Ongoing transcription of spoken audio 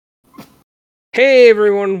Hey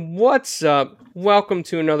everyone, what's up? Welcome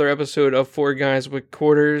to another episode of Four Guys with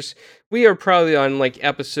Quarters. We are probably on like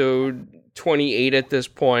episode 28 at this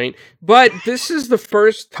point, but this is the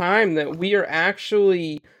first time that we are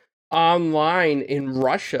actually online in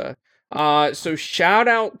Russia. So shout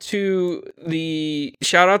out to the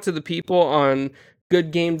people on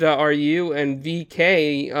goodgame.ru and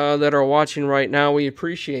VK that are watching right now. We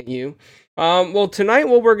appreciate you. Well, tonight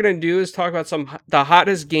what we're gonna do is talk about the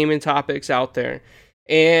hottest gaming topics out there,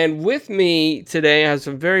 and with me today I have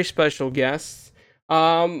some very special guests.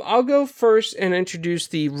 I'll go first and introduce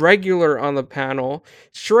the regular on the panel,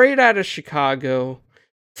 straight out of Chicago,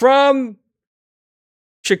 from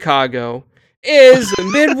Chicago, is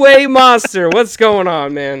Midway Monster. What's going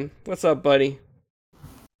on, man? What's up, buddy?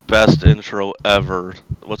 Best intro ever.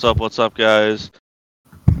 What's up, guys?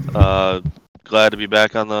 Glad to be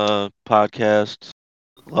back on the podcast.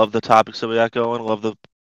 Love the topics that we got going.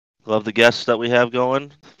 Love the guests that we have going.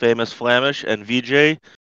 Famous Flamish and VJ.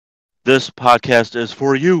 This podcast is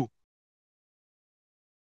for you.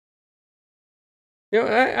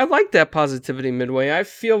 I like that positivity, Midway. I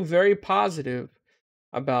feel very positive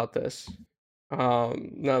about this. Now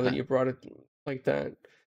that you brought it like that,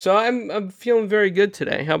 so I'm feeling very good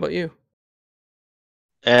today. How about you?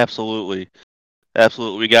 Absolutely.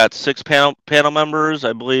 We got six panel members,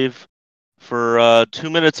 I believe. For 2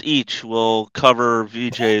 minutes each, we'll cover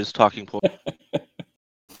VJ's talking point.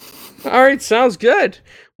 All right, sounds good.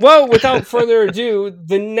 Well, without further ado,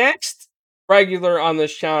 the next regular on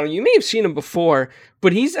this channel, you may have seen him before,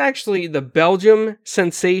 but he's actually the Belgium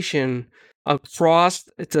sensation across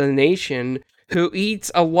the nation who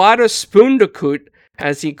eats a lot of spoondekoot,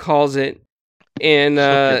 as he calls it. And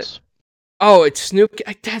it's Snoop.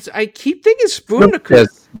 I keep thinking spoondekoot.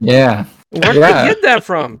 Yeah. Where did I get that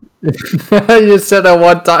from? You said that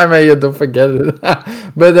one time and you don't forget it.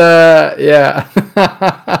 But yeah.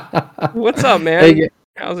 What's up, man? Hey,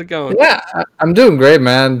 how's it going? Yeah, I'm doing great,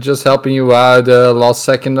 man. Just helping you out last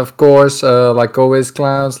second, of course. Like always,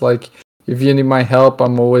 Clowns. Like, if you need my help,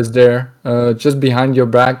 I'm always there. Just behind your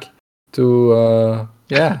back to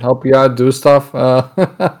help you out, do stuff.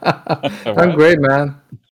 I'm great, man.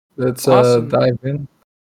 Let's awesome. Dive in.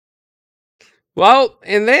 Well,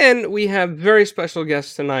 and then we have very special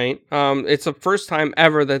guests tonight. It's the first time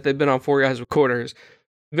ever that they've been on Four Guys with Quarters.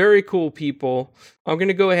 Very cool people. I'm going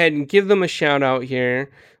to go ahead and give them a shout out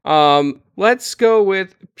here. Let's go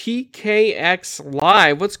with PKX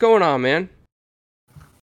Live. What's going on, man?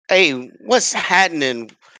 Hey, what's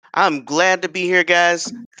happening? I'm glad to be here,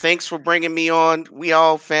 guys. Thanks for bringing me on. We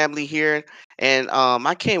all family here, and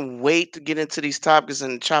I can't wait to get into these topics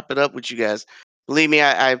and chop it up with you guys. Believe me,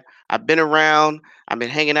 I've been around. I've been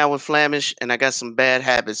hanging out with Flamish, and I got some bad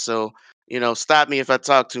habits. So stop me if I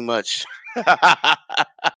talk too much.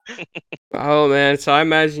 Oh man, so I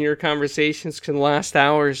imagine your conversations can last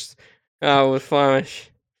hours with Flamish.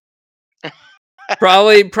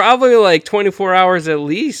 probably like 24 hours at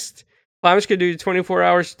least. Flamish could do 24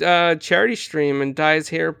 hours charity stream and dye his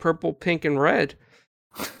hair purple, pink, and red.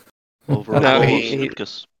 Over Snoop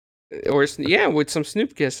Kiss. Or with some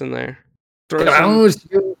Snoop Kiss in there.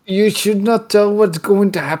 You should not tell what's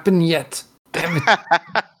going to happen yet. Damn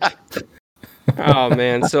it. Oh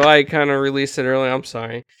man, so I kind of released it early. I'm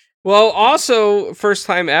sorry. Well, also first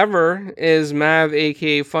time ever is Mav,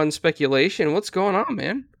 aka Fun Speculation. What's going on,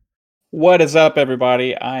 man? What is up,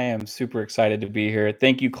 everybody? I am super excited to be here.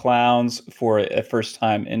 Thank you, Clowns, for a first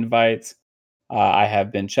time invite. I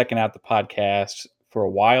have been checking out the podcast for a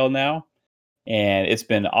while now, and it's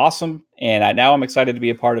been awesome. And now I'm excited to be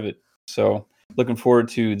a part of it. So looking forward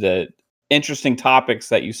to the interesting topics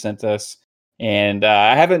that you sent us. And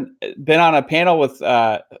I haven't been on a panel with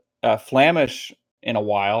Flamish in a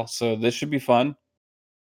while, so this should be fun.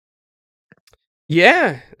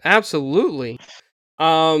 Yeah, absolutely.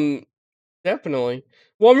 Definitely.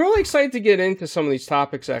 Well, I'm really excited to get into some of these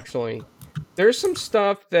topics, actually. There's some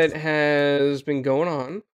stuff that has been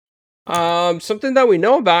going on. Something that we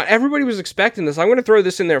know about. Everybody was expecting this. I'm going to throw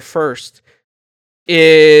this in there first.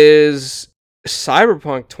 Is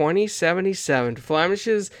Cyberpunk 2077,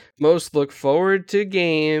 Flamish's most look forward to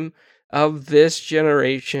game of this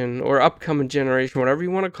generation, or upcoming generation, whatever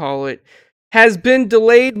you want to call it, has been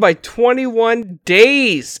delayed by 21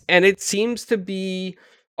 days. And it seems to be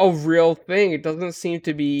a real thing. It doesn't seem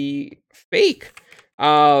to be fake.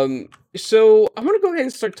 So I'm going to go ahead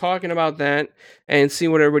and start talking about that and see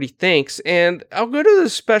what everybody thinks. And I'll go to the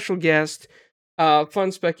special guest,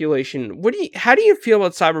 Fun Speculation. How do you feel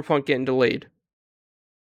about Cyberpunk getting delayed?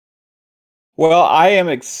 Well, I am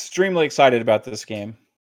extremely excited about this game.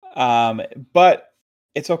 But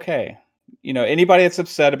it's okay. anybody that's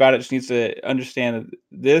upset about it just needs to understand that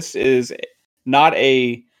this is not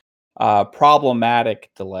a problematic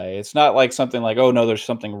delay. It's not like something like, oh no, there's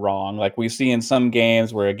something wrong. Like we see in some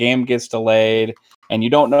games where a game gets delayed and you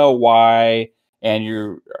don't know why, and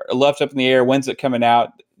you're left up in the air. When's it coming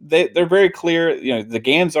out? They're very clear. The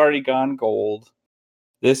game's already gone gold.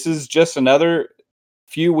 This is just another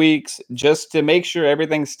few weeks just to make sure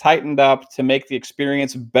everything's tightened up to make the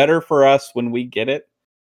experience better for us when we get it.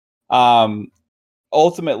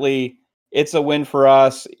 Ultimately, it's a win for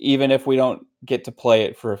us, even if we don't get to play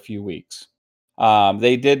it for a few weeks.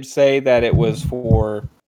 They did say that it was for,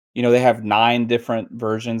 they have 9 different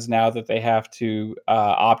versions now that they have to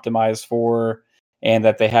optimize for, and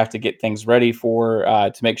that they have to get things ready for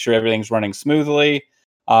to make sure everything's running smoothly.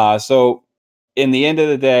 So in the end of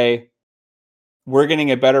the day, we're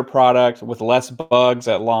getting a better product with less bugs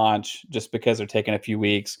at launch just because they're taking a few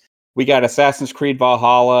weeks. We got Assassin's Creed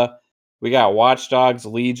Valhalla. We got Watch Dogs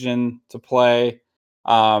Legion to play.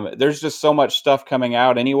 There's just so much stuff coming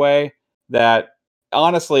out anyway that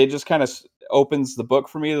honestly, it just kind of opens the book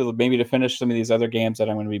for me maybe to finish some of these other games that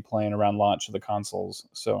I'm going to be playing around launch of the consoles.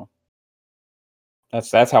 So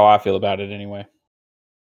that's how I feel about it anyway.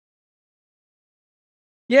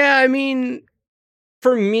 Yeah, I mean,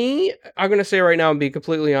 for me, I'm going to say right now and be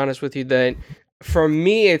completely honest with you that for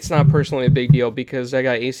me, it's not personally a big deal because I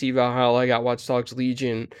got AC Valhalla, I got Watch Dogs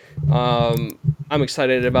Legion. I'm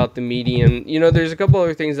excited about the medium. There's a couple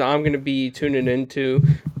other things that I'm going to be tuning into,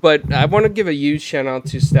 but I want to give a huge shout out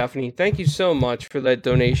to Stephanie. Thank you so much for that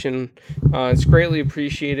donation. It's greatly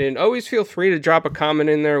appreciated. Always feel free to drop a comment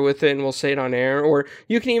in there with it and we'll say it on air, or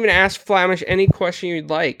you can even ask Flamish any question you'd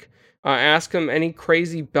like. Ask him any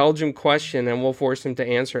crazy Belgium question and we'll force him to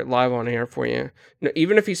answer it live on air for you.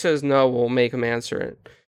 Even if he says no, we'll make him answer it.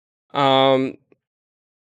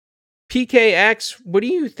 PKX, what do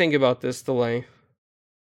you think about this delay?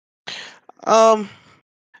 And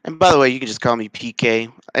by the way, you can just call me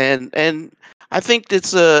PK. And I think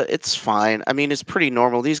it's fine. I mean, it's pretty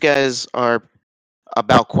normal. These guys are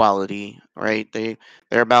about quality, right? They're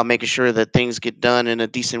about making sure that things get done in a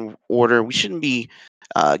decent order. We shouldn't be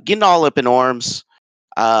getting all up in arms.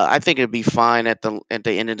 I think it'd be fine at the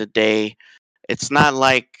end of the day. It's not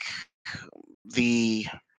like the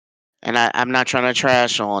and I'm not trying to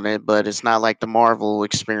trash on it, but it's not like the Marvel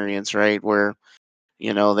experience, right? Where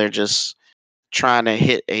they're just trying to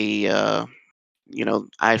hit I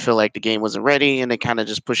feel like the game wasn't ready and they kind of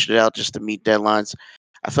just pushed it out just to meet deadlines.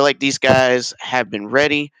 I feel like these guys have been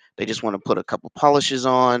ready. They just want to put a couple polishes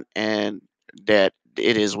on, and that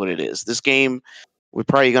it is what it is. This game, we're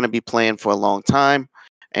probably going to be playing for a long time,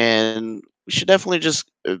 and we should definitely just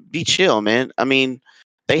be chill, man. I mean,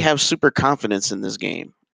 they have super confidence in this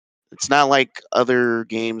game. It's not like other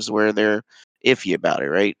games where they're iffy about it,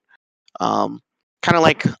 right? Um, Kind of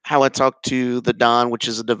like how I talked to the Don, which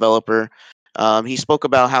is a developer. He spoke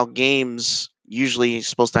about how games usually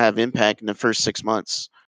supposed to have impact in the first 6 months.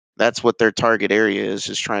 That's what their target area is,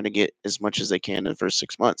 just trying to get as much as they can in the first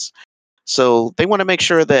 6 months. So they want to make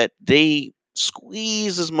sure that they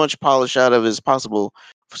squeeze as much polish out of it as possible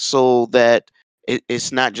so that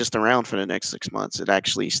it's not just around for the next 6 months. It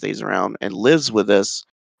actually stays around and lives with us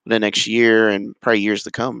for the next year and probably years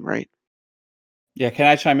to come, right? Yeah, can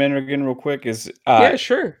I chime in again real quick? Is Yeah,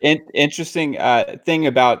 sure. interesting thing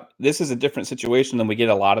about this is a different situation than we get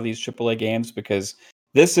a lot of these AAA games because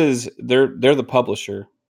this is they're the publisher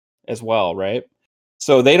as well, right?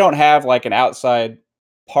 So they don't have like an outside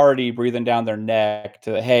party breathing down their neck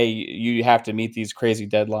to, hey, you have to meet these crazy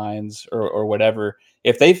deadlines or whatever.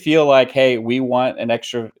 If they feel like, hey, we want an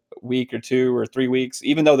extra week or 2 or 3 weeks,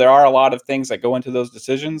 even though there are a lot of things that go into those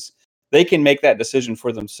decisions, they can make that decision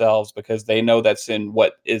for themselves because they know that's in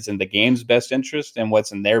what is in the game's best interest and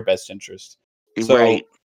what's in their best interest. So Right.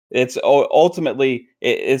 it's ultimately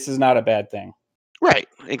this is not a bad thing. Right,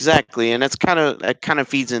 exactly, and that kind of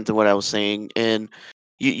feeds into what I was saying. And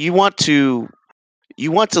you want to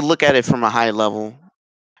look at it from a high level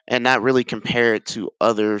and not really compare it to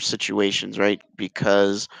other situations, right?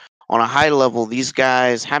 Because on a high level, these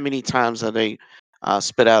guys, how many times have they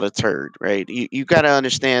spit out a turd, right? You got to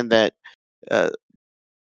understand that uh,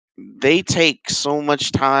 they take so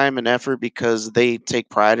much time and effort because they take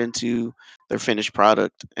pride into their finished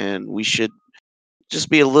product, and we should just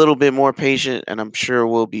be a little bit more patient. And I'm sure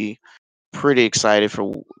we'll be pretty excited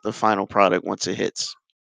for the final product once it hits.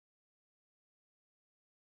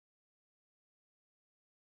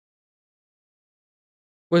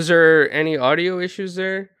 Was there any audio issues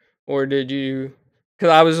there? Or did you...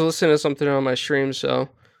 Because I was listening to something on my stream, so...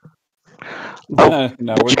 Oh,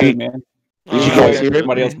 No, we're good, man. did you Oh, guys okay. hear it?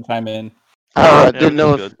 Somebody else can chime in. I didn't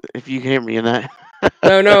know Everything's good. if you can hear me or not.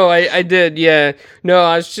 No, I did. Yeah, no,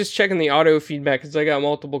 I was just checking the audio feedback because I got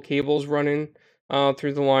multiple cables running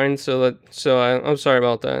through the line, I'm sorry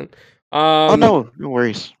about that. Oh no, no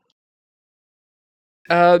worries.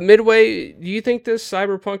 Midway, do you think this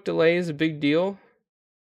Cyberpunk delay is a big deal?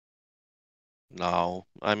 No,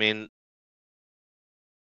 I mean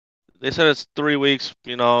they said it's 3 weeks,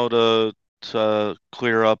 to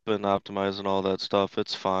clear up and optimize and all that stuff.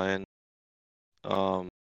 It's fine. Um,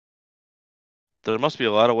 there must be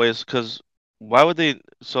a lot of ways because why would they?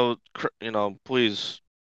 So please,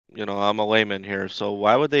 I'm a layman here. So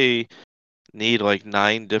why would they need like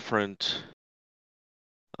 9 different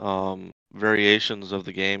variations of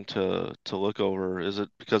the game to look over? Is it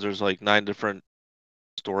because there's like 9 different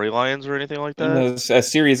storylines or anything like And that? there's a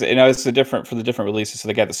series, it's a different for the different releases. So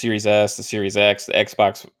they got the Series S, the Series X, the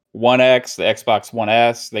Xbox One X, the Xbox One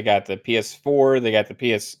S. They got the PS4. They got the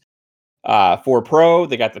PS4 Pro.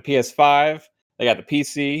 They got the PS5. They got the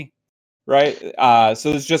PC. Right.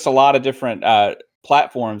 So there's just a lot of different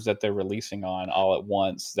platforms that they're releasing on all at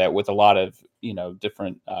once. That with a lot of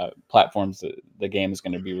different platforms that the game is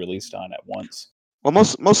going to be released on at once. Well,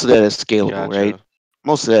 most of that is scalable, right? Gotcha.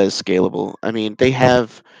 Most of that is scalable. I mean, they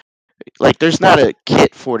have like there's not a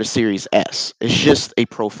kit for the Series S. It's just a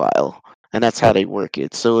profile, and that's how they work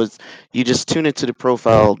it. So it's you just tune it to the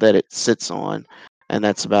profile that it sits on, and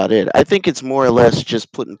that's about it. I think it's more or less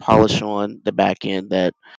just putting polish on the back end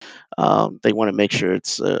that they want to make sure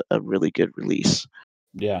it's a really good release.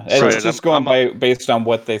 Yeah, So it's Right. just going based on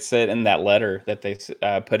what they said in that letter that they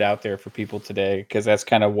put out there for people today, because that's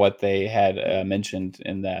kind of what they had mentioned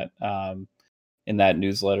in that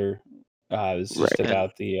newsletter. It was just right, And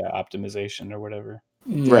about the optimization or whatever.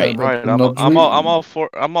 Yeah, right. but right, not I'm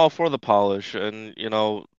all for the polish, and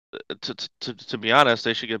to be honest,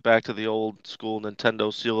 they should get back to the old school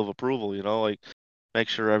Nintendo seal of approval. Like make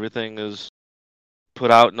sure everything is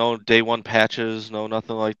put out, no day one patches, no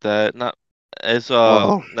nothing like that. Not as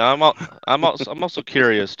Well, now I'm also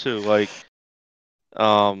curious too. Like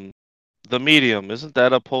um, the Medium, isn't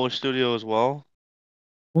that a Polish studio as well?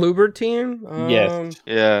 Bluebird team? Yes,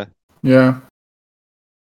 Yeah, yeah, I'm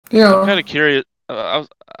yeah. kind of curious. I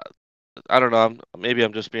don't know. Maybe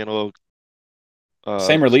I'm just being a little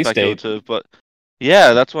same release date. speculative, but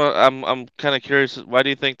yeah, that's what I'm kind of curious. Why do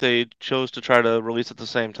you think they chose to try to release at the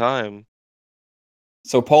same time?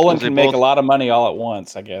 So Because Poland they can make a both lot of money all at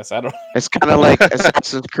once, I guess. I don't. it's kind of like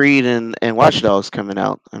Assassin's Creed and Watch Dogs coming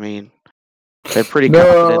out. I mean, they're pretty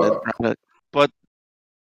confident in the No, product. but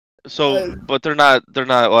uh, but they're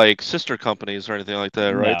not like sister companies or anything like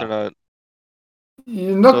that, right? They're No. not.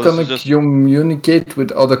 you're not So this is gonna just communicate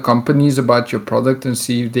with other companies about your product and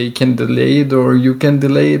see if they can delay it or you can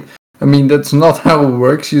delay it. I mean, that's not how it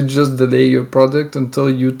works. You just delay your product until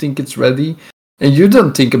you think it's ready. And you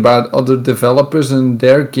don't think about other developers and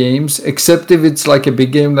their games, except if it's like a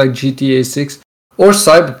big game like GTA 6 or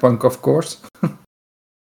Cyberpunk, of course.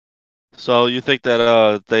 so you think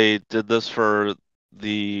that they did this for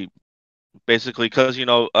the basically because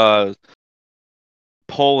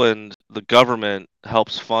Poland, the government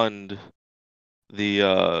helps fund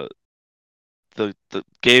the the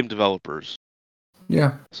game developers.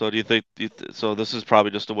 Yeah. So do you think so? This is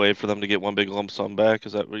probably just a way for them to get one big lump sum back.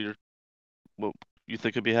 Is that what you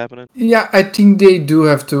think could be happening? Yeah, I think they do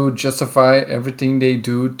have to justify everything they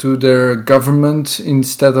do to their government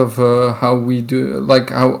instead of how we do,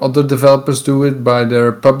 like how other developers do it by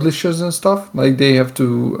their publishers and stuff. Like they have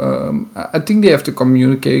to, I think they have to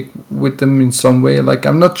communicate with them in some way. Like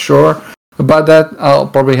I'm not sure about that. I'll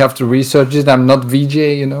probably have to research it. I'm not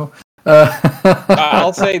VJ.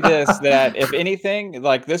 I'll say this: that if anything,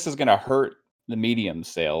 like this is going to hurt the medium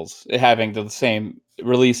sales having the same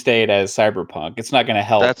release date as Cyberpunk. It's not going to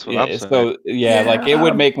help. That's what I'm saying. So yeah, like it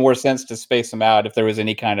would make more sense to space them out if there was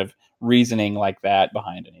any kind of reasoning like that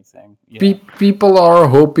behind anything. People are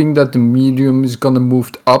hoping that the medium is gonna move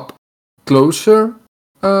up closer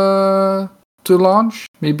to launch,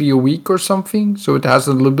 maybe a week or something, so it has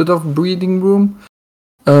a little bit of breathing room.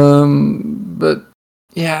 But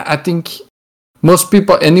yeah, I think most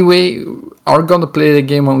people anyway are gonna play the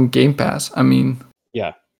game on Game Pass. I mean,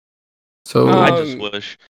 Yeah. so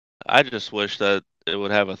I just wish that it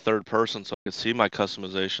would have a third person so I could see my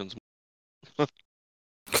customizations.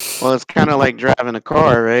 Well, it's kind of like driving a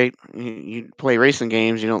car, right? You play racing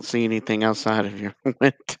games, you don't see anything outside of your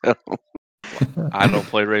window. I don't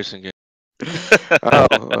play racing games.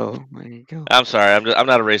 Oh, there you go. I'm sorry. I'm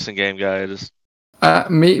not a racing game guy. I just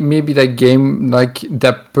maybe that game like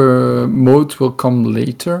that mode will come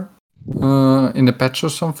later in the patch or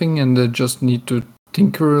something, and they just need to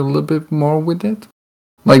tinker a little bit more with it.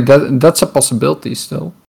 Like that's a possibility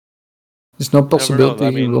still. There's no You never know. possibility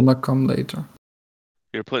I he will mean, not come later.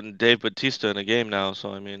 you're putting Dave Bautista in a game now,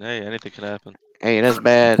 so I mean, hey, anything can happen. Hey, that's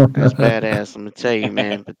bad. That's badass. I'm gonna tell you,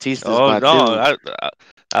 man. Batista's Oh my no, dude.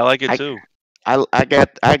 I like it I too.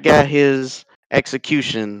 I got his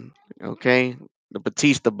execution. Okay, the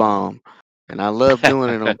Batista bomb, and I love doing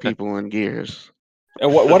it on people in Gears.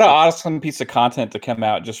 What an awesome piece of content to come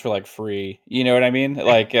out just for like free. You know what I mean?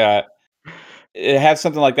 Like it have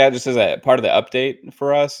something like that just as a part of the update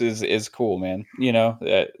for us is cool, man. You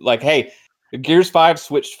know, like hey, Gears 5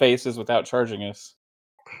 switched faces without charging us.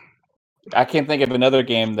 I can't think of another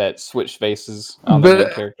game that switched faces on the main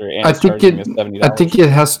But character and I it's think charging us $70. I think it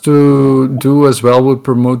has to do as well with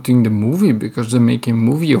promoting the movie because they're making a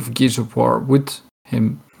movie of Gears of War with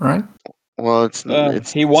him, right? Well, it's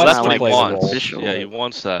He Well, wants that's not what to he like play it's the wants. role. official. Yeah, he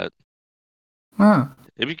wants that. Ah,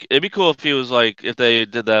 It'd be cool if he was like if they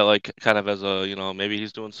did that like kind of as a maybe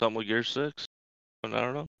he's doing something with Gear 6. I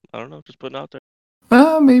don't know. I don't know. Just putting it out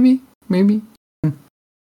there. maybe.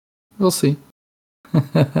 We'll see.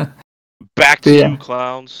 Back to Yeah. you,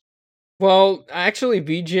 clowns. Well, actually,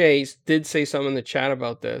 BJ did say something in the chat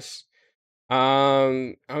about this.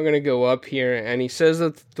 I'm gonna go up here, and he says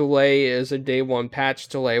that the delay is a day one patch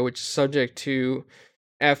delay, which is subject to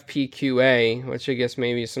FPQA, which I guess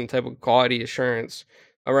maybe is some type of quality assurance.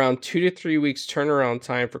 Around 2 to 3 weeks turnaround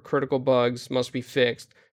time for critical bugs must be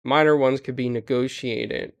fixed. Minor ones could be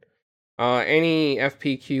negotiated. Any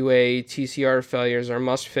FPQA TCR failures are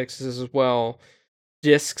must fixes as well.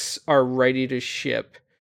 Discs are ready to ship.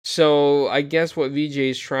 So I guess what VJ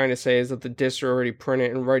is trying to say is that the discs are already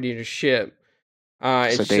printed and ready to ship.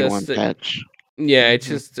 It's a It's day just one that, patch. yeah, it's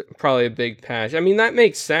just probably a big patch. I mean, that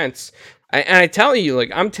makes sense. And I tell you,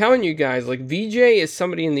 like, I'm telling you guys, like, VJ is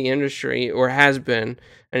somebody in the industry or has been,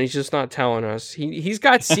 and he's just not telling us. He's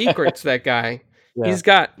got secrets, that guy. Yeah. He's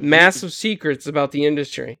got massive secrets about the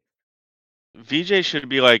industry. VJ should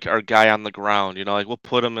be like our guy on the ground. Like we'll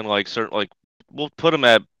put him in like certain like we'll put him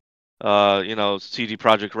at CD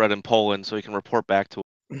Projekt Red in Poland so he can report back to us.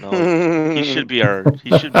 He should be our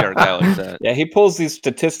guy like that. Yeah, he pulls these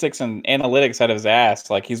statistics and analytics out of his ass.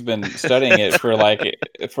 Like he's been studying it for like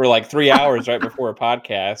 3 hours right before a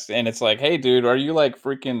podcast, and it's like, hey, dude, are you like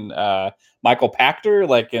freaking Michael Pachter,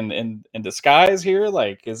 like in disguise here?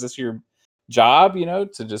 Like, is this your job?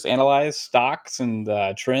 To just analyze stocks and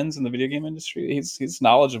trends in the video game industry. He's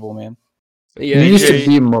knowledgeable, man. Yeah, He needs to VJ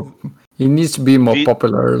be more. He needs to be more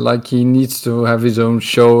popular. Like he needs to have his own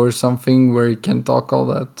show or something where he can talk all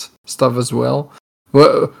that stuff as well.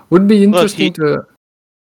 Well, would be interesting to.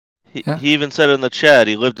 He even said in the chat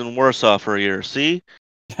he lived in Warsaw for a year. See?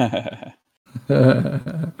 yeah,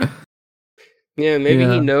 maybe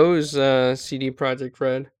he knows CD Projekt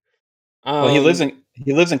Red. Well, he lives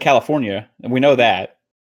in California, and we know that.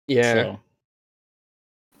 Yeah. So.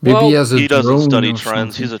 Maybe he has a he drone doesn't study or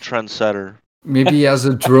trends. something. He's a trendsetter. Maybe he has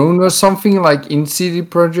a drone or something like in CD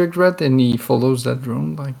Projekt Red, and he follows that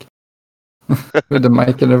drone like with the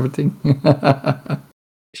mic and everything.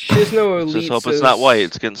 Shizno Elite Just hope says it's not white.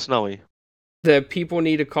 It's getting snowy. that people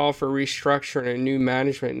need to call for restructuring and new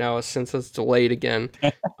management now since it's delayed again.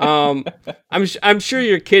 I'm sure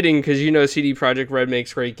you're kidding because CD Projekt Red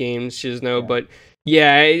makes great games, Shizno, but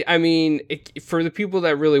yeah, I mean, for the people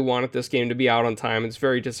that really wanted this game to be out on time, it's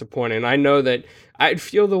very disappointing. I know that I'd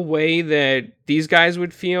feel the way that these guys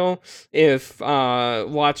would feel if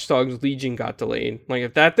Watch Dogs Legion got delayed. Like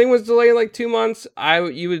if that thing was delayed like 2 months,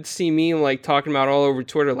 you would see me like talking about all over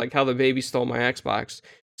Twitter like how the baby stole my Xbox.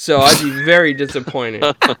 So I'd be very disappointed.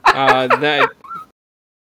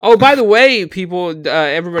 Oh, by the way, people,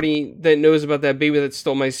 everybody that knows about that baby that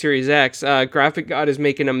stole my Series X, Graphic God is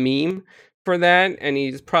making a meme for that, and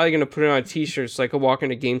he's probably going to put it on a t-shirt so I could walk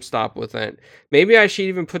into GameStop with it. Maybe I should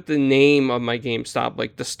even put the name of my GameStop,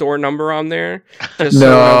 like the store number on there, just so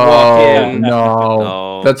when I walk in.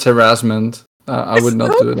 No, that's harassment. I would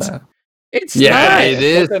not do that. It's yeah, not. it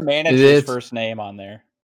is. Put the manager's first name on there.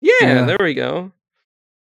 Yeah, there we go.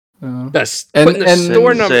 Putting the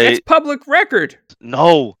store number. It's public record.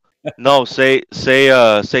 No. Say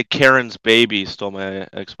Karen's baby stole my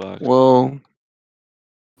Xbox. Well,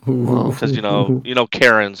 because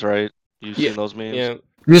Karen's, right? You've seen those memes. Yeah.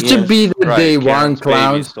 You should be the day one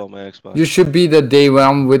clown. You should be the day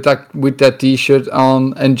one with that t-shirt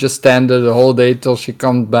on and just stand there the whole day till she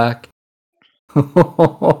comes back.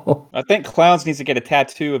 I think Clowns needs to get a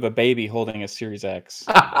tattoo of a baby holding a Series X.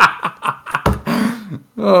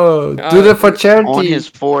 Do that for charity. On his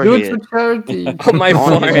forehead. Do it for charity. On my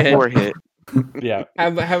forehead. Yeah.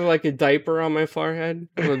 Have like a diaper on my forehead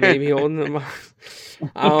of a baby holding them.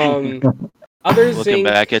 Looking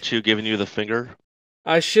back at you, giving you the finger.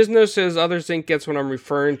 Shizno says Others Inc. gets what I'm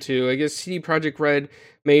referring to. I guess CD Projekt Red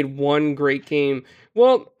made one great game.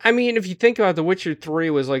 Well, I mean, if you think about it, The Witcher 3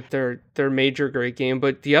 was like their major great game,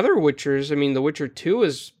 but the other Witchers, I mean, The Witcher 2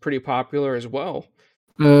 is pretty popular as well.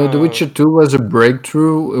 The Witcher 2 was a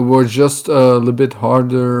breakthrough. It was just a little bit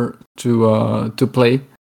harder to play.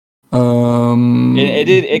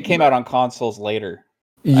 It came out on consoles later.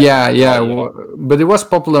 But it was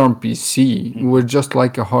popular on PC. It was just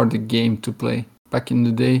like a harder game to play back in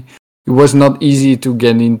the day. It was not easy to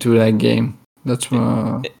get into that game. That's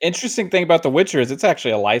interesting thing about The Witcher is it's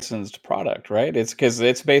actually a licensed product, right? It's because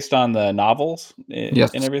it's based on the novels and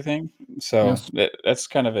everything. So that's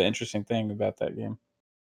kind of an interesting thing about that game.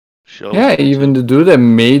 Even the dude that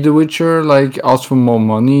made The Witcher like asked for more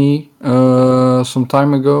money some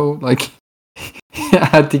time ago. Like,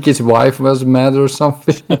 I think his wife was mad or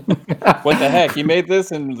something. What the heck? He made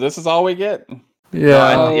this, and this is all we get.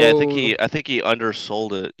 Yeah, I think he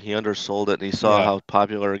undersold it. He undersold it, and he saw how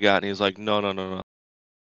popular it got, and he's like, no.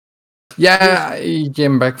 Yeah, he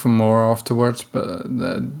came back for more afterwards, but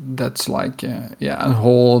that's like a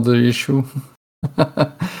whole other issue.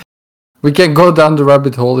 We can go down the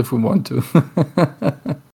rabbit hole if we want to. So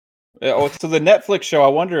the Netflix show, I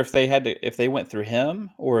wonder if they went through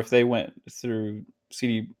him or if they went through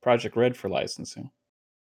CD Projekt Red for licensing.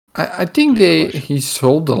 I think he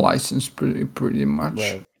sold the license pretty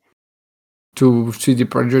much to CD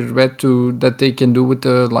Projekt Red that they can do with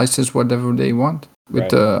the license whatever they want with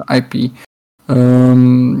the IP.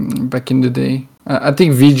 Back in the day, I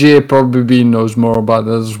think VJ probably knows more about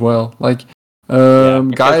that as well. Like,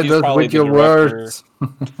 guy does with your words.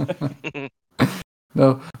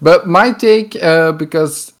 No, but my take,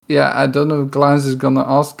 because I don't know if Glance is gonna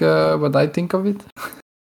ask what I think of it.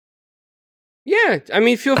 Yeah, I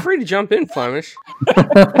mean, feel free to jump in, Flemish.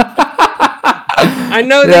 I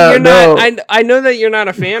know that you're not. I know that you're not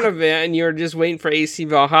a fan of it, and you're just waiting for AC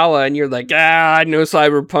Valhalla, and you're like, no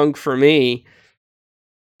Cyberpunk for me.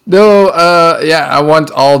 No, I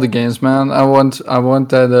want all the games, man. I want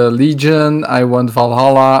that Legion. I want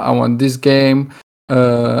Valhalla. I want this game.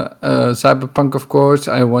 Cyberpunk, of course.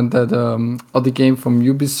 I want that other game from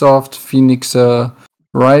Ubisoft, Phoenix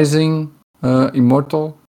Rising,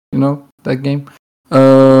 Immortal. You know that game.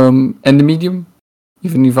 And the Medium.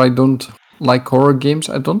 Even if I don't like horror games,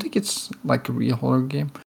 I don't think it's like a real horror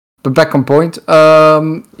game. But back on point.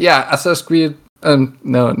 Assassin's Creed.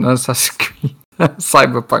 No, not Assassin's Creed.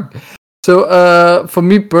 Cyberpunk. So for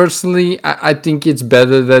me personally, I think it's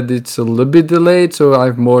better that it's a little bit delayed, so I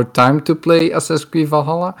have more time to play Assassin's Creed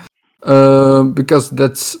Valhalla. Because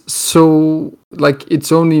that's so like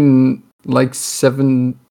it's only like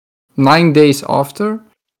 9 days after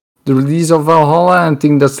the release of Valhalla. I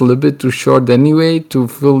think that's a little bit too short anyway to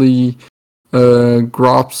fully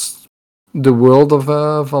grasp the world of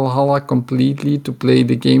Valhalla completely to play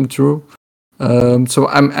the game through. So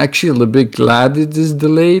I'm actually a little bit glad it is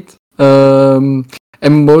delayed. And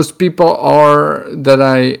most people that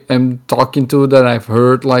I am talking to, that I've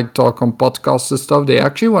heard like talk on podcasts and stuff, they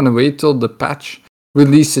actually want to wait till the patch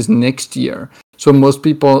releases next year. So most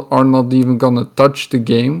people are not even gonna touch the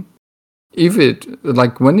game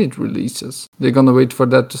when it releases. They're gonna wait for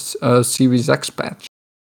that Series X patch.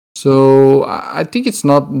 So I think it's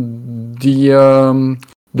not the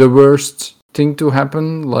worst thing to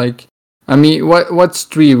happen. Like, I mean, what's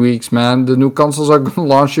 3 weeks, man? The new consoles are going to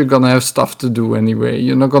launch. You're going to have stuff to do anyway.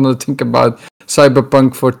 You're not going to think about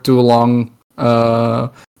Cyberpunk for too long.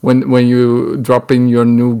 When you drop in your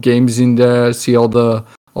new games in there, see all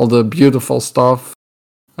the beautiful stuff,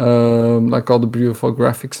 like all the beautiful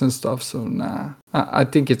graphics and stuff. So I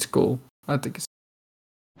think it's cool.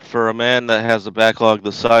 For a man that has a backlog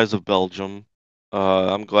the size of Belgium,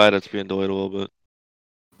 I'm glad it's being delayed a little bit.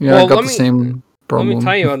 Yeah, well, I got the same problem. Let me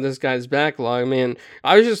tell you about this guy's backlog, man.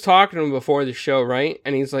 I was just talking to him before the show, right?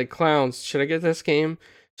 And he's like, "Clowns, should I get this game?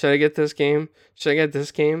 Should I get this game? Should I get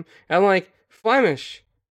this game?" And I'm like, "Flemish,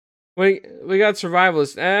 we got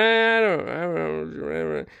Survivalist." I don't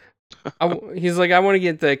know. He's like, "I want to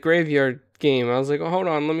get that Graveyard game." I was like, "Oh, hold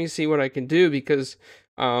on, let me see what I can do," because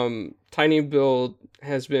Tiny Build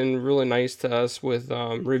has been really nice to us with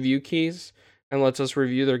review keys and lets us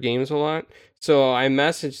review their games a lot. So I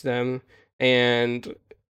messaged them, and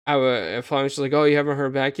Flemish was like, "Oh, you haven't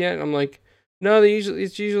heard back yet?" I'm like, "No,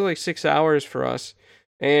 it's usually like 6 hours for us."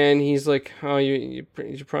 And he's like, "Oh, you're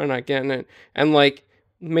probably not getting it." And like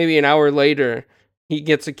maybe an hour later, he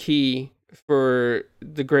gets a key for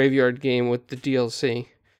the Graveyard game with the DLC.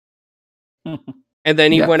 And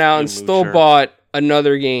then he went out and still bought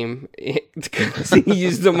another game because he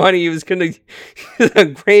used the money he was going to use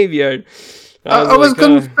on Graveyard. I was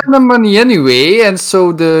gonna spend the money anyway, and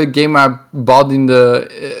so the game I bought in the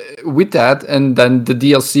with that, and then the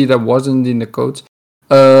DLC that wasn't in the codes.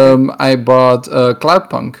 I bought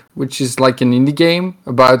Cloudpunk, which is like an indie game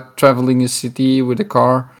about traveling a city with a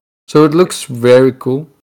car. So it looks very cool.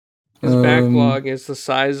 His backlog is the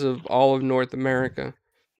size of all of North America.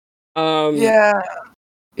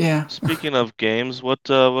 Yeah. Speaking of games, what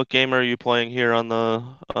game are you playing here on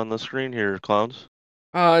the screen here, Clowns?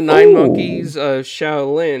 Nine Monkeys of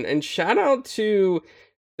Shaolin, and shout out to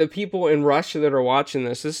the people in Russia that are watching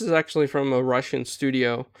this. This is actually from a Russian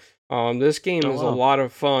studio. This game is a lot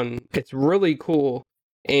of fun. It's really cool.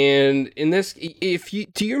 And in this,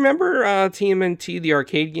 do you remember TMNT, the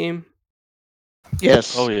arcade game?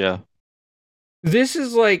 Yes. Oh yeah. This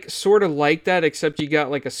is like sort of like that, except you got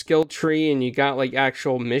like a skill tree and you got like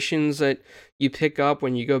actual missions that you pick up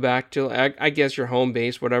when you go back to, I guess, your home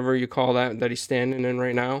base, whatever you call that he's standing in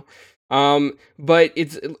right now. But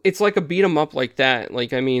it's like a beat 'em up like that.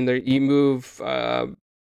 Like, I mean, you move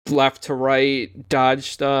left to right, dodge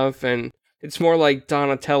stuff, and it's more like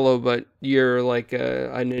Donatello, but you're like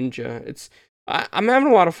a ninja. I'm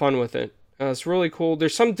having a lot of fun with it. It's really cool.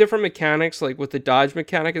 There's some different mechanics, like with the dodge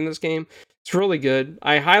mechanic in this game. It's really good.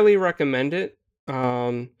 I highly recommend it.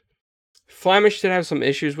 Flamish did have some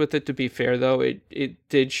issues with it, to be fair, though. It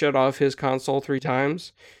did shut off his console 3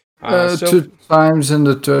 times. 2 times, and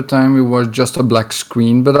the 3rd time it was just a black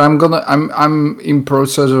screen. But I'm in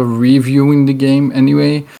process of reviewing the game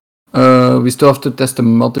anyway. We still have to test the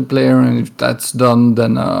multiplayer, and if that's done,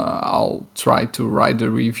 then I'll try to write a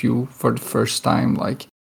review for the first time, like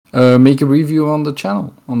make a review on the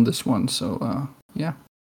channel on this one. So yeah.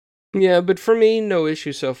 Yeah, but for me, no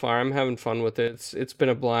issue so far. I'm having fun with it. It's been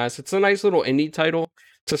a blast. It's a nice little indie title.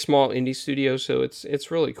 It's a small indie studio, so it's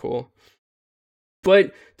really cool.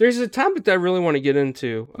 But there's a topic that I really want to get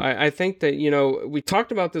into. I think that, we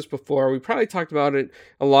talked about this before. We probably talked about it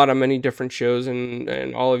a lot on many different shows,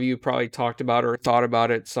 and all of you probably talked about it or thought about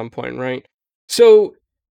it at some point, right? So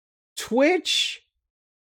Twitch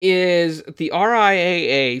is, the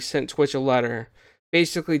RIAA sent Twitch a letter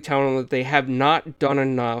basically telling them that they have not done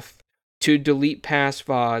enough to delete past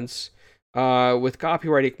VODs with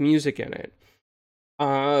copyrighted music in it.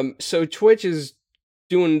 So Twitch is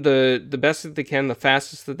doing the best that they can, the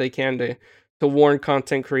fastest that they can to warn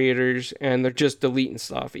content creators, and they're just deleting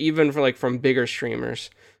stuff, even for from bigger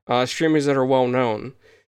streamers that are well known.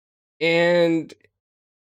 And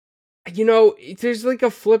there's like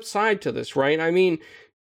a flip side to this, right? I mean,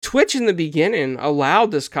 Twitch in the beginning allowed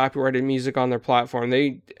this copyrighted music on their platform.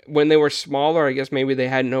 When they were smaller, I guess maybe they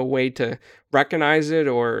had no way to recognize it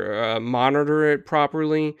or monitor it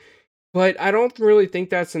properly. But I don't really think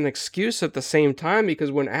that's an excuse at the same time, because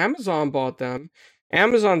when Amazon bought them,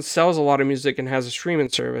 Amazon sells a lot of music and has a streaming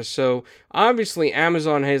service. So obviously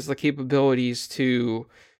Amazon has the capabilities to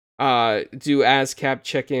do ASCAP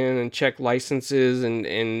check-in and check licenses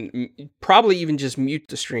and probably even just mute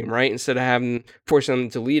the stream, right? Instead of forcing them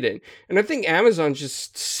to delete it. And I think Amazon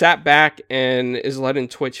just sat back and is letting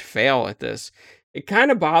Twitch fail at this. It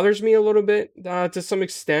kind of bothers me a little bit to some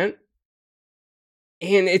extent.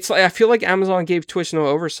 And it's like, I feel like Amazon gave Twitch no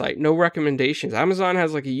oversight, no recommendations. Amazon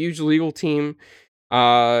has like a huge legal team.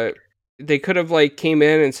 They could have came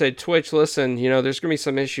in and said, Twitch, listen, there's gonna be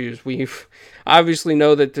some issues. We've obviously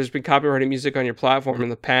know that there's been copyrighted music on your platform in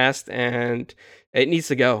the past, and it needs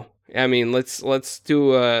to go. I mean, let's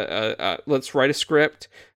do let's write a script,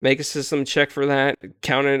 make a system check for that,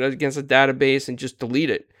 count it against a database, and just delete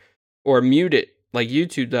it or mute it like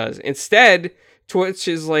YouTube does. Instead, Twitch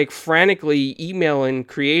is frantically emailing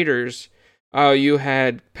creators. Oh, you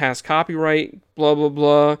had past copyright, blah, blah,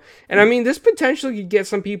 blah. And I mean, this potentially could get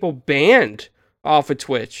some people banned off of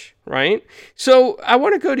Twitch, right? So I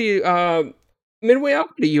want to go to you, Midway, I'll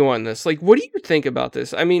go to you on this. What do you think about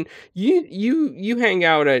this? I mean, you hang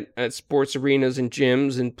out at sports arenas and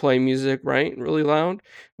gyms and play music, right? Really loud.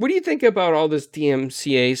 What do you think about all this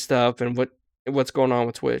DMCA stuff and what's going on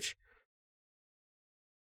with Twitch?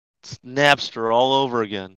 It's Napster all over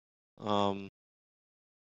again.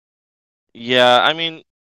 Yeah, I mean,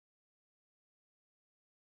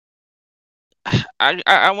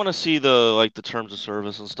 I want to see the terms of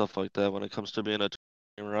service and stuff like that when it comes to being a Twitch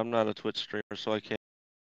streamer. I'm not a Twitch streamer, so I can't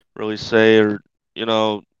really say or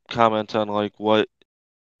comment on what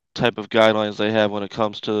type of guidelines they have when it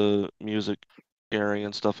comes to music sharing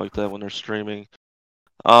and stuff like that when they're streaming.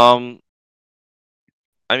 I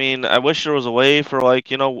mean, I wish there was a way for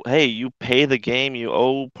hey, you pay the game, you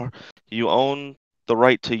own the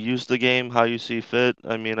right to use the game how you see fit.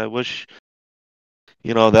 I mean, I wish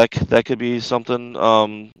that could be something.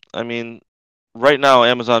 I mean, right now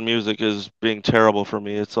Amazon Music is being terrible for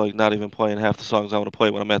me. It's like not even playing half the songs I want to play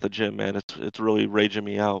when I'm at the gym, man. It's really raging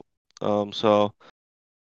me out. So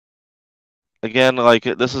again, like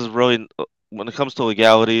this is really when it comes to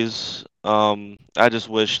legalities. I just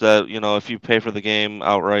wish that if you pay for the game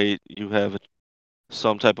outright, you have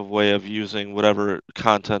some type of way of using whatever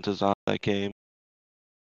content is on that game.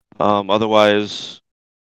 Otherwise,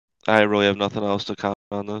 I really have nothing else to comment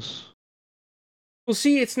on this. Well,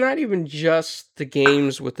 see, it's not even just the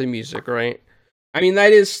games with the music, right? I mean,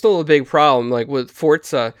 that is still a big problem. Like with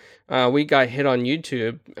Forza, we got hit on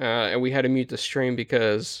YouTube, and we had to mute the stream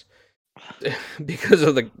because because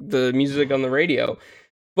of the music on the radio.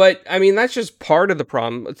 But I mean, that's just part of the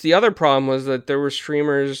problem. It's the other problem was that there were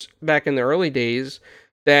streamers back in the early days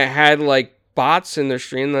that had like bots in their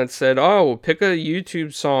stream that said, "Oh, pick a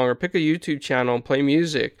YouTube song or pick a YouTube channel and play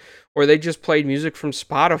music," or they just played music from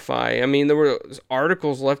Spotify. I mean, there were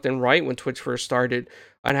articles left and right when Twitch first started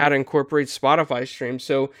on how to incorporate Spotify streams.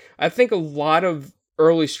 So I think a lot of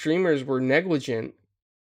early streamers were negligent,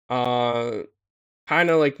 uh, kind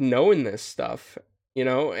of like knowing this stuff.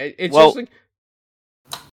 It's just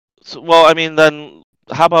Well, like. I mean, then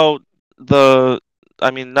how about I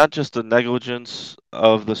mean, not just the negligence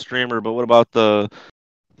of the streamer, but what about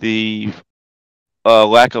the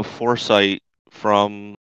lack of foresight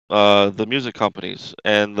from the music companies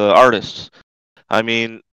and the artists? I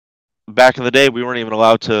mean, back in the day, we weren't even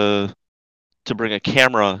allowed to bring a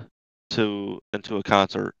camera into a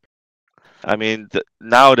concert. I mean,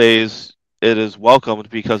 nowadays it is welcomed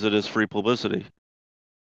because it is free publicity.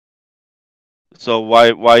 So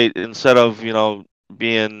why instead of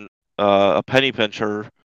being a penny pincher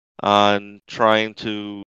on trying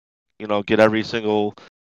to get every single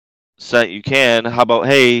cent you can, how about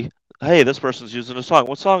hey this person's using a song.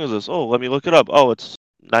 What song is this? Oh, let me look it up. Oh, it's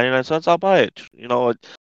 99 cents. I'll buy it.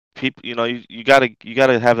 People you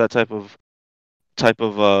gotta have that type of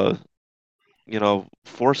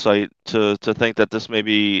foresight to think that this may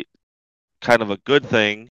be kind of a good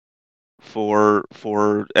thing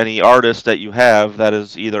for any artist that you have that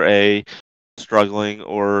is either A, struggling,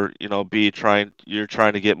 or B, you're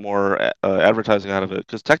trying to get more advertising out of it,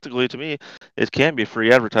 because technically to me it can be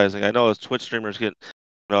free advertising. I know as Twitch streamers get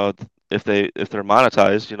if they're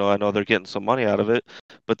monetized, I know they're getting some money out of it,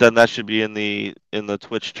 but then that should be in the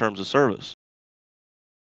Twitch terms of service.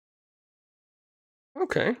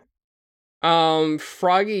 Okay.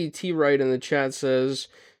 Froggy T Wright in the chat says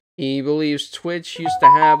he believes Twitch used to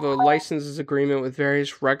have a licenses agreement with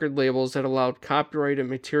various record labels that allowed copyrighted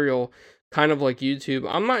material, kind of like YouTube.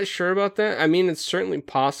 I'm not sure about that. I mean, it's certainly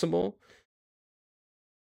possible.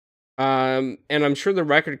 And I'm sure the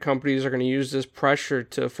record companies are going to use this pressure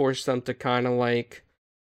to force them to kind of like,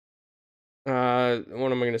 what am I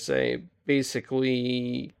going to say?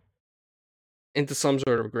 Basically, into some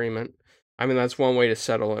sort of agreement. I mean, that's one way to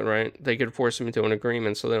settle it, right? They could force them into an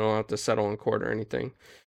agreement so they don't have to settle in court or anything.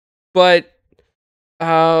 But,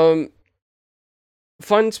 fun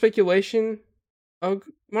speculation. I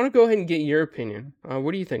want to go ahead and get your opinion.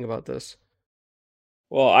 What do you think about this?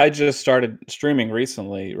 Well, I just started streaming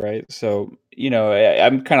recently, right? So,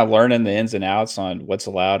 I'm kind of learning the ins and outs on what's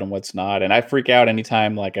allowed and what's not. And I freak out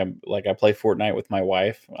anytime I play Fortnite with my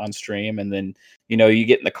wife on stream, and then, you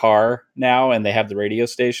get in the car now and they have the radio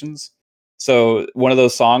stations. So one of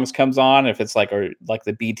those songs comes on, if it's like the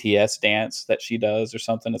BTS dance that she does or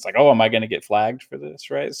something, it's like, oh, am I going to get flagged for this,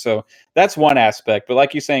 right? So that's one aspect. But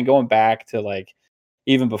like you're saying, going back to like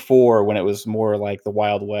even before, when it was more like the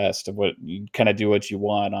Wild West of what you kind of do what you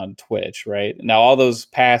want on Twitch, right? Now all those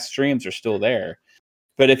past streams are still there.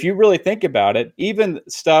 But if you really think about it, even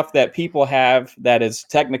stuff that people have that is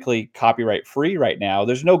technically copyright free right now,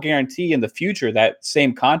 there's no guarantee in the future that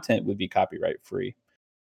same content would be copyright free,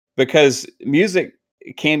 because music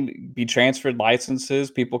can be transferred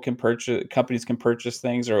licenses. People can purchase, companies can purchase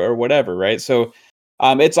things, or whatever, right? So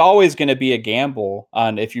it's always going to be a gamble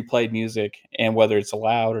on if you play music and whether it's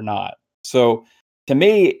allowed or not. So to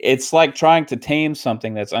me, it's like trying to tame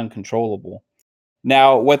something that's uncontrollable.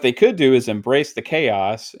 Now, what they could do is embrace the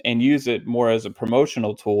chaos and use it more as a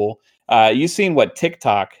promotional tool. You've seen what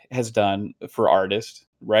TikTok has done for artists,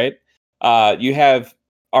 right? You have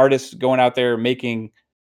artists going out there making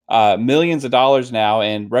millions of dollars now,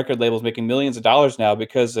 and record labels making millions of dollars now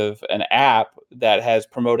because of an app that has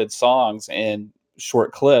promoted songs in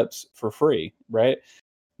short clips for free, right?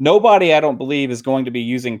 Nobody, I don't believe, is going to be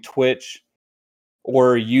using Twitch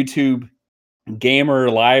or YouTube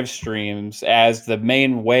gamer live streams as the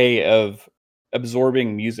main way of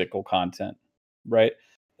absorbing musical content, right?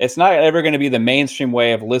 It's not ever going to be the mainstream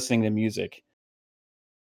way of listening to music.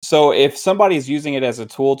 So if somebody's using it as a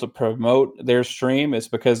tool to promote their stream, it's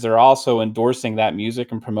because they're also endorsing that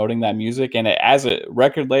music and promoting that music. And as a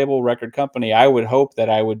record label, record company, I would hope that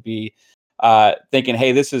I would be thinking,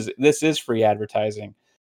 "Hey, this is free advertising."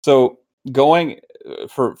 So going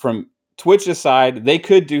from Twitch's side, they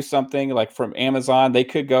could do something like from Amazon. They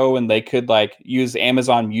could go and they could like use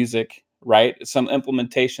Amazon Music, right? Some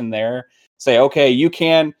implementation there. Say, okay, you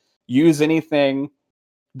can use anything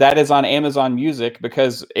that is on Amazon Music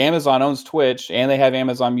because Amazon owns Twitch and they have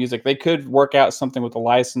Amazon Music. They could work out something with the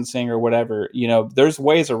licensing or whatever. There's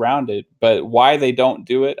ways around it, but why they don't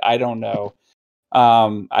do it, I don't know.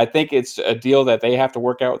 I think it's a deal that they have to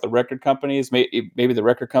work out with the record companies. Maybe the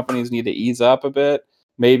record companies need to ease up a bit.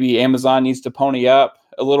 Maybe Amazon needs to pony up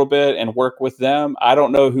a little bit and work with them. I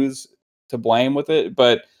don't know who's to blame with it,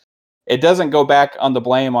 but it doesn't go back on the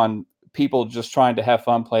blame on people just trying to have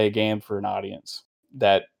fun, play a game for an audience.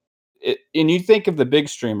 And you think of the big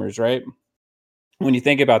streamers, right? When you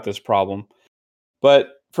think about this problem,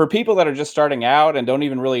 but for people that are just starting out and don't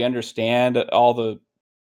even really understand all the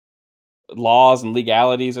laws and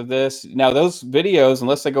legalities of this, now those videos,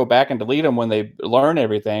 unless they go back and delete them when they learn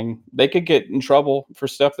everything, they could get in trouble for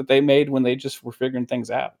stuff that they made when they just were figuring things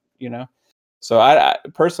out. So I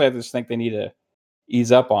personally, I just think they need to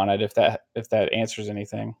ease up on it if that answers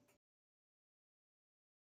anything.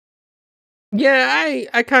 Yeah,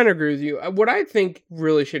 I kind of agree with you. What I think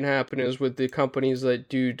really should happen is with the companies that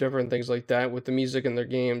do different things like that with the music in their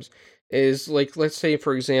games is like, let's say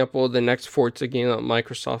for example the next Forza game that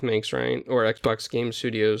Microsoft makes, right, or Xbox Game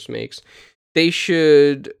Studios makes, they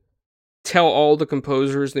should tell all the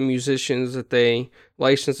composers, the musicians that they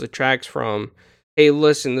license the tracks from, hey,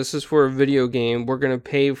 listen, this is for a video game. We're going to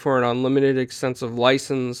pay for an unlimited extensive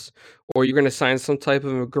license, or you're going to sign some type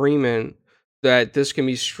of agreement that this can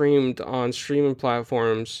be streamed on streaming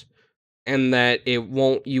platforms and that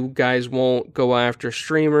you guys won't go after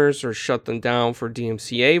streamers or shut them down for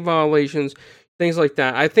DMCA violations, things like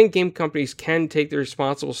that. I think game companies can take the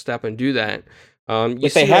responsible step and do that. You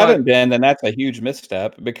If they see a lot. haven't been, then that's a huge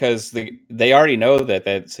misstep because they already know that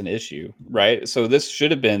that's an issue, right? So this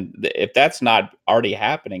should have been, if that's not already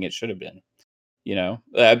happening, it should have been.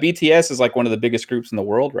 BTS is like one of the biggest groups in the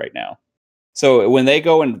world right now. So when they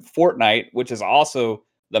go in Fortnite, which is also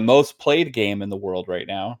the most played game in the world right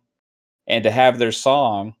now, and to have their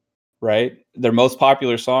song, right, their most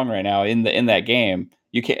popular song right now in that game,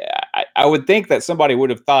 you can. I would think that somebody would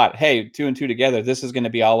have thought, hey, two and two together, this is going to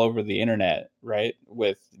be all over the internet, right,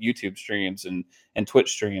 with YouTube streams and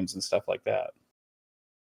Twitch streams and stuff like that.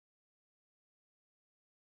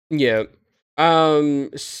 Yeah.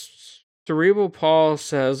 Cerebral Paul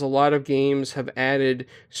says a lot of games have added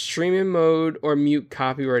streaming mode or mute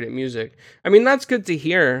copyrighted music. I mean, that's good to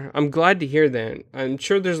hear. I'm glad to hear that. I'm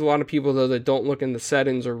sure there's a lot of people though that don't look in the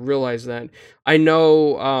settings or realize that. I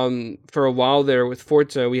know for a while there with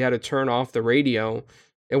Forza, we had to turn off the radio.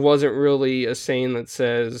 It wasn't really a saying that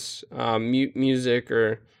says mute music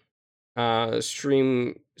or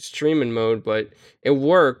streaming mode, but it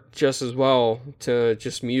worked just as well to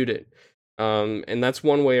just mute it. And that's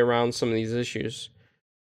one way around some of these issues.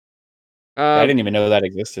 I didn't even know that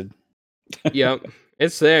existed. Yep,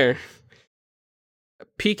 it's there.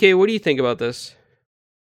 PK, what do you think about this?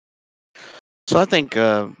 So I think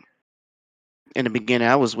in the beginning,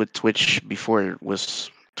 I was with Twitch before it was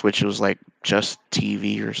Twitch. It was like just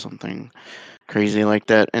TV or something crazy like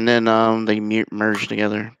that, and then they merged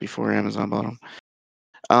together before Amazon bought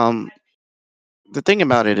them. The thing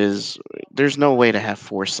about it is, there's no way to have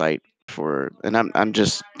foresight and I'm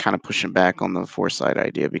just kind of pushing back on the foresight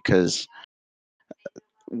idea because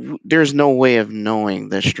there's no way of knowing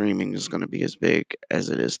that streaming is going to be as big as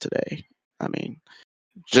it is today. I mean,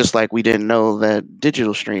 just like we didn't know that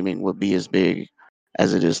digital streaming would be as big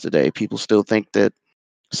as it is today. People still think that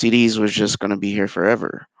CDs was just going to be here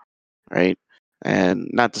forever, right? And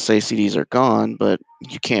not to say CDs are gone, but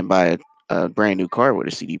you can't buy a brand new car with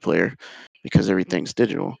a CD player because everything's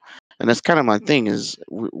digital. And that's kind of my thing is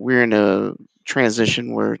we're in a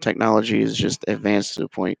transition where technology is just advanced to the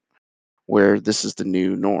point where this is the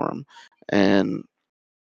new norm. And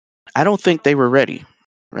I don't think they were ready,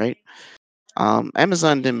 right?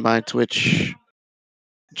 Amazon didn't buy Twitch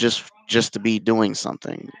just to be doing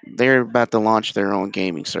something. They're about to launch their own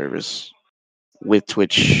gaming service with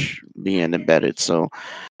Twitch being embedded. So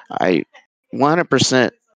I 100%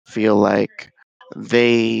 feel like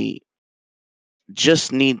they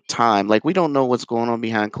just need time. Like we don't know what's going on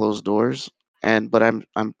behind closed doors, but I'm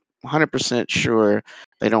 100% sure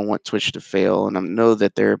they don't want Twitch to fail, and I know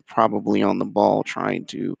that they're probably on the ball trying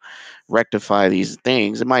to rectify these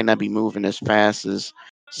things. It might not be moving as fast as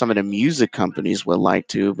some of the music companies would like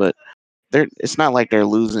to, but it's not like they're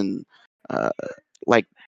losing, uh, like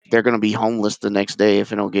they're going to be homeless the next day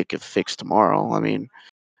if it don't get fixed tomorrow. I mean,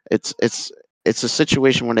 it's it's it's a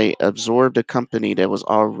situation where they absorbed a company that was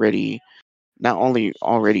already not only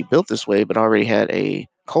already built this way, but already had a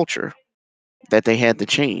culture that they had to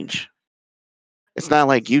change. It's not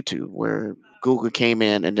like YouTube where Google came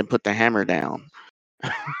in and then put the hammer down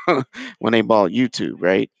when they bought YouTube,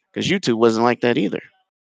 right? Because YouTube wasn't like that either.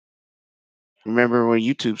 Remember when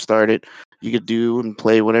YouTube started, you could do and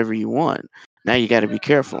play whatever you want. Now you got to be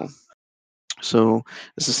careful. So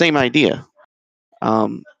it's the same idea.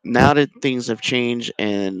 Now that things have changed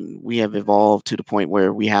and we have evolved to the point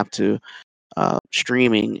where we have to,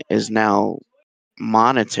 streaming is now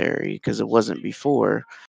monetary because it wasn't before.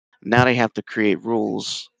 Now they have to create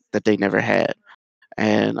rules that they never had.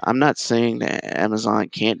 And I'm not saying that Amazon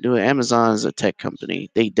can't do it. Amazon is a tech company.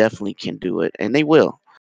 They definitely can do it, and they will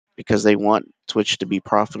because they want Twitch to be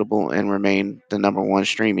profitable and remain the number one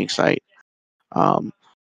streaming site. Um,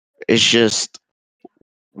 it's just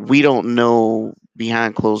we don't know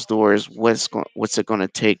behind closed doors what's it going to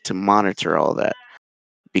take to monitor all that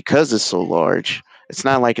because it's so large. It's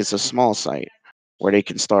not like it's a small site where they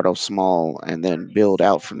can start off small and then build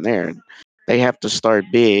out from there. They have to start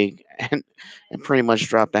big and pretty much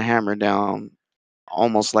drop the hammer down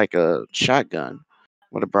almost like a shotgun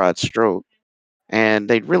with a broad stroke. And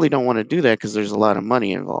they really don't want to do that because there's a lot of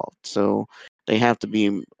money involved. So they have to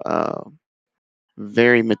be,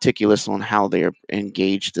 very meticulous on how they are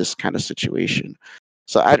engage this kind of situation.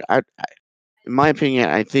 So in my opinion,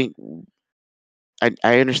 I think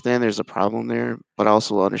I understand there's a problem there, but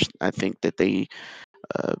also I think that they,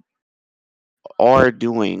 uh, are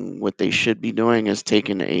doing what they should be doing is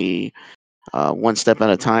taking a, one step at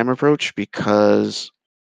a time approach because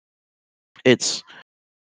it's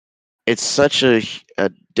it's such a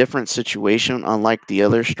different situation unlike the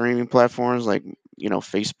other streaming platforms like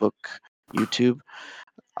Facebook, YouTube.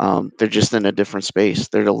 They're just in a different space.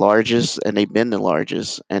 They're the largest and they've been the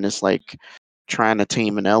largest, and it's like trying to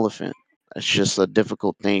tame an elephant. It's just a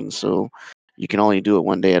difficult thing, so you can only do it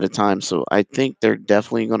one day at a time. So I think they're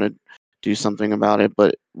definitely going to do something about it,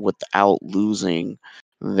 but without losing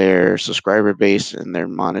their subscriber base and their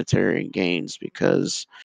monetary gains because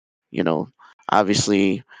you know,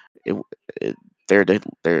 obviously, it, it,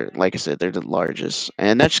 they're like I said, they're the largest,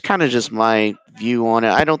 and that's kind of just my view on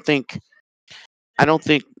it. I don't think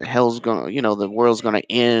hell's gonna, the world's gonna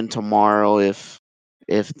end tomorrow if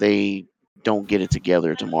they don't get it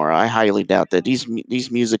together tomorrow. I highly doubt that. These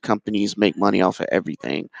music companies make money off of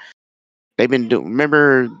everything. They've been doing.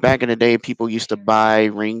 Remember back in the day, people used to buy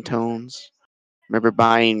ringtones. Remember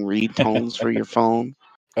buying ringtones for your phone,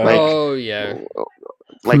 like Oh yeah.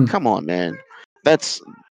 come on, man. That's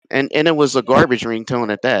and it was a garbage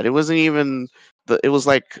ringtone at that. It wasn't even it was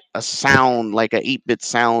like a sound, like a 8-bit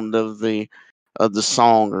sound of the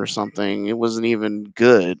song or something. It wasn't even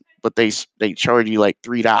good, but they charge you like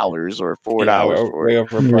 $3 or four Yeah, dollars for way it.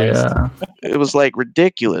 overpriced. Yeah. It was like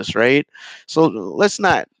ridiculous, right? So let's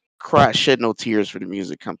not cry shed no tears for the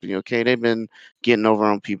music company, okay? They've been getting over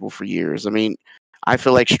on people for years. I mean, I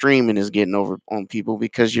feel like streaming is getting over on people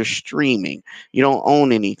because you're streaming. You don't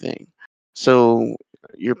own anything. So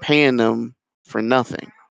you're paying them for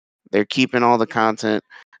nothing. They're keeping all the content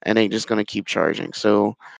and they just going to keep charging.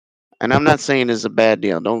 So, and I'm not saying it's a bad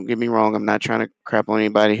deal. Don't get me wrong. I'm not trying to crap on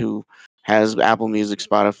anybody who has Apple Music,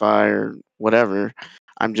 Spotify, or whatever.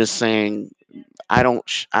 I'm just saying I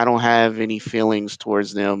don't have any feelings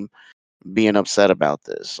towards them being upset about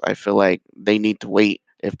this. I feel like they need to wait.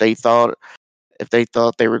 If they thought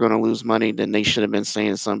they were going to lose money, then they should have been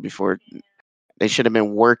saying something before. They should have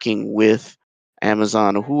been working with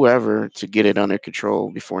Amazon or whoever to get it under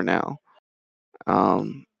control before now.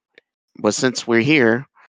 Um, but since we're here,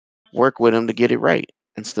 work with them to get it right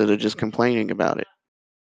instead of just complaining about it.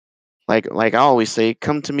 Like I always say,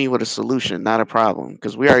 come to me with a solution, not a problem,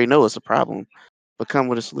 because we already know it's a problem. But come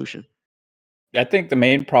with a solution. I think the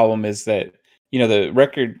main problem is that the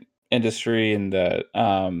record industry and the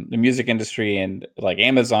music industry and like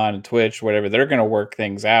Amazon and Twitch, whatever, they're going to work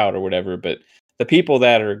things out or whatever. But the people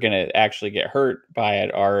that are going to actually get hurt by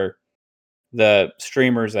it are the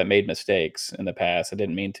streamers that made mistakes in the past. I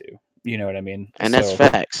didn't mean to. You know what I mean? And that's So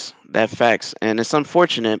facts. That facts. And it's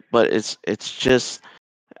unfortunate, but it's just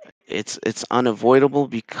it's unavoidable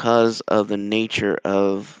because of the nature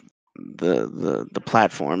of the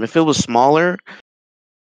platform. If it was smaller,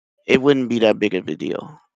 it wouldn't be that big of a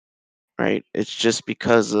deal, right? It's just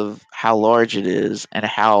because of how large it is and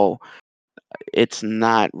how it's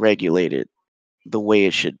not regulated the way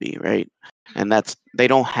it should be, right? And that's they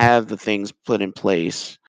don't have the things put in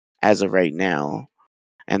place as of right now.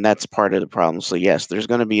 And that's part of the problem. So yes, there's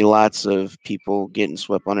going to be lots of people getting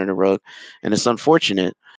swept under the rug, and it's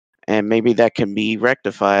unfortunate. And maybe that can be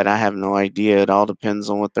rectified. I have no idea. It all depends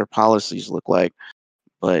on what their policies look like.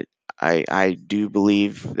 But I do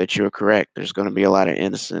believe that you're correct. There's going to be a lot of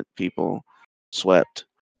innocent people swept.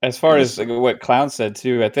 As far And as like, what Clown said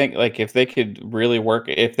too, I think like if they could really work,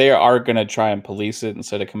 if they are going to try and police it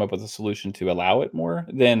instead of come up with a solution to allow it more,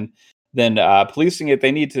 then policing it,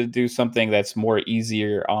 they need to do something that's more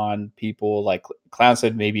easier on people. Like Clown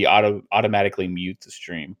said, maybe automatically mute the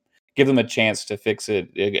stream, give them a chance to fix it.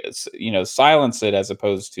 Silence it as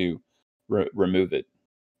opposed to remove it.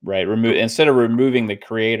 Right, remove instead of removing the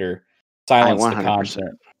creator, silence the 100%.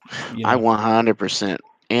 content. I 100%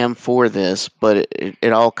 am for this, but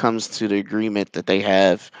it all comes to the agreement that they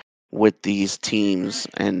have with these teams,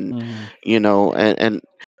 and and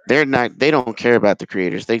they don't care about the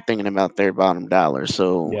creators. They thinking about their bottom dollar.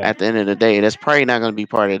 So Yeah. at the end of the day, that's probably not going to be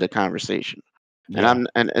part of the conversation. Yeah.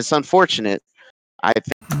 And it's unfortunate. I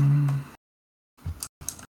think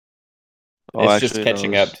It's just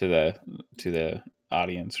catching up to the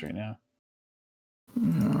audience right now.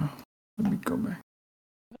 Yeah. Let me go back.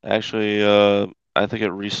 Actually, I think it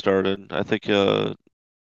restarted. I think because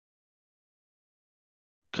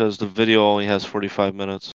the video only has 45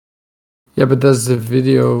 minutes. Yeah, but that's the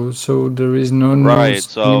video, so there is no Right, new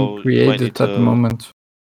so stream you might created need at the to- moment.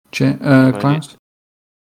 might Klaus?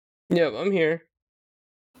 Yep, I'm here.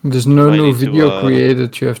 There's no might new need to, video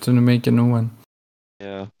created. You have to make a new one.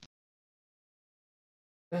 Yeah.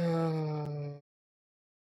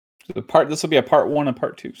 This will be a part 1 and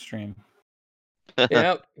part 2 stream.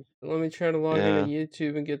 Yep. Let me try to log Yeah. into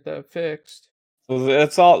YouTube and get that fixed. So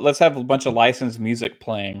let's have a bunch of licensed music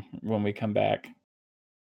playing when we come back.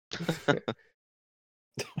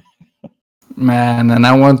 Man, and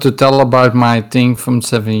I want to tell about my thing from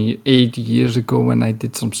 8 years ago when I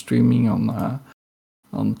did some streaming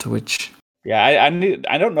on Twitch. Yeah, I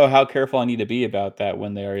don't know how careful I need to be about that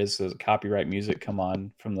when there is a copyright music come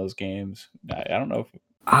on from those games. I don't know if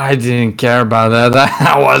I didn't care about that.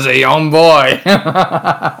 I was a young boy.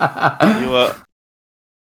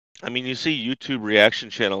 I mean, you see YouTube reaction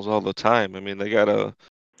channels all the time. I mean, they gotta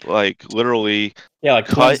literally. Yeah, like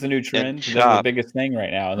cut Twin's the new and trend. That's the chop. biggest thing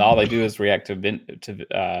right now, and all they do is react to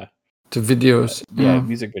videos.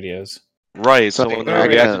 music videos. Right. So So when I they're got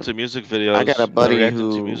reacting a- to music videos, I got a they're buddy reacting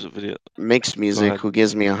to who music video. makes music ahead. who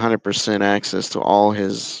gives me 100% access to all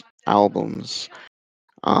his albums.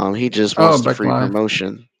 He just wants the free Backlight.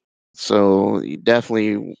 promotion. So you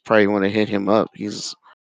definitely probably want to hit him up. He's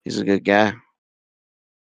a good guy.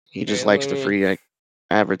 He just likes the free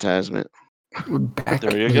advertisement.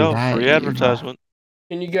 There you go. Free advertisement.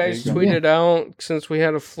 Can you guys There you tweet go. it out since we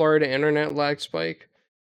had a Florida internet lag spike?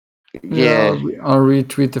 Yeah. I'll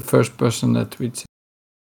retweet the first person that tweets.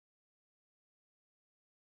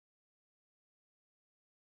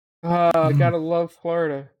 I gotta love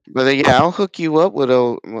Florida. But yeah, I'll hook you up with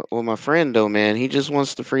my friend though, man. He just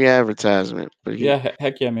wants the free advertisement. But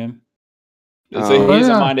Heck yeah, man. So Oh, he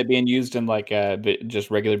doesn't yeah. mind it being used in like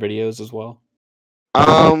just regular videos as well.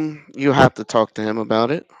 you have to talk to him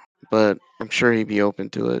about it, but I'm sure he'd be open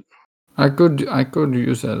to it. I could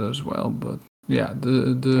use that as well, but yeah,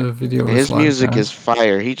 the video is His like music that. is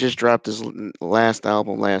fire. He just dropped his last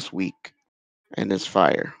album last week, and it's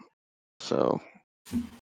fire. So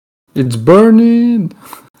It's burning.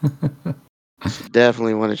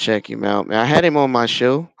 definitely want to check him out. I had him on my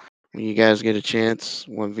show. When you guys get a chance,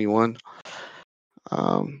 1v1.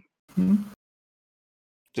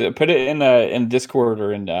 Put it in Discord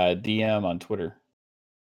or in DM on Twitter.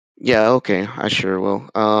 Yeah, okay, I sure will.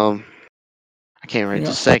 I can't right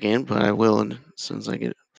this second, but I will as soon as I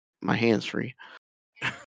get my hands free.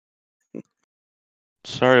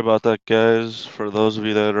 Sorry about that, guys. For those of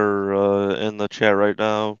you that are in the chat right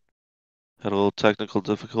now, had a little technical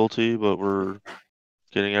difficulty, but we're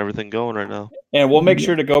getting everything going right now. And we'll make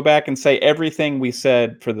sure to go back and say everything we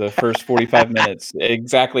said for the first 45 minutes,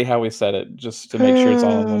 exactly how we said it, just to make sure it's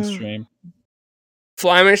all in one stream.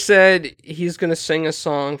 Flamish said he's gonna sing a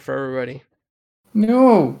song for everybody.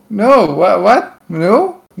 No, what?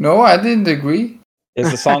 No, I didn't agree.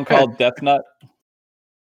 Is the song called Death Nut?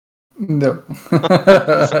 No.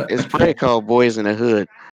 It's probably called Boys in the Hood.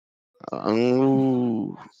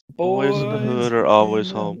 Ooh. Boys in the hood are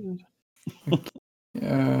always home.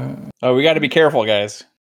 Oh, we got to be careful, guys.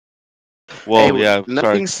 Well, Hey, yeah. nothing's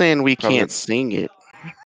Sorry. saying we Probably- can't sing it.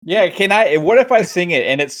 Yeah, can I? What if I sing it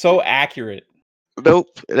and it's so accurate? Nope,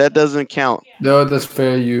 that doesn't count. No, that's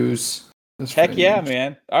fair use. Heck yeah,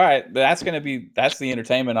 man! All right, that's the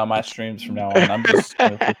entertainment on my streams from now on. I'm just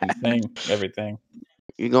gonna freaking sing everything.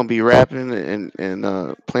 You gonna be rapping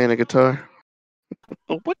and playing a guitar?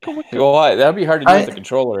 Well, that'd be hard to do with the I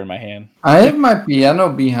controller in my hand. I have my piano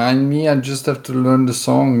behind me. I just have to learn the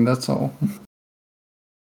song. That's all.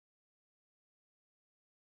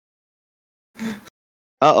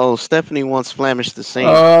 Stephanie wants Flamish to sing.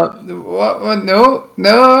 What? No.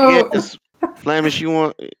 Yes, Flamish, you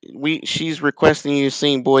want she's requesting you to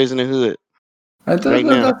sing "Boys in the Hood" I don't right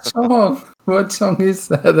know now. that song. What song is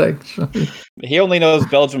that actually? He only knows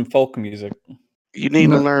Belgian folk music. You need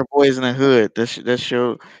to No. learn "Boys in the Hood." That's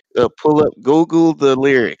your pull up, Google the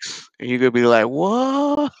lyrics, and you're gonna be like,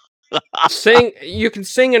 "What?" Sing. You can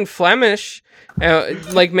sing in Flemish,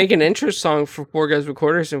 like make an intro song for Four Guys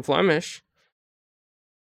Recorders in Flemish.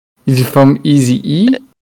 Is it from Easy E?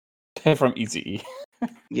 From Easy.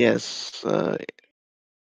 Yes.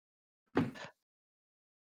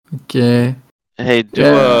 Okay. Hey, do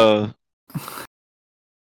Yeah.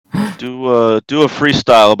 a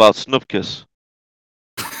freestyle about Snoopkiss.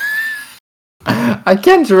 I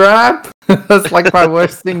can't rap. That's like my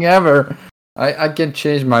worst thing ever. I can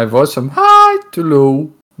change my voice from high to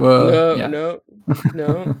low. No.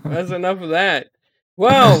 That's enough of that.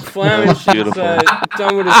 Well, Flamish is Beautiful.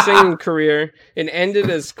 done with his singing career and ended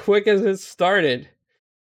as quick as it started.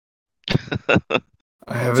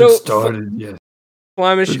 I haven't So, started yet.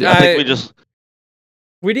 Flamish, I think we just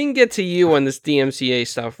we didn't get to you on this DMCA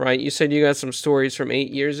stuff, right? You said you got some stories from 8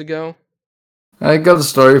 years ago. I got a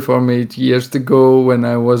story from 8 years ago when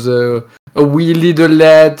I was a wee little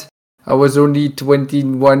lad. I was only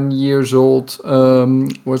 21 years old.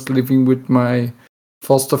 Was living with my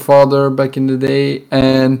foster father back in the day,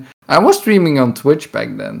 and I was streaming on Twitch back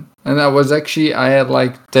then. And I had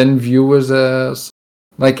like 10 viewers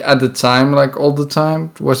like at the time, like all the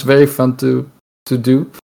time. It was very fun to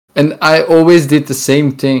do, and I always did the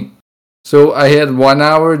same thing. So I had 1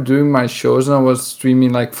 hour doing my shows, and I was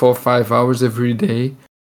streaming like 4 or 5 hours every day.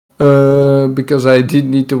 Because I did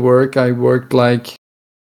need to work. I worked like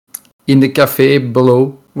in the cafe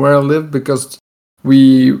below where I live, because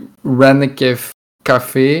we ran a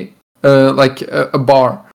cafe, like a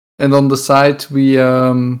bar, and on the side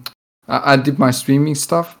I did my streaming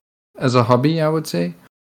stuff as a hobby, I would say.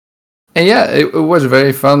 And yeah, it was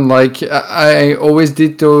very fun. Like I always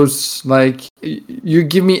did those, like you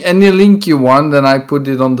give me any link you want, and I put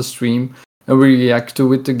it on the stream, and we react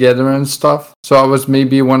to it together and stuff. So I was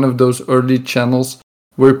maybe one of those early channels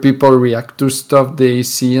where people react to stuff they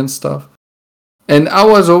see and stuff. And I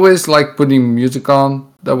was always like putting music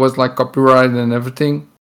on that was like copyrighted and everything.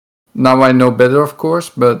 Now I know better, of course,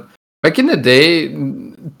 but back in the day,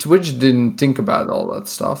 Twitch didn't think about all that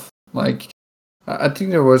stuff. Like I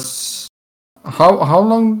think there was how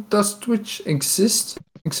long does Twitch exist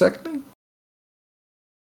exactly?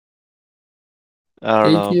 I don't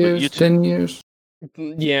 8 know, but years, YouTube 10 years.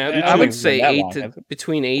 Yeah, It I hasn't would been say that long, has it?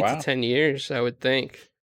 between 8 Wow. to 10 years. I would think.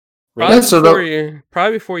 Really? Yeah, so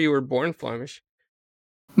Probably before you were born, Flemish.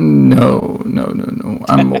 No.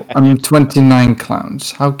 I'm 29,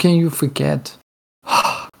 clowns. How can you forget?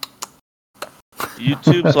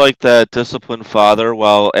 YouTube's like that disciplined father,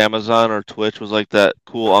 while Amazon or Twitch was like that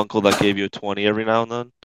cool uncle that gave you a 20 every now and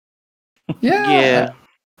then. Yeah.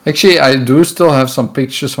 Actually, I do still have some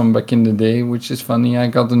pictures from back in the day, which is funny. I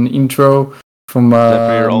got an intro from that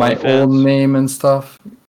for your my OnlyFans? old name and stuff.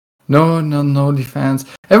 No OnlyFans.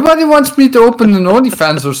 Everybody wants me to open an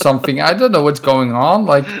OnlyFans or something. I don't know what's going on.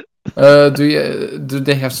 Like, do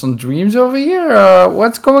they have some dreams over here?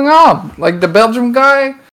 What's going on? Like the Belgium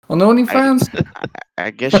guy on OnlyFans?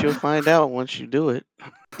 I guess you'll find out once you do it.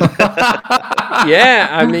 Yeah,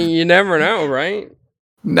 I mean, you never know, right?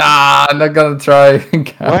 Nah, I'm not gonna try.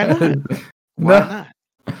 Why not? Why not?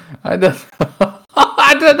 I don't.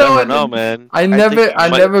 I don't know. Never know, man. I think you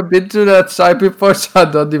might- never been to that site before, so I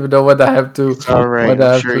don't even know what I have to. It's all right. What I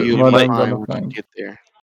I'm have sure to- you what might I'm find gonna when you find. get there.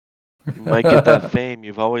 You might get that fame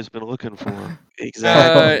you've always been looking for.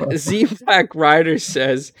 Exactly. Z-Pack Rider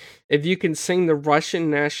says, if you can sing the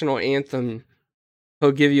Russian national anthem,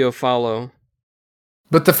 he'll give you a follow.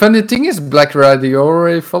 But the funny thing is, Black Rider, you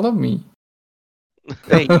already follow me.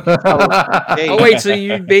 Hey, hey, Oh, wait, so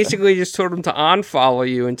you basically just told him to unfollow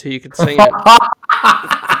you until you could sing it.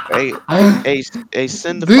 hey,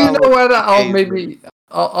 send the Do you know follow. what? I'll Hey, maybe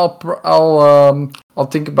I'll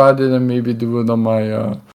think about it and maybe do it on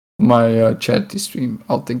my charity stream.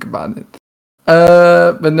 I'll think about it.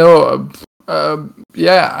 But no,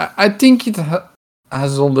 yeah, I think it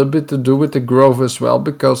has a little bit to do with the growth as well,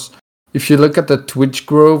 because if you look at the Twitch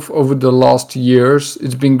growth over the last years,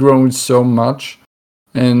 it's been growing so much,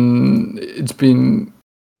 and it's been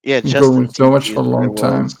Yeah, growing Justin so much TV for a is what long it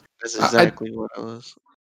time. was. That's exactly what it was.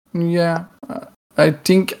 Yeah, I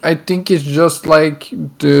think it's just like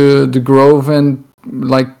the growth and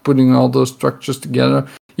like putting all those structures together.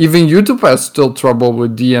 Even YouTube has still trouble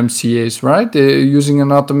with DMCA's, right? They're using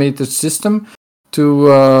an automated system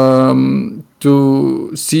to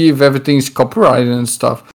see if everything's copyrighted and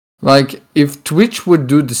stuff. Like if Twitch would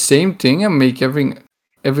do the same thing and make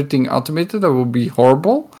everything automated, that would be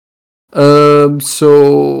horrible.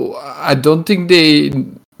 So I don't think they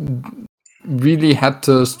really had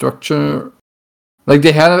to structure. Like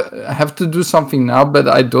they have to do something now, but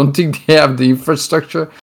I don't think they have the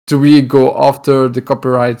infrastructure to really go after the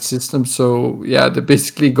copyright system. So yeah, they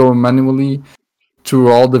basically go manually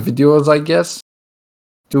through all the videos, I guess,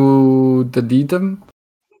 to delete them.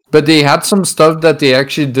 But they had some stuff that they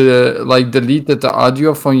actually deleted the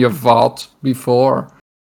audio from your vault before.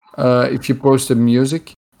 If you posted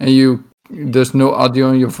music and there's no audio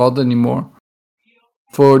in your vault anymore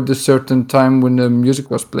for the certain time when the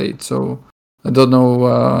music was played. So I don't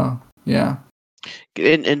know. Yeah.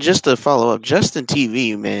 And just to follow up, Justin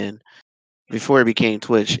TV, man, before it became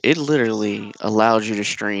Twitch, it literally allowed you to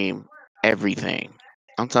stream everything.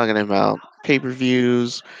 I'm talking about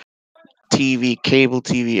pay-per-views, TV, cable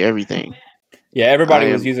TV, everything. Yeah, I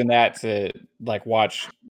everybody was am using that to like watch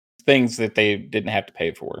things that they didn't have to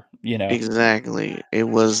pay for, you know. exactly. It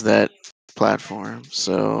was that platform,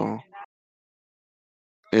 so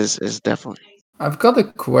it's definitely I've got a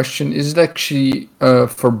question. Is it actually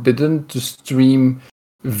forbidden to stream,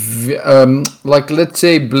 like let's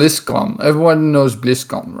say BlizzCon? Everyone knows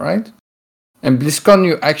BlizzCon, right? And BlizzCon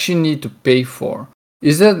you actually need to pay for.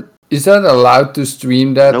 Is that allowed to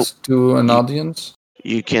stream that nope. to an You audience?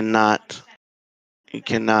 you cannot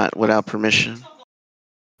without permission.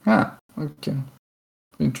 Ah, okay,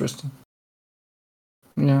 interesting.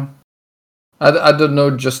 Yeah, I don't know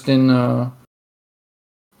Justin.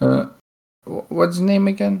 What's his name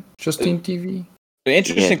again? Justin TV. The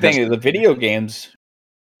interesting thing is the video games,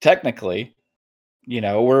 technically, you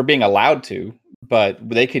know, we're being allowed to, but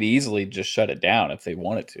they could easily just shut it down if they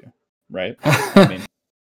wanted to, right? I mean,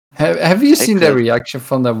 have you seen the reaction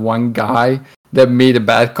from that one guy that made a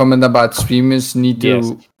bad comment about streamers need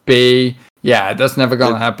to pay? Yeah, that's never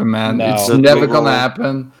gonna happen, man. No. It's never gonna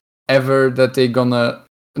happen ever that they're gonna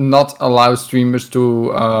not allow streamers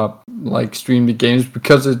to like stream the games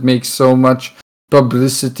because it makes so much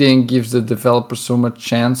publicity and gives the developers so much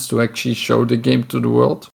chance to actually show the game to the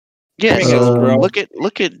world. Yeah, Bring so us, bro.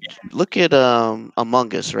 look at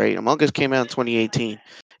Among Us, right? Among Us came out in 2018.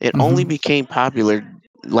 It only became popular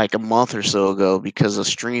like a month or so ago because a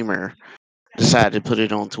streamer decided to put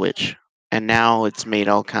it on Twitch, and now it's made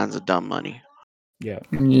all kinds of dumb money. Yeah.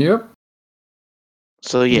 Yep.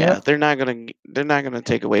 So yeah, they're not gonna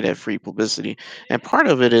take away that free publicity. And part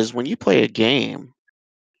of it is when you play a game,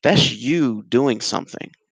 that's you doing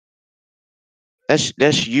something.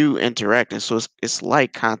 That's you interacting. So it's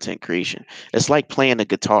like content creation. It's like playing a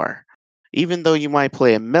guitar. Even though you might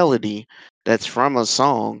play a melody that's from a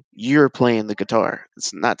song, you're playing the guitar.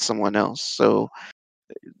 It's not someone else. So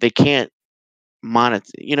they can't monitor.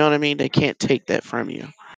 You know what I mean? They can't take that from you.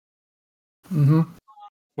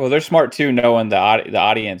 Well, they're smart too, knowing the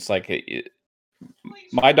audience. Like,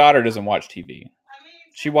 my daughter doesn't watch TV;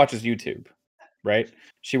 she watches YouTube, right?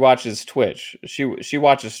 She watches Twitch. She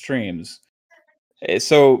watches streams.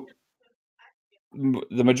 So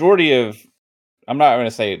the majority of, I'm not going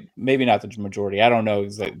to say maybe not the majority. I don't know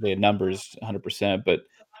exactly the numbers 100%, but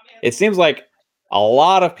it seems like a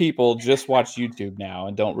lot of people just watch YouTube now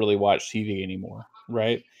and don't really watch TV anymore,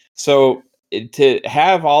 right? So to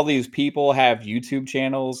have all these people have YouTube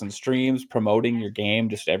channels and streams promoting your game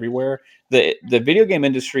just everywhere, the video game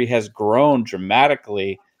industry has grown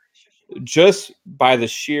dramatically just by the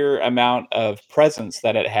sheer amount of presence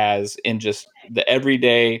that it has in just the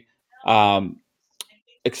everyday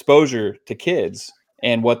exposure to kids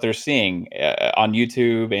and what they're seeing on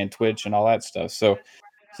YouTube and Twitch and all that stuff. So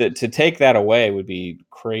to take that away would be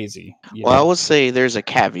crazy. Well, I would say there's a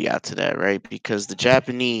caveat to that, right? Because the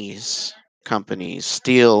Japanese companies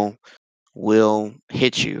still will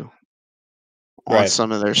hit you on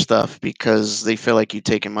some of their stuff because they feel like you're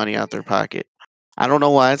taking money out their pocket. I don't know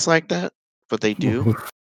why it's like that, but they do.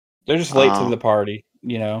 They're just late to the party,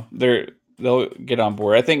 you know. They'll get on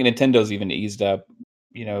board. I think Nintendo's even eased up.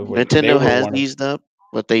 You know, Nintendo has eased up,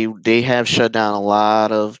 but they have shut down a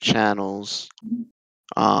lot of channels.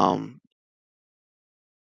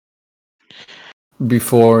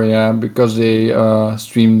 Before, yeah, because they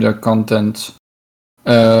stream their content,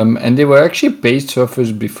 and they were actually paid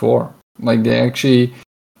servers before. Like they actually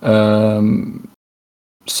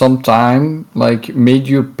sometime like made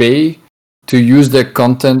you pay to use their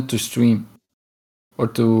content to stream. or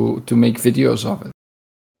to make videos of it.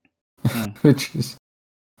 Which is,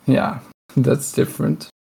 yeah, that's different.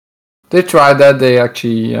 They tried that. They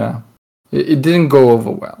actually, it didn't go over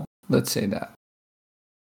well. Let's say that.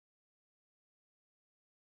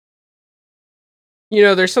 You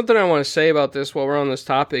know, there's something I want to say about this while we're on this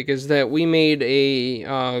topic is that we made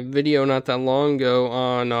a video not that long ago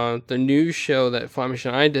on the news show that Flemish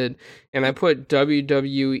and I did, and I put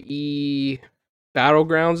WWE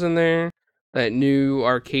Battlegrounds in there, that new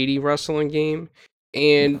arcadey wrestling game,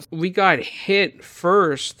 and we got hit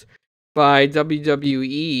first by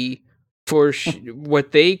WWE for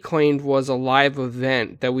what they claimed was a live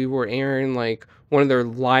event, that we were airing like one of their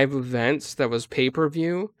live events that was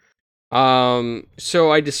pay-per-view.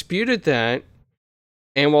 So I disputed that,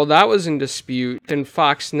 and while that was in dispute, then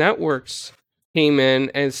Fox Networks came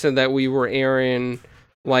in and said that we were airing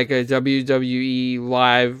like a WWE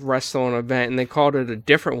live wrestling event, and they called it a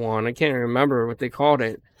different one. I can't remember what they called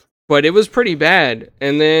it, but it was pretty bad.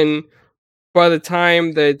 And then by the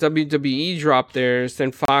time that WWE dropped theirs,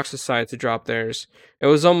 then Fox decided to drop theirs. It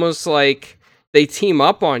was almost like they team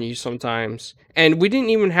up on you sometimes. And we didn't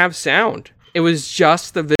even have sound. It was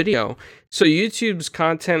just the video. So YouTube's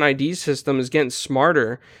content ID system is getting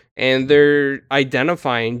smarter, and they're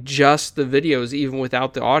identifying just the videos even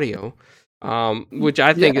without the audio, which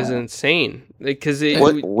I think is insane. Because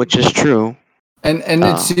which is true. And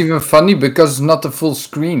it's even funny because it's not the full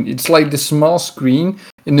screen. It's like the small screen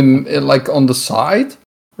in the like on the side,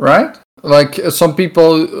 right? Like some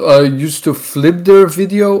people used to flip their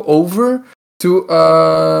video over to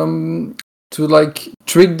like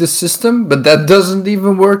trick the system, but that doesn't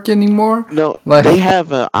even work anymore. No, Like, they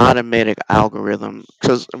have an automatic algorithm.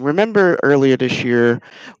 Because remember earlier this year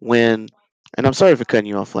when, and I'm sorry for cutting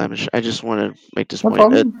you off, Flemish. I just want to make this no point.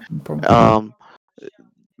 problem. No problem.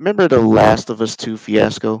 Remember the Last of Us 2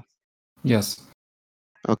 fiasco? Yes.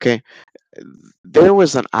 Okay. There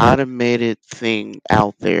was an automated thing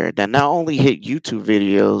out there that not only hit YouTube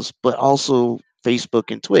videos, but also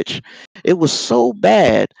Facebook and Twitch. It was so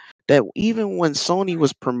bad that even when Sony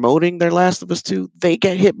was promoting their Last of Us 2, they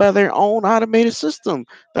got hit by their own automated system.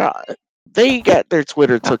 They got their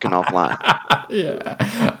Twitter taken offline. Yeah,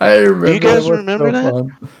 I remember. Do you guys it was remember so that?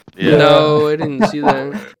 fun. Yeah. No, I didn't see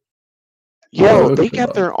that. Yo, Oh, they got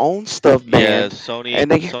God. their own stuff Yeah, banned. Sony And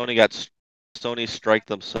they, Sony strike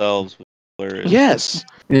themselves. yes.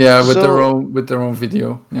 Yeah, with their So, own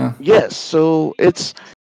video. Yeah. yes. So it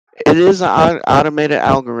is an automated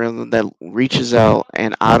algorithm that reaches out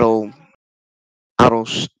and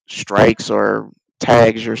strikes or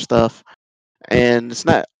tags your stuff, and it's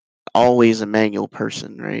not always a manual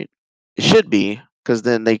person, right? It should be, because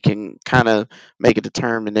then they can kind of make a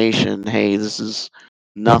determination. Hey, this is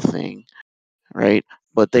nothing, right?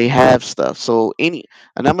 But they have stuff. So and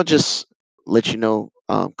I'm gonna just let you know,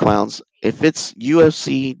 clowns. If it's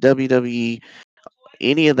UFC, WWE,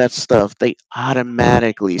 any of that stuff, they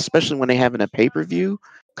automatically, especially when they having a pay per view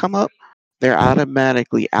come up, they're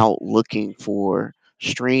automatically out looking for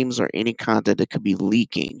streams or any content that could be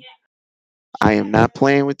leaking. I am not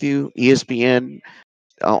playing with you. ESPN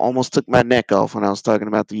almost took my neck off when I was talking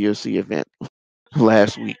about the UFC event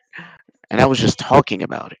last week, and I was just talking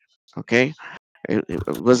about it. Okay, it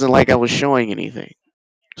wasn't like I was showing anything.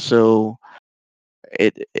 So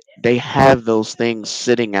they have those things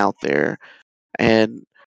sitting out there, and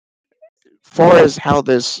far as how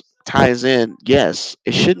this ties in, yes,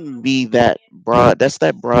 it shouldn't be that broad. That's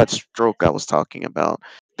that broad stroke I was talking about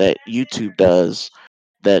that YouTube does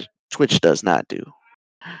that Twitch does not do.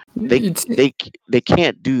 They It's they they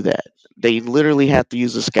can't do that. They literally have to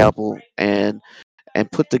use a scalpel and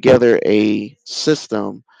put together a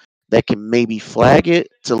system that can maybe flag it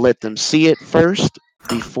to let them see it first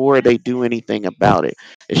before they do anything about it.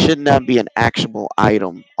 It should not be an actionable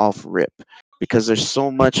item off rip because there's so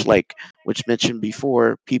much, like which mentioned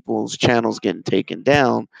before, people's channels getting taken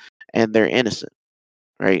down and they're innocent,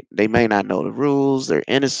 right? They may not know the rules, they're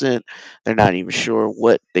innocent, they're not even sure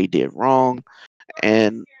what they did wrong,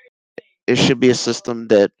 and it should be a system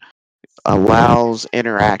that allows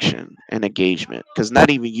interaction and engagement because not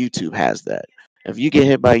even YouTube has that. If you get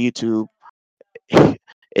hit by YouTube,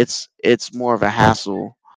 it's more of a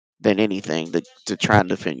hassle than anything to try and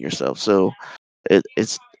defend yourself. So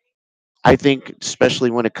it's I think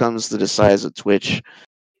especially when it comes to the size of Twitch,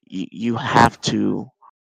 you have to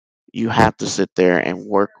sit there and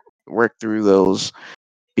work through those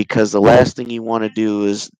because the last thing you want to do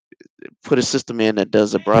is put a system in that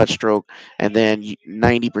does a broad stroke and then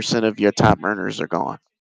 90% of your top earners are gone.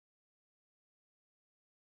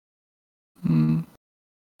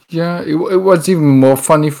 Yeah, it was even more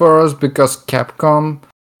funny for us because Capcom,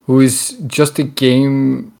 who is just a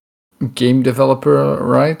game developer,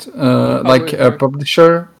 right? Like a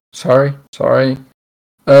Publisher. publisher. Sorry.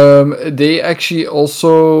 They actually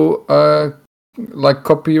also like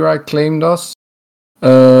copyright claimed us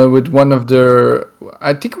with one of their.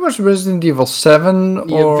 I think it was Resident Evil 7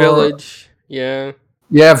 Yeah, or Village. Yeah.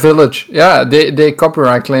 yeah, Village. Yeah, they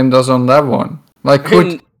copyright claimed us on that one. Like,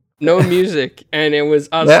 And no music, and it was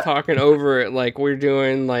us Yeah. talking over it like we're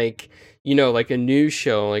doing like like a news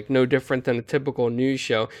show, like no different than a typical news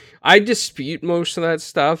show. I dispute most of that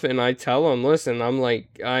stuff, and I tell them, listen, I'm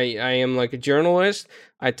like I am like a journalist.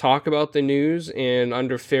 I talk about the news, and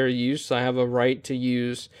under fair use, I have a right to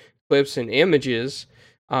use clips and images.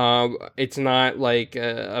 It's not like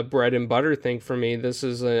a bread and butter thing for me. This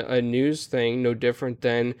is a news thing, no different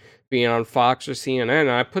than being on Fox or CNN.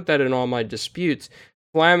 And I put that in all my disputes.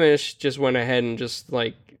 Flamish just went ahead and just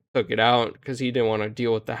like took it out because he didn't want to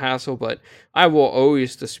deal with the hassle. But I will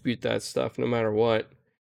always dispute that stuff no matter what.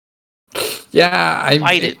 Yeah,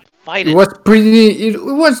 Fight it. it was pretty. It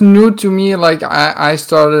was new to me. Like I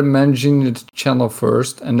started managing the channel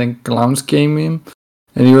first, and then Clowns came in,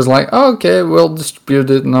 and he was like, oh, "Okay, we'll distribute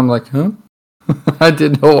it," and I'm like, "Huh?" I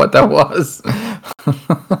didn't know what that was.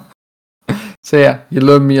 So yeah, you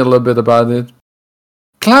learned me a little bit about it.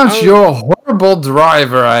 Clowns, Oh. you're a horrible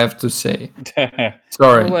driver, I have to say.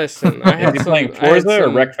 Sorry. Well, listen, I Is had he some. playing I had Forza or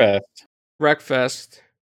some Wreckfest? Wreckfest.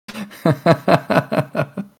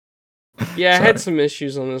 Yeah, I had some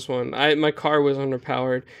issues on this one. My car was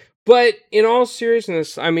underpowered. But in all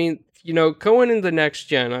seriousness, I mean, going into next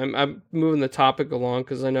gen, I'm moving the topic along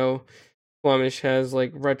because I know Flemish has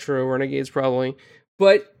like retro renegades probably.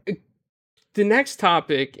 But the next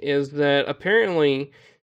topic is that apparently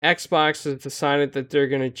Xbox has decided that they're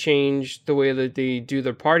going to change the way that they do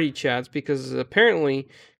their party chats because apparently,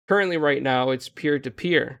 currently right now, it's peer to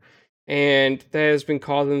peer. And that has been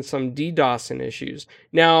causing some DDoSing issues.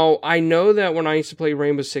 Now, I know that when I used to play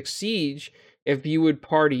Rainbow Six Siege, if you would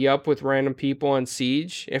party up with random people on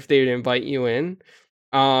Siege, if they would invite you in,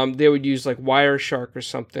 they would use like Wireshark or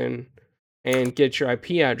something and get your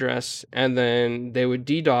IP address, and then they would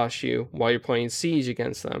DDoS you while you're playing Siege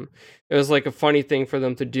against them. It was like a funny thing for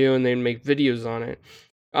them to do, and they'd make videos on it.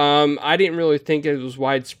 I didn't really think it was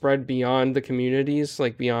widespread beyond the communities,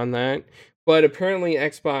 like beyond that. But apparently,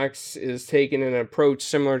 Xbox is taking an approach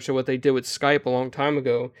similar to what they did with Skype a long time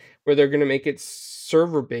ago, where they're going to make it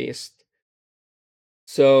server based.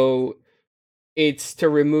 So it's to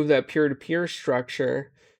remove that peer to peer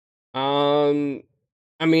structure.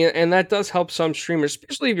 I mean, and that does help some streamers,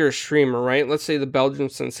 especially if you're a streamer, right? Let's say the Belgian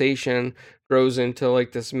sensation grows into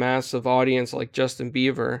like this massive audience like Justin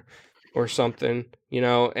Bieber or something,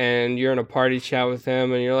 and you're in a party chat with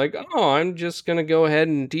him and you're like, oh, I'm just going to go ahead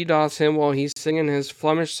and DDoS him while he's singing his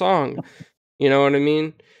Flemish song. You know what I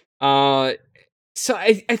mean? So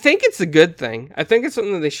I think it's a good thing. I think it's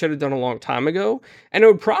something that they should have done a long time ago. And it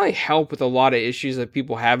would probably help with a lot of issues that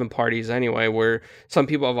people have in parties anyway, where some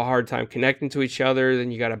people have a hard time connecting to each other.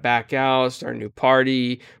 Then you got to back out, start a new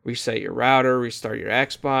party, reset your router, restart your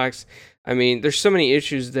Xbox. I mean, there's so many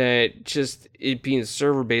issues that just it being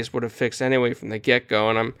server based would have fixed anyway from the get go.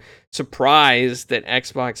 And I'm surprised that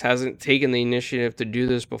Xbox hasn't taken the initiative to do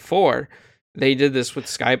this before. They did this with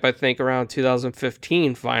Skype, I think, around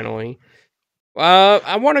 2015 finally.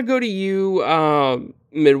 I want to go to you,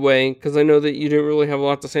 Midway, because I know that you didn't really have a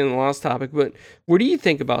lot to say on the last topic, but what do you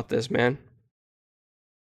think about this, man?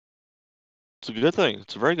 It's a good thing.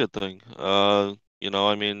 It's a very good thing. I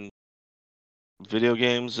mean, video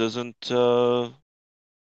games isn't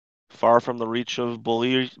far from the reach of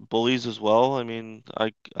bullies as well. I mean,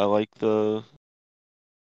 I like that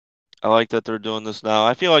they're doing this now.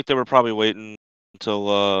 I feel like they were probably waiting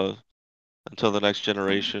until the next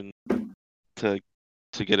generation to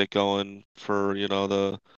get it going for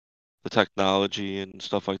the technology and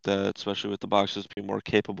stuff like that, especially with the boxes being more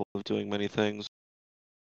capable of doing many things.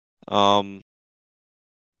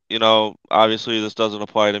 Obviously this doesn't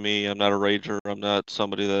apply to me. I'm not a rager. I'm not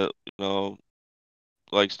somebody that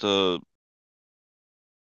likes to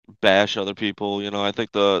bash other people. I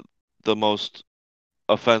think the most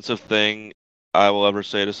offensive thing I will ever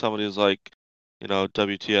say to somebody is like,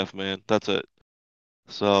 WTF, man. That's it.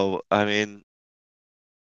 So I mean,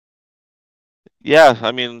 yeah,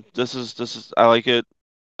 I mean, this is I like it.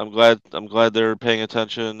 I'm glad they're paying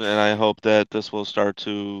attention, and I hope that this will start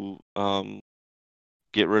to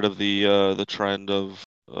get rid of the trend of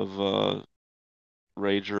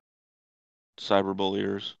rager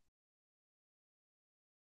cyberbulliers.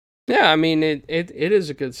 Yeah, I mean, it is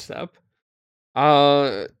a good step.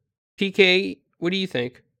 PK, what do you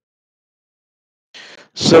think?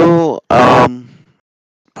 So,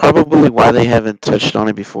 probably why they haven't touched on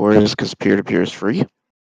it before is because peer-to-peer is free.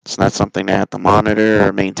 It's not something they have to monitor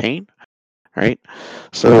or maintain, right?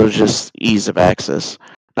 So it's just ease of access.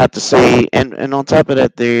 Not to say, and on top of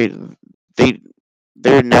that, they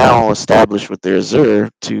they're now established with their Azure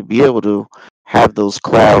to be able to have those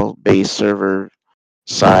cloud-based server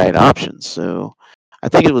side options. So I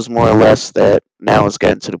think it was more or less that now it's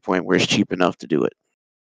gotten to the point where it's cheap enough to do it.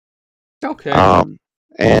 Okay.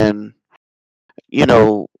 And you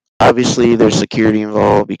know, obviously there's security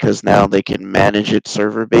involved because now they can manage it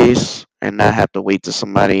server base and not have to wait to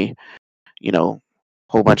somebody, you know,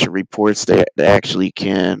 whole bunch of reports that they actually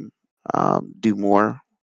can do more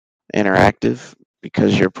interactive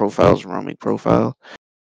because your profile is roaming profile.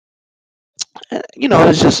 You know,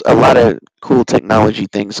 it's just a lot of cool technology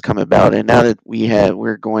things come about, and now that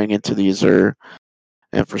we're going into the Azure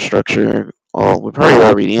infrastructure. We're probably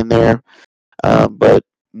already in there, but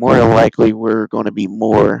more than likely we're going to be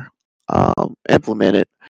more implemented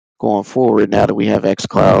going forward now that we have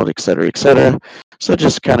xCloud, et cetera, et cetera. So it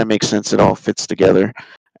just kind of makes sense. It all fits together.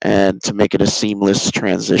 And to make it a seamless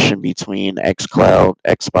transition between xCloud,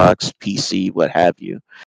 Xbox, PC, what have you.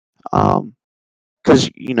 Because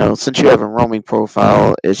you know, since you have a roaming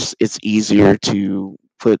profile, it's easier to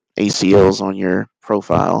put ACLs on your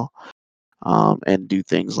profile and do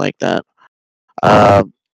things like that. Uh,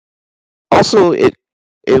 Also, it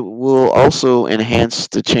will also enhance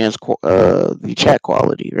the chat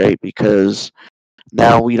quality, right? Because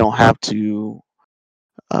now we don't have to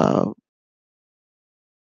uh,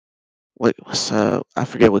 I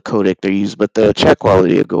forget what codec they use, but the chat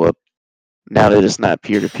quality will go up now that it's not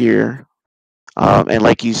peer to peer. And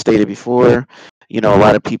like you stated before, you know, a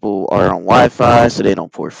lot of people are on Wi-Fi, so they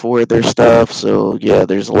don't port forward their stuff. So yeah,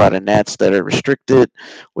 there's a lot of NATs that are restricted,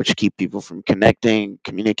 which keep people from connecting,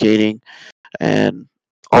 communicating, and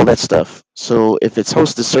all that stuff. So if it's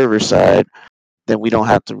hosted server side, then we don't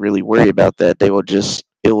have to really worry about that.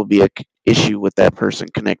 It will be a issue with that person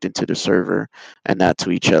connecting to the server and not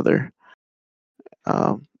to each other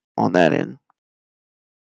on that end.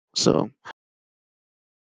 So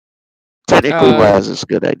technically Uh, wise, it's a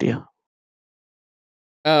good idea.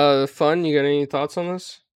 Fun. You got any thoughts on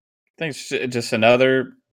this? I think it's just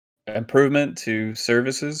another improvement to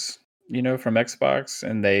services, from Xbox,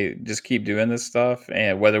 and they just keep doing this stuff.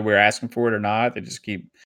 And whether we're asking for it or not, they just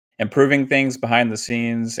keep improving things behind the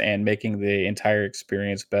scenes and making the entire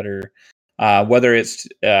experience better. Whether it's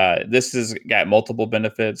this has got multiple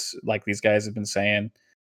benefits, like these guys have been saying,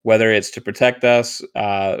 whether it's to protect us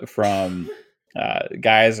from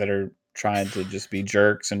guys that are trying to just be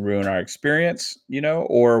jerks and ruin our experience,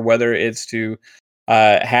 or whether it's to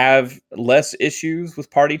have less issues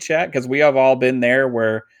with party chat, because we have all been there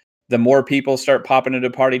where the more people start popping into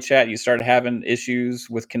party chat, you start having issues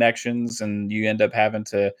with connections, and you end up having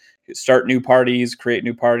to start new parties, create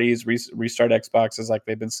new parties, restart Xboxes, like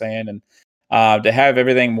they've been saying, and to have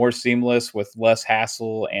everything more seamless with less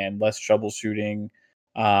hassle and less troubleshooting.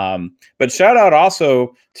 But shout out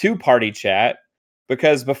also to party chat,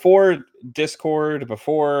 because before Discord,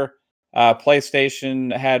 before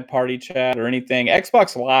PlayStation had party chat or anything,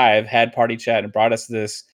 Xbox Live had party chat and brought us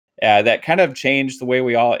this that kind of changed the way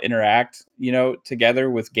we all interact,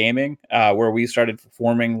 together with gaming, where we started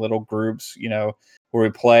forming little groups, where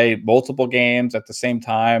we play multiple games at the same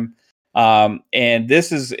time. And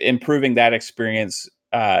this is improving that experience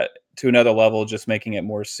to another level, just making it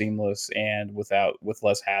more seamless and with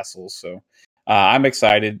less hassles. So I'm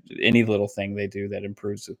excited. Any little thing they do that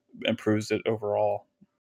improves it overall.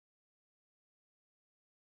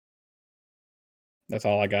 That's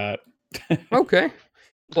all I got. Okay.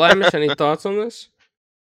 Blamish, any thoughts on this?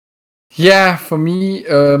 Yeah, for me,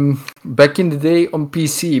 back in the day on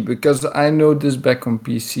PC, because I know this back on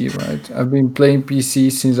PC, right? I've been playing PC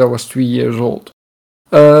since I was 3 years old.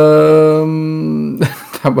 That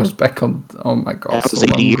was back on. Oh my god, That was so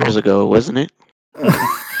 80 long years ago, wasn't it?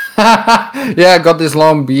 Yeah, I got this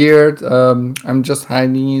long beard. I'm just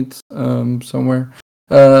hiding it somewhere.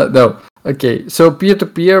 No, okay. So peer to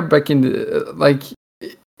peer back in the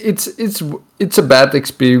it's a bad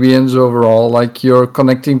experience overall. Like you're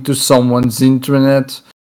connecting to someone's internet,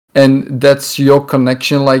 and that's your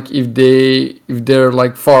connection. Like if they're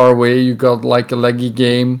like far away, you got like a laggy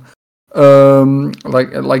game.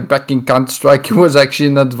 Like back in Counter-Strike, it was actually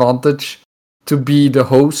an advantage to be the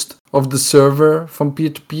host of the server from peer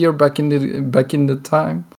to peer back in the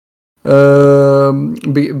time.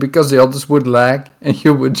 Because the others would lag and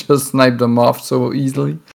you would just snipe them off so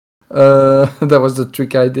easily. That was the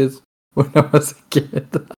trick I did when I was a kid.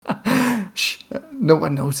 No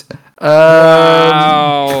one knows.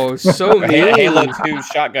 Wow, so mean. Halo 2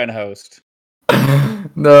 shotgun host.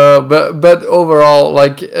 No, but overall,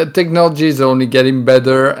 like technology is only getting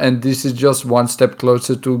better, and this is just one step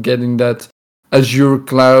closer to getting that Azure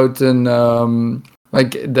cloud and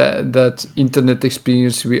like that internet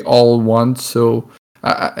experience we all want. So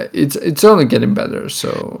it's only getting better.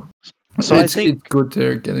 So So it's good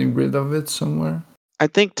they're getting rid of it somewhere. I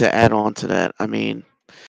think to add on to that, I mean,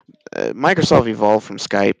 Microsoft evolved from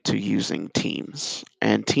Skype to using Teams,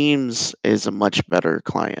 and Teams is a much better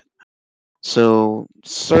client. So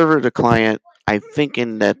server to client, I'm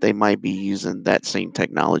thinking that they might be using that same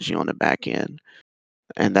technology on the back end,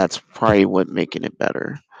 and that's probably what making it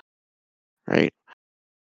better, right?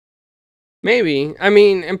 Maybe. I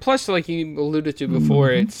mean, and plus, like you alluded to before,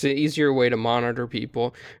 Mhm. it's an easier way to monitor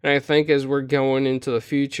people. And I think as we're going into the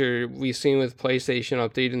future, we've seen with PlayStation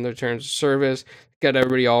updating their terms of service, got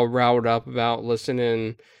everybody all riled up about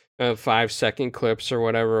listening 5-second clips or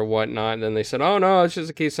whatever or whatnot. And then they said, oh no, it's just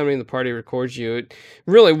in case somebody in the party records you. It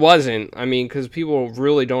really wasn't. I mean, because people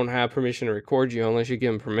really don't have permission to record you unless you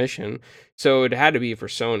give them permission. So it had to be for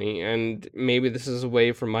Sony. And maybe this is a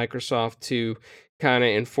way for Microsoft to kind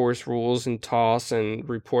of enforce rules and toss and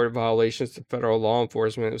report violations to federal law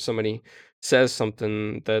enforcement if somebody says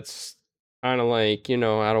something that's kind of like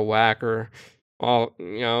out of whack or all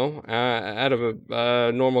out of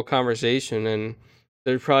a normal conversation. And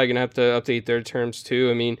they're probably gonna have to update their terms too.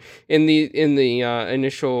 I mean, in the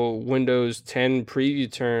initial Windows 10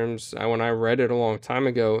 preview terms, when I read it a long time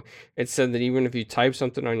ago, it said that even if you type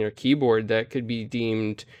something on your keyboard that could be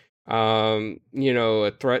deemed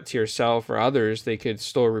a threat to yourself or others, they could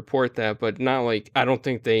still report that. But not like, I don't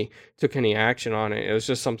think they took any action on it. It was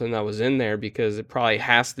just something that was in there because it probably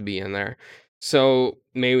has to be in there. So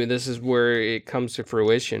maybe this is where it comes to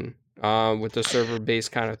fruition with the server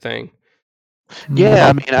based kind of thing. Yeah,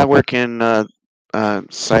 I Mhm. mean, I work in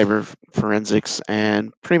cyber forensics,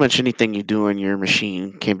 and pretty much anything you do on your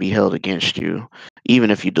machine can be held against you,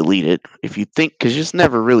 even if you delete it. If you think, because you just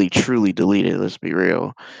never really truly delete it, let's be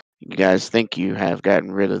real. You guys think you have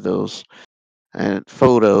gotten rid of those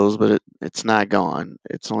photos, but it's not gone.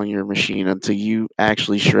 It's on your machine until you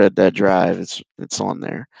actually shred that drive. It's on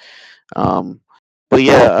there. Um, but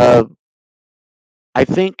yeah, I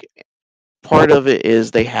think part of it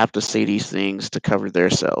is they have to say these things to cover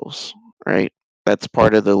themselves, right? That's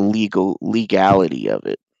part of the legality of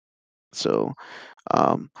it. So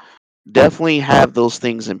um, definitely have those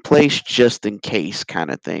things in place just in case, kind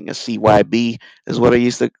of thing. A CYB is what I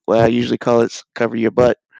usually call it, cover your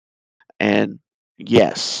butt. And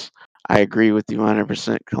yes, I agree with you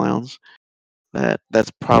 100%, clowns.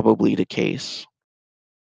 That's probably the case.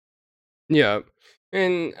 Yeah.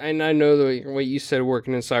 And I know that what you said,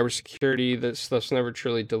 working in cybersecurity, that stuff's never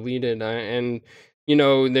truly deleted. And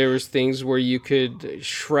there was things where you could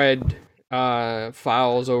shred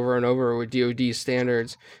files over and over with DoD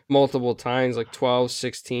standards multiple times, like 12,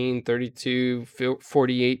 16, 32,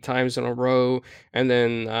 48 times in a row, and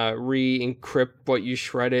then re-encrypt what you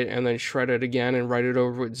shredded and then shred it again and write it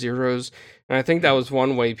over with zeros. And I think that was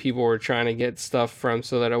one way people were trying to get stuff from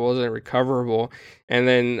so that it wasn't recoverable. And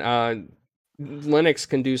then Linux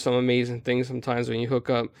can do some amazing things sometimes when you hook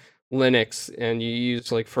up Linux and you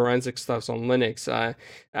use like forensic stuffs on Linux. I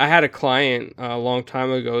had a client a long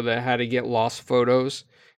time ago that had to get lost photos,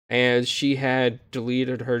 and she had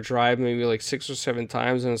deleted her drive maybe like 6 or 7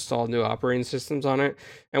 times and installed new operating systems on it.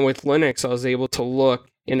 And with Linux, I was able to look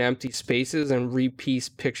in empty spaces and repiece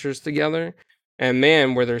pictures together. And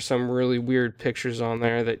man, were there some really weird pictures on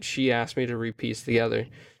there that she asked me to repiece together.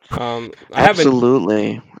 I haven't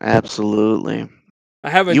Absolutely, absolutely. I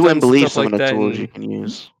haven't You done wouldn't believe stuff some of like the that tools you in can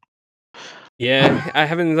use. yeah, I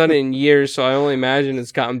haven't done it in years, so I only imagine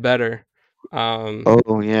it's gotten better. Um,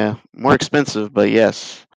 Oh yeah, more expensive, but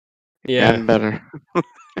yes, yeah. gotten better.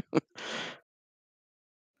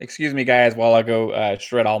 Excuse me, guys, while I go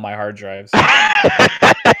shred all my hard drives.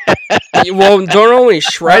 Well, don't only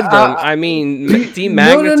shred them. Uh, I mean, no, no,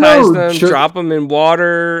 demagnetize no. them, drop them in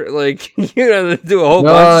water, like do a whole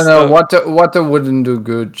bunch of No, no. stuff. Water wouldn't do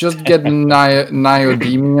good. Just get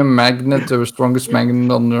neodymium magnet, the strongest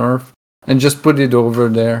magnet on Earth, and just put it over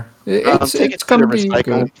there. Take it It's to the gonna be recycling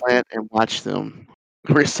good. plant and watch them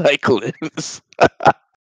recycle it.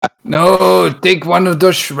 No, take one of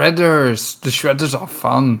those shredders. The shredders are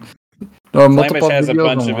fun. There are Flamish multiple has a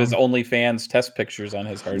videos bunch of his online. OnlyFans test pictures on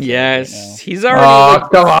his hard drive right Yes, now. he's already Oh,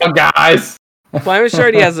 like come on, guys. Flamish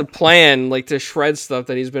already has a plan, like to shred stuff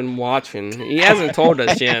that he's been watching. He hasn't told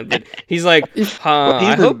us yet, but he's like, If Well, I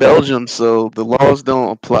he's in hope. Belgium, so the laws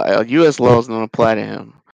don't apply. U.S. laws don't apply to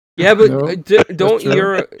him. Yeah, but no, don't that's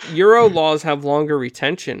true. Euro laws have longer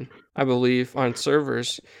retention, I believe, on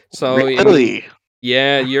servers. So I mean, Really?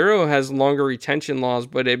 Yeah, Euro has longer retention laws,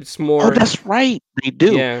 but it's Oh, more. that's right. They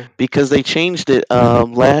do Yeah. because they changed it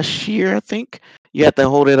last year. I think you have to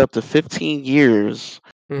hold it up to 15 years.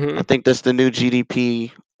 I Hmm. think that's the new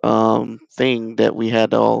GDP thing that we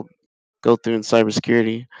had to all go through in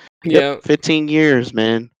cybersecurity. Yep, Yeah. 15 years,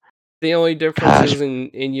 man. The only difference Gosh, is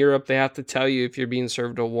in Europe they have to tell you if you're being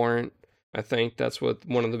served a warrant. I think that's what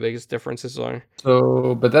one of the biggest differences are.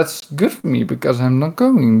 So, but that's good for me because I'm not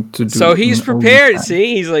going to So do he's an prepared. overtime.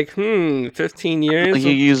 See, he's like, 15 years.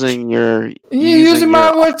 you're using your You're using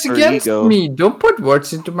my words alter against ego. me. Don't put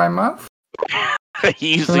words into my mouth.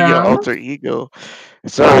 Using your No. alter ego.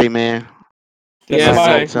 Sorry, man. Yeah, I'm so not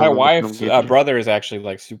gonna my so tell him to come wife's get you. brother is actually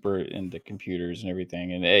like super into computers and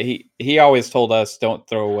everything, and he always told us don't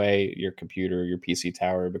throw away your computer, your PC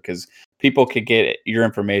tower, because people could get your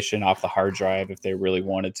information off the hard drive if they really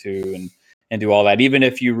wanted to, and do all that. Even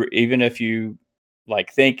if you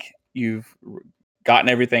like think you've gotten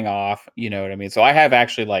everything off, you know what I mean. So I have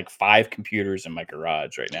actually like 5 computers in my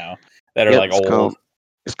garage right now that are Yep, like old.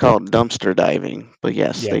 it's called dumpster diving. But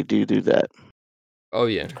yes, Yeah, they do that. oh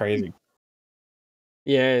yeah. it's crazy.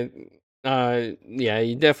 Yeah, yeah,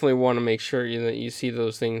 you definitely want to make sure that you see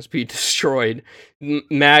those things be destroyed.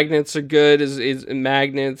 Magnets are good. Is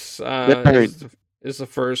magnets Yep, I heard. is the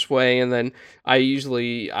first way, and then I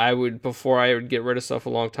would before I would get rid of stuff a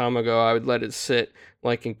long time ago, I would let it sit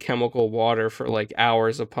like in chemical water for like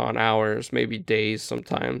hours upon hours, maybe days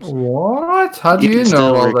sometimes. What? How do You you can know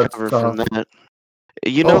still all that recover from stuff? that.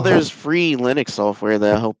 You know, Oh, there's free Linux software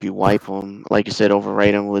that help you wipe them. Like you said,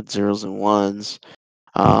 overwrite them with zeros and ones.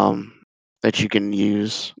 Um, that you can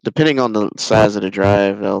use depending on the size of the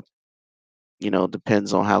drive. They'll,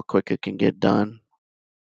 depends on how quick it can get done.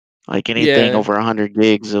 Like anything Yeah, over 100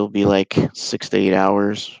 gigs, it'll be like 6 to 8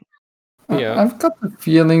 hours. yeah. I've got the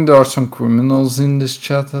feeling there are some criminals in this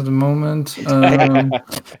chat at the moment.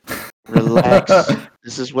 Relax.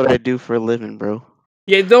 This is what I do for a living, bro.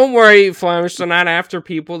 Yeah, don't worry, Flemish. They're not after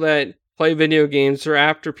people that play video games. They're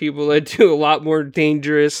after people that do a lot more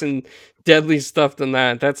dangerous and deadly stuff than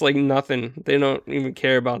that. That's like nothing. They don't even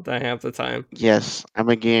care about that half the time. Yes, I'm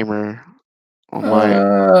a gamer on my.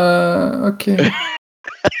 Okay.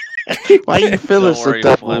 Why you feeling Don't some worry,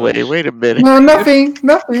 type of way? Flemish. Wait a minute. No, nothing.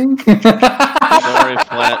 Don't worry,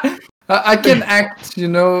 Flat. I can act,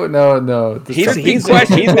 No. That's He's something Tricky he's wrong.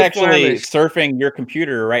 question he's with actually Flemish. surfing your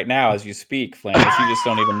computer right now as you speak, Flemish. You just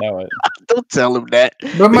don't even know it. Don't tell him that.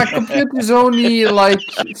 But my computer is only like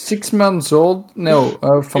 6 months old. No,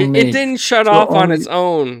 from It me. didn't shut So off on only. its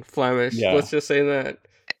own, Flemish. Yeah. Let's just say that.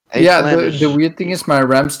 Hey, Yeah, the Flemish. weird thing is my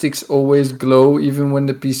RAM sticks always glow even when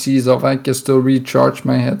the PC is off. I can still recharge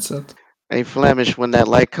my headset. Hey, Flemish. When that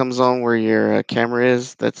light comes on where your camera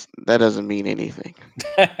is, that doesn't mean anything.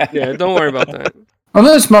 Yeah, don't worry about that. Oh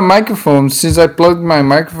no, it's my microphone. Since I plugged my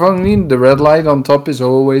microphone in, the red light on top is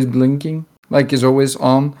always blinking, like it's always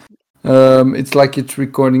on. It's like it's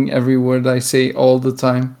recording every word I say all the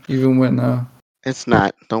time, even when. It's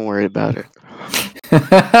not. Don't worry about it.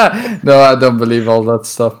 No, I don't believe all that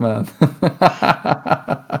stuff, man. They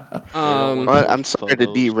don't want Well, those I'm sorry to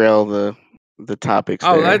photos. derail the topics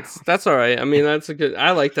Oh, there. that's all right. I mean, that's a good.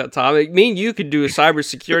 I like that topic. Me and you could do a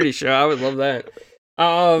cybersecurity show. I would love that.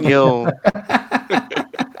 Yo,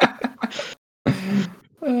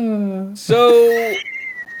 So,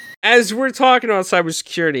 as we're talking about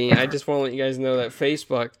cybersecurity, I just want to let you guys know that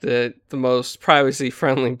Facebook, the most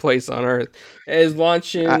privacy-friendly place on earth, is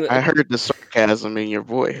launching. I heard the sarcasm in your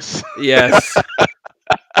voice. Yes,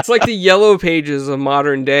 it's like the yellow pages of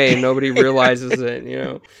modern day, and nobody realizes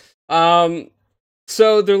it.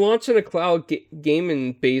 So they're launching a cloud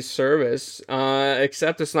gaming-based service,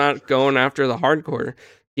 except it's not going after the hardcore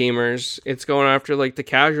gamers. It's going after like the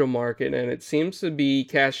casual market, and it seems to be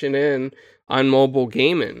cashing in on mobile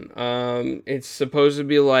gaming. It's supposed to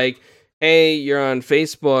be like, hey, you're on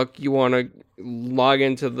Facebook, you want to log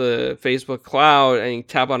into the Facebook cloud, and you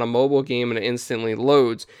tap on a mobile game, and it instantly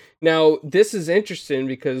loads. Now, this is interesting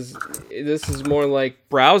because this is more like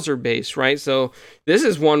browser based, right? So this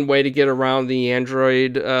is one way to get around the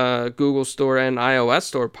Android, Google Store, and iOS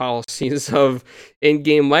Store policies of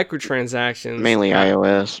in-game microtransactions. Mainly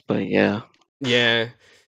iOS, but yeah. Yeah.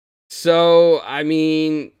 So, I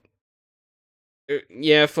mean,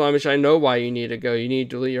 yeah, Flemish, I know why you need to go. You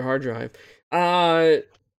need to delete your hard drive.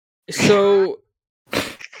 So,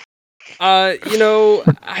 I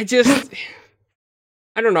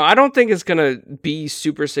don't know. I don't think it's gonna be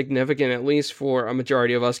super significant, at least for a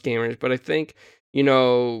majority of us gamers. But I think, in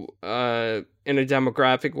a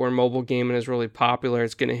demographic where mobile gaming is really popular,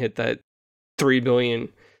 it's gonna hit that 3 billion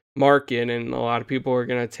market, and a lot of people are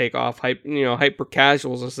gonna take off hyper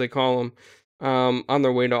casuals, as they call them, on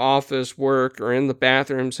their way to office, work, or in the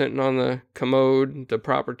bathroom, sitting on the commode, the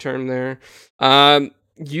proper term there,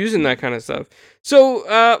 using that kind of stuff.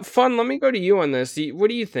 So, Fun, let me go to you on this. What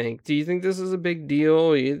do you think? Do you think this is a big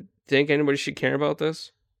deal? You think anybody should care about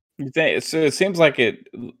this? You think so? It seems like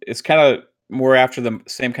it's kind of more after the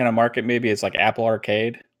same kind of market. Maybe it's like Apple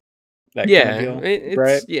Arcade, that kind of Yeah, deal,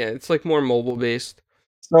 right? it's like more mobile based.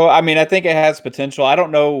 So, I mean, I think it has potential. I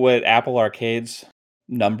don't know what Apple Arcade's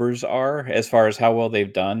numbers are as far as how well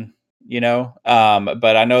they've done, but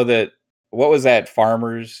I know that what was that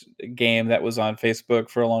farmers game that was on Facebook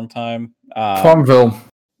for a long time? Farmville.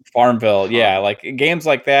 Farmville, yeah, like games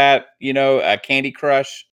like that, Candy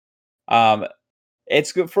Crush. Um,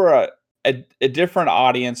 it's good for a different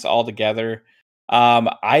audience altogether.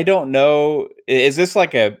 I don't know. Is this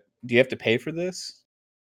like do you have to pay for this?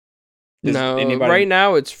 Does No, anybody right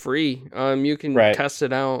now it's free. You can right? test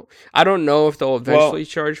it out. I don't know if they'll Well, eventually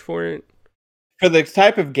charge for it. for the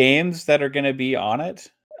type of games that are going to be on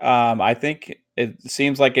it, I think it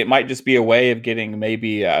seems like it might just be a way of getting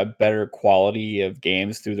maybe a better quality of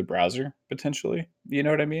games through the browser potentially. You know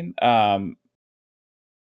what I mean? I'm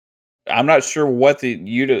not sure what the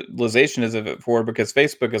utilization is of it for because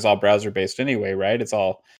Facebook is all browser based anyway, right? It's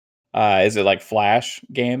all is it like Flash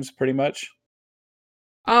games pretty much?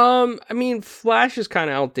 I mean, Flash is kind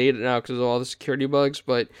of outdated now because of all the security bugs,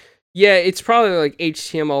 but yeah, it's probably like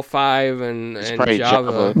HTML5 It's and probably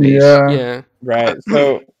Java. Java based. Yeah. Yeah. Right.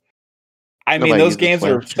 So I mean, Nobody those uses games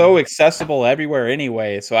are Flash. so accessible everywhere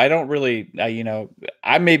anyway. So I don't really,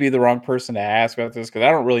 I may be the wrong person to ask about this because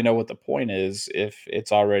I don't really know what the point is if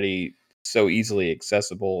it's already so easily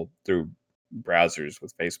accessible through browsers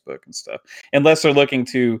with Facebook and stuff. Unless they're looking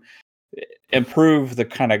to improve the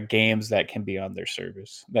kind of games that can be on their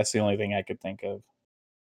service. That's the only thing I could think of.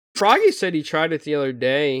 Froggy said he tried it the other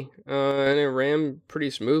day, and it ran pretty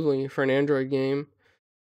smoothly for an Android game.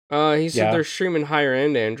 He said Yeah. they're streaming higher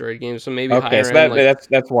end Android games, so maybe Okay, higher so end like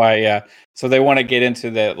that's why, yeah. So they want to get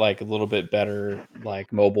into that like a little bit better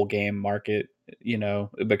like mobile game market,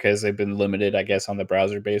 because they've been limited, I guess, on the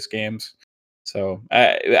browser-based games. So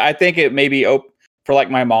I think it may be for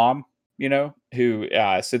like my mom, who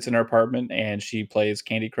sits in her apartment and she plays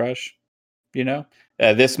Candy Crush.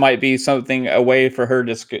 This might be a way for her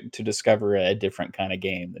to discover a different kind of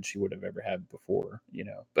game than she would have ever had before.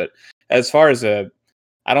 But as far as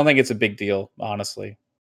I don't think it's a big deal, honestly.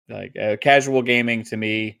 Like casual gaming to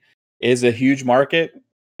me is a huge market,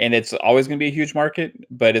 and it's always going to be a huge market.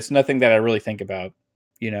 But it's nothing that I really think about,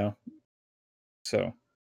 So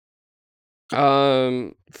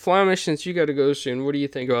Flamish, since you got to go soon, what do you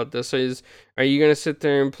think about this? Are you gonna sit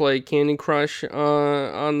there and play Candy Crush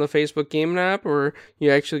on the Facebook game app, or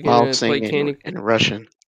you actually While gonna play singing Candy in Russian.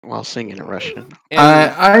 While singing in Russian. and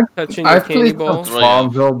I touching your candy played ball? some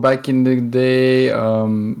Farmville back in the day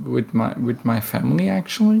with my family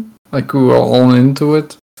actually. Like we were all into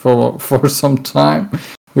it for some time,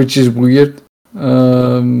 which is weird.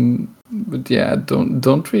 But yeah,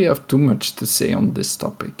 don't really have too much to say on this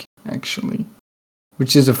topic actually,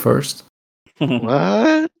 which is a first.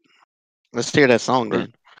 What? Let's hear that song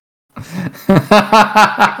then.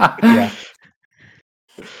 yeah.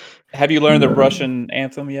 Have you learned the Russian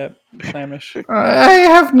anthem yet, Flamish? I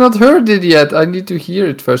have not heard it yet. I need to hear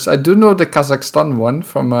it first. I do know the Kazakhstan one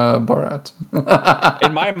from Borat.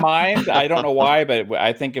 In my mind, I don't know why, but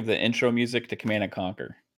I think of the intro music to Command and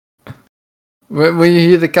Conquer. When you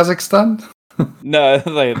hear the Kazakhstan? No,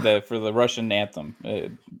 for the Russian anthem.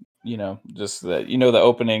 Just the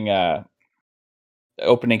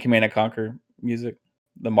opening Command and Conquer music,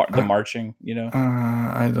 the marching.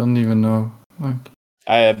 I don't even know. Like,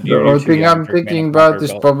 the only thing I'm thinking about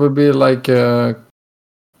is probably like the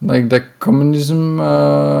communism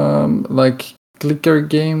like clicker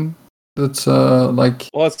game. That's like.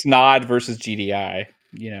 Well, it's Nod versus GDI.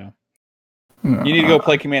 You need to go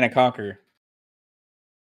play Command and Conquer.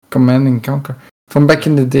 Command and Conquer from back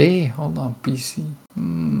in the day. Hold on, PC.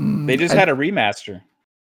 They just had a remaster.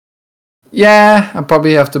 Yeah, I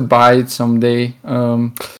probably have to buy it someday.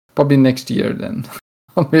 Probably next year then.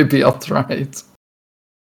 Or maybe I'll try it.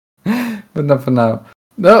 But not for now.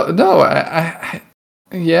 No, I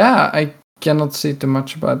cannot say too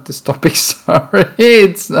much about this topic. Sorry,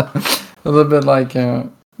 it's a little bit like I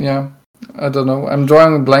don't know. I'm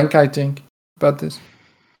drawing a blank, I think, about this.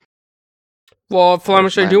 Well,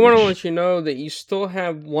 Flamish, I do want to let you know that you still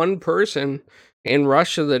have one person in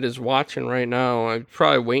Russia that is watching right now. I'm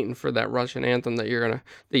probably waiting for that Russian anthem that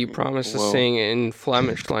you promised to sing in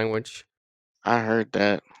Flemish language. I heard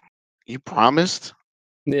that. You promised?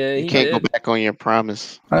 Yeah, you can't go back on your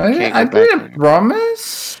promise. I didn't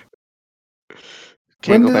promise.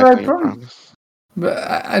 Can't go back on your promise.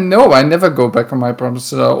 But I know I never go back on my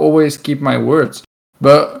promises. I always keep my words.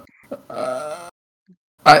 But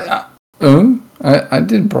I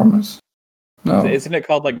didn't promise. No, Isn't it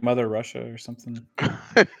called like Mother Russia or something?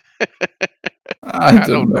 I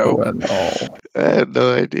don't know at all. I have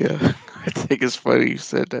no idea. I think it's funny you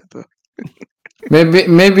said that though.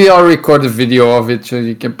 Maybe I'll record a video of it so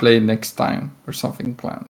you can play it next time or something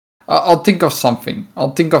planned. I'll think of something.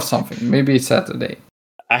 Maybe Saturday.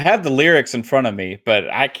 I have the lyrics in front of me, but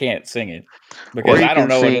I can't sing it because you I don't can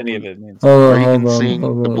know what sing- any of it means. Or you can sing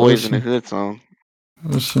the Boys in the Hood song.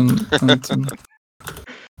 Listen, Anton.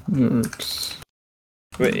 Lyrics.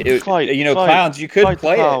 But Fight, Clowns, you could fight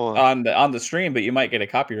play it power. on the stream, but you might get a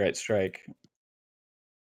copyright strike.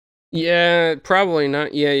 Yeah, probably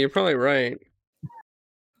not. Yeah, you're probably right.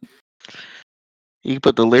 You can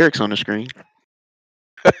put the lyrics on the screen.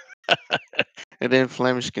 And then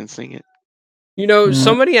Flemish can sing it. You know, Yeah.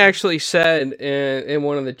 somebody actually said in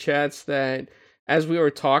one of the chats that as we were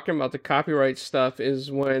talking about the copyright stuff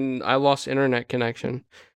is when I lost internet connection.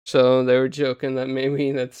 So they were joking that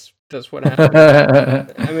maybe that's what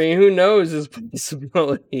happened. I mean, who knows? Is a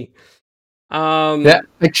possibility. Yeah,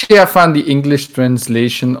 actually, I found the English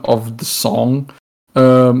translation of the song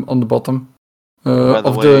on the bottom By the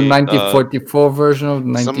of way, the 1944 version of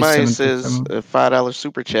Somebody says 1977. a $5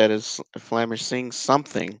 super chat is Flemish sings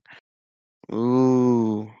something.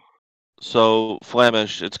 Ooh. So,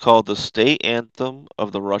 Flemish, it's called the State Anthem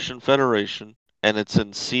of the Russian Federation, and it's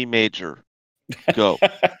in C major. Go.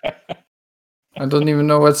 I don't even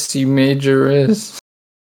know what C major is.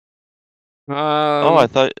 Oh, I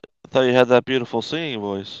thought you had that beautiful singing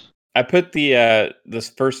voice. I put the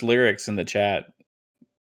first lyrics in the chat.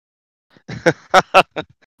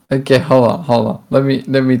 Okay, hold on. Let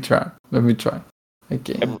me try.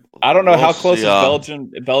 Okay. I don't know how We'll close see,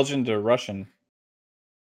 is Belgian to Russian.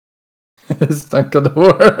 It's not gonna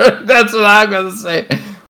work. That's what I'm gonna say.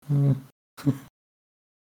 No,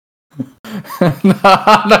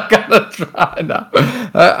 I'm not gonna try now.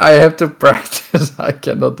 I have to practice. I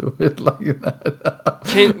cannot do it like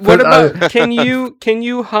that. Can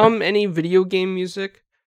you hum any video game music?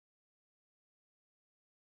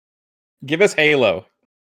 Give us Halo.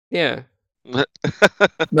 Yeah.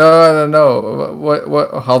 No. What?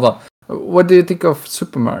 Hold on. What do you think of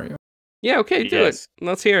Super Mario? Yeah, okay, do Yes. it.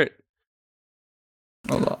 Let's hear it.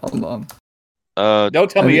 Hold on. Don't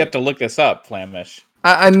tell me you have to look this up, Flamish.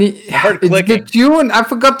 I need. I heard It's clicking. the tune. I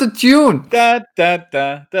forgot the tune. Da da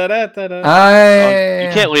da da da da da.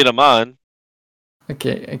 You can't lead them on.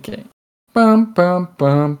 Okay. Bum bum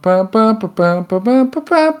bum bum bum bum bum bum bum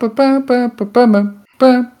bum bum bum bum. What the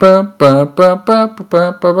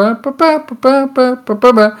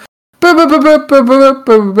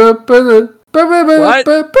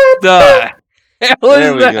hell There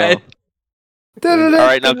is we that? go. All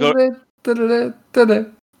right, now go. Now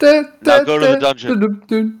go to the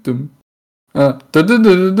dungeon.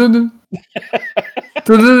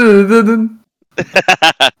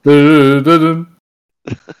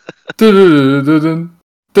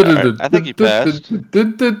 I think you passed.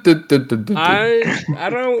 I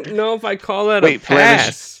don't know if I call that Wait, a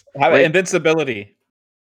pass. How Wait. invincibility?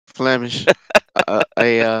 Flemish.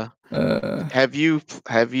 Have you?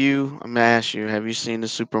 I'm gonna ask you. Have you seen the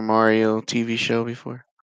Super Mario TV show before?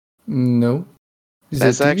 No.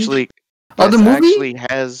 That's actually. Oh, the movie? Actually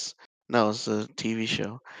has. No, it's a TV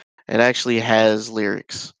show. It actually has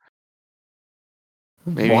lyrics.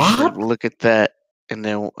 Maybe you should look at that and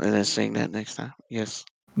then sing that next time. Yes.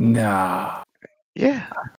 No. Yeah.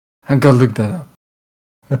 I'm gonna look that up.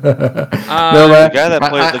 The guy that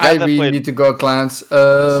played- the guy I that really played- need to go, Clowns.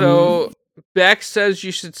 So Beck says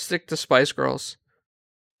you should stick to Spice Girls.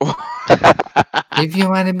 If you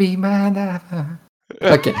want to be my lover.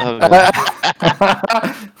 Okay.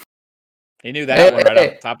 He knew that one right Hey.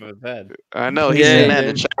 off the top of his head. I know he's Yeah, saying he that in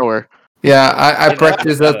the did. shower. Yeah, I Did not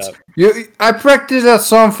practiced look that. that up. I practiced that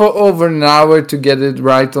song for over an hour to get it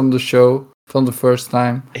right on the show from the first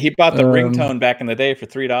time. He bought the ringtone back in the day for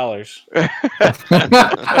 $3.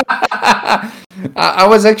 I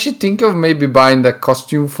was actually thinking of maybe buying that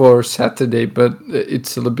costume for Saturday, but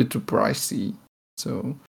it's a little bit too pricey.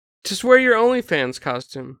 So Just wear your OnlyFans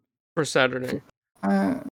costume for Saturday.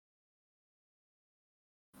 okay,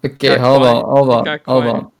 Got hold quiet.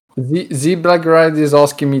 on. Z Black Ride is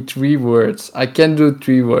asking me 3 words. I can do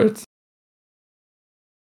 3 words.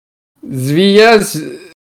 Zvias.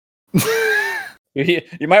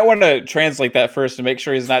 You might want to translate that first to make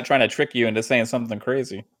sure he's not trying to trick you into saying something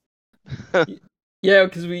crazy. Yeah,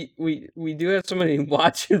 because we do have somebody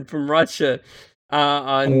watching from Russia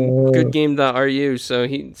on goodgame.ru, so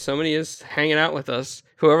somebody is hanging out with us.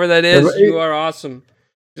 Whoever that is, you are awesome.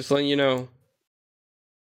 Just letting you know.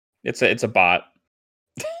 It's a bot.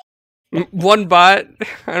 One bot?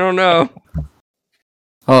 I don't know.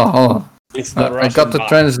 Oh, It's the I Russian got the bot.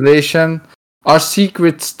 translation. Our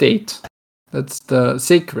secret state. That's the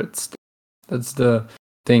sacred state. That's the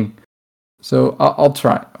thing. So I'll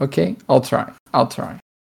try. Okay, I'll try.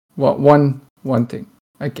 Well, one thing.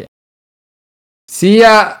 Okay.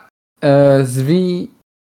 Sia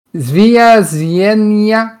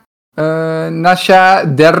zwienia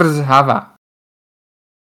nasza держава.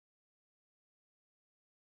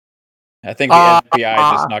 I think the FBI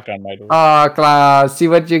just knocked on my door. Class, see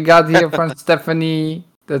what you got here from Stephanie.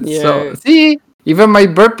 That's Yeah. see, even my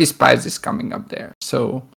burpee spice is coming up there.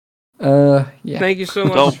 So, yeah. Thank you so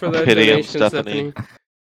much Don't for that pity him, donation, Stephanie.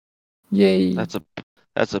 Yay. That's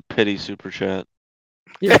a pity super chat.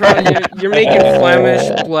 You're making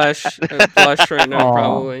Flamish blush right now, Aw.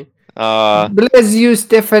 probably. Bless you,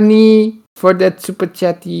 Stephanie, for that super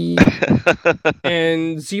chatty.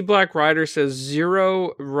 And Z Black Rider says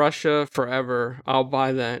 0 Russia forever. I'll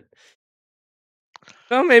buy that.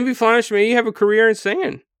 Well, maybe Flamish, maybe you have a career in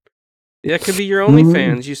singing. That could be your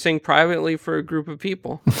OnlyFans. You sing privately for a group of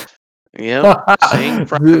people. Yep. Sing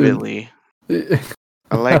privately. I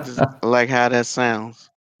like how that sounds.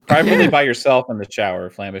 Privately by yourself in the shower,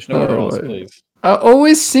 Flamish. Nowhere else, please. I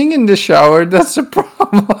always sing in the shower. That's the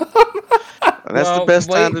problem. That's the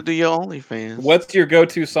best time to do your OnlyFans. What's your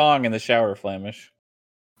go-to song in the shower, Flamish?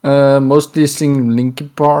 Mostly sing Linkin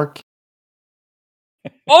Park.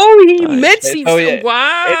 Oh, he Mitzi! Oh, yeah.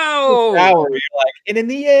 Wow! Shower, you're like, and in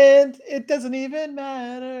the end, it doesn't even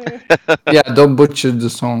matter. Yeah, don't butcher the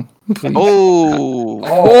song, please.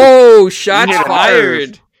 Oh, shots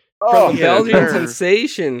fired from the Belgian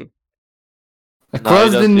sensation.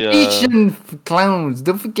 Across the nation, clowns.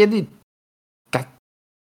 Don't forget it. God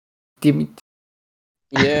damn it.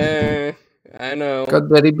 Yeah, I know. Got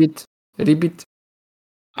the ribbit.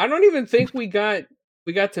 I don't even think we got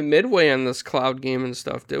to midway on this cloud game and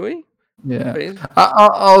stuff, do we? Yeah.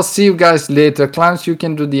 I'll see you guys later. Clowns, you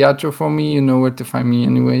can do the outro for me. You know where to find me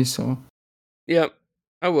anyway, so. Yep,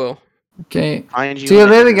 I will. Okay. See you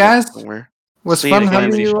later, guys. Was fun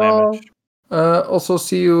having you all. Also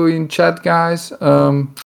see you in chat, guys.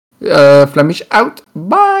 Flemish out.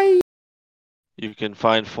 Bye. You can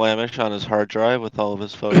find Flamish on his hard drive with all of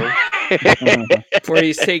his photos. Where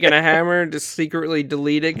he's taking a hammer to secretly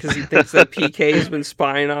delete it because he thinks that PK has been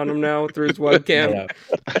spying on him now through his webcam.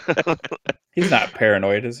 Yeah. He's not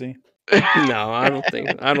paranoid, is he? No, I don't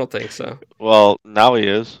think so. Well, now he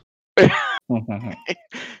is. You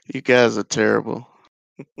guys are terrible.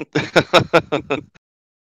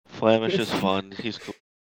 Flamish is fun. He's cool.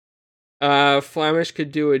 Flamish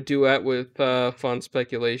could do a duet with Fun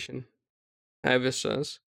Speculation. Avis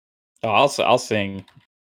says. Oh, I'll sing.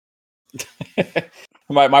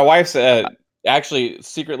 My wife's actually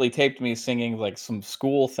secretly taped me singing like some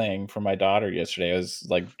school thing for my daughter yesterday. I was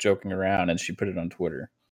like joking around, and she put it on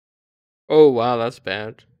Twitter. Oh wow, that's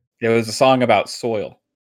bad. It was a song about soil.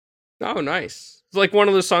 Oh, nice. It's like one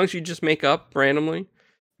of those songs you just make up randomly.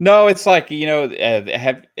 No, it's like,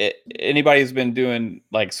 anybody who's been doing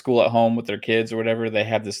like school at home with their kids or whatever, they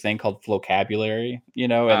have this thing called vocabulary,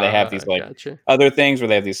 and they have these like other things where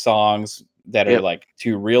they have these songs that are like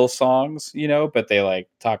 2 real songs, but they like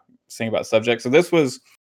sing about subjects. So this was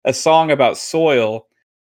a song about soil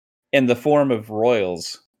in the form of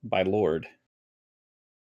Royals by Lord.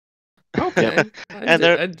 Okay.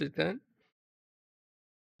 I did that.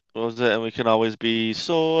 What was it? And we can always be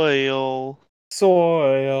soil.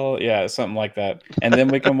 Yeah, something like that. And then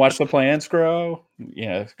we can watch the plants grow.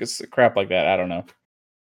 It's crap like that. I don't know.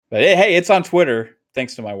 But hey, it's on Twitter,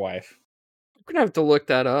 thanks to my wife. I'm gonna have to look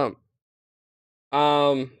that up.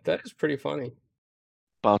 That is pretty funny.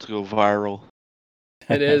 About to go viral.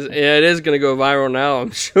 It is. Yeah, it is gonna go viral now.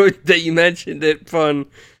 I'm sure that you mentioned it. Fun.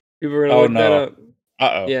 People are gonna look that up.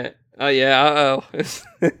 Uh-oh. Yeah. Oh yeah. It's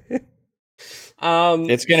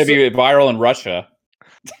gonna be viral in Russia.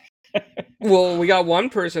 Well, we got one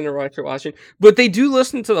person in Russia watching, but they do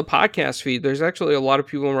listen to the podcast feed. There's actually a lot of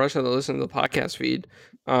people in Russia that listen to the podcast feed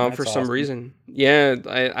for some reason. Yeah,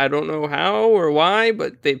 I don't know how or why,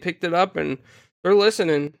 but they picked it up and they're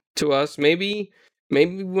listening to us. Maybe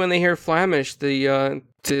when they hear Flamish,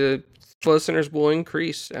 the listeners will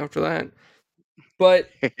increase after that. But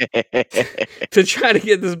to try to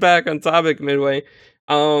get this back on topic midway,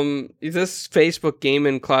 this Facebook game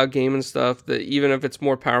and cloud game and stuff, that even if it's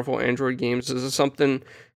more powerful Android games, is this something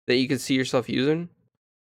that you could see yourself using?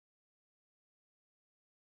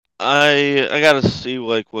 I gotta see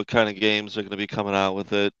like what kind of games are gonna be coming out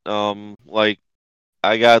with it. Like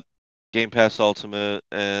I got Game Pass Ultimate,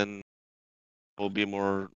 and will be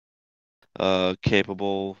more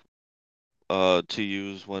capable to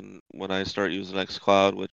use when I start using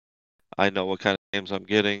xCloud, which I know what kind of games I'm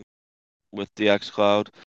getting with the xCloud.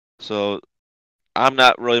 So I'm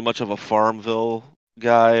not really much of a Farmville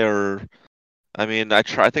guy, or I mean, I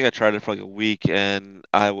think I tried it for like a week, and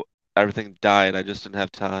everything died. I just didn't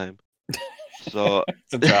have time. So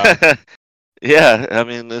It's a job. yeah, I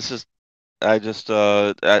mean, this is I just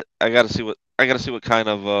I gotta see what kind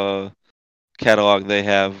of catalog they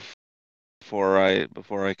have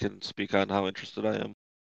before I can speak on how interested I am.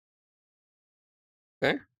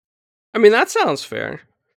 Okay. I mean, that sounds fair.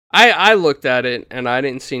 I looked at it and I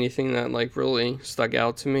didn't see anything that like really stuck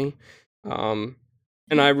out to me. Um,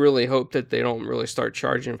 and I really hope that they don't really start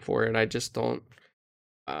charging for it. I just don't.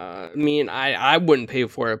 I mean, I wouldn't pay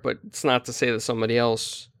for it, but it's not to say that somebody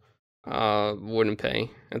else wouldn't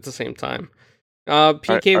pay at the same time.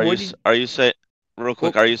 PK, what do you, Are you saying real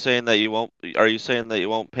quick? well, Are you saying that you won't? Are you saying that you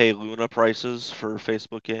won't pay Luna prices for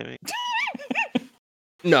Facebook gaming?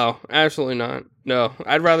 no, absolutely not. No,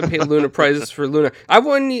 I'd rather pay Luna prices for Luna. I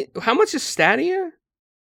wouldn't. How much is Stadia?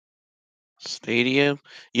 Stadia.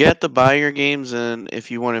 You have to buy your games, and if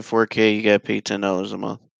you want it 4K, you gotta pay $10 a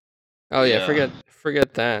month. Oh yeah, Yeah.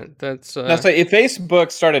 forget that. That's No, so if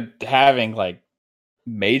Facebook started having like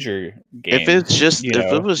major If it's games, just you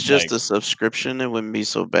if it know, was just like a subscription, it wouldn't be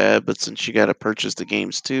so bad. But since you gotta purchase the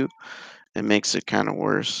games too, it makes it kind of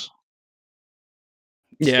worse.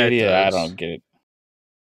 yeah, it Stadia, I does. don't get it.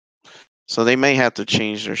 So they may have to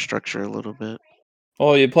change their structure a little bit.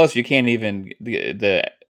 Well, plus you can't even the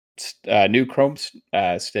new Chrome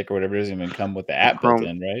stick or whatever doesn't even come with the The app built Chrome,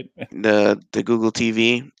 in, right? the Google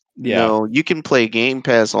TV. Yeah. No, you can play Game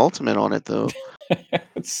Pass Ultimate on it though.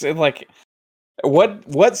 It's like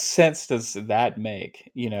what sense does that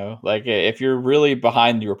make? You know, like if you're really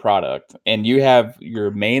behind your product and you have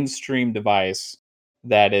your mainstream device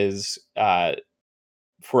that is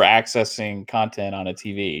for accessing content on a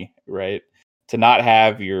TV, right? To not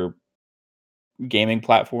have your gaming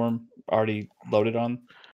platform already loaded on.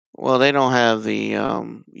 Well, they don't have the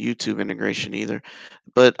YouTube integration either,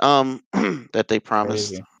 but that they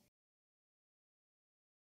promised. Crazy.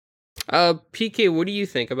 PK, what do you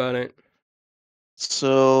think about it?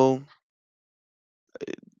 So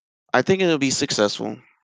I think it'll be successful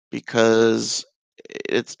because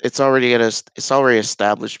it's already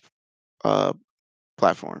established uh,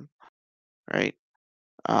 platform, right?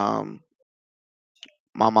 Um,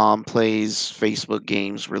 my mom plays Facebook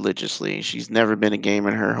games religiously. She's never been a gamer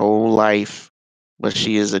in her whole life, but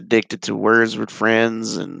she is addicted to Words with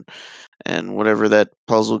Friends and whatever that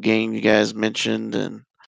puzzle game you guys mentioned. And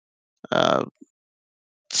uh,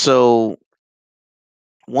 so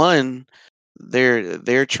one,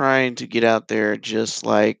 they're trying to get out there just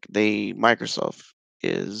like Microsoft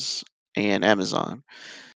is and Amazon,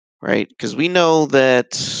 right? Because we know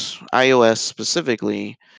that iOS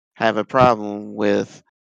specifically have a problem with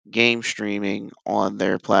game streaming on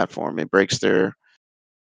their platform. It breaks their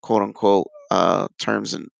quote unquote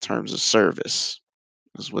terms of service,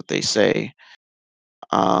 is what they say.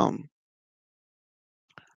 Um,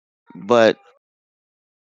 but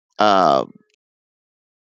uh,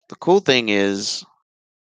 the cool thing is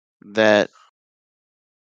that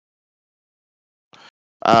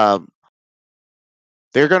um,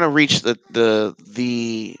 they're going to reach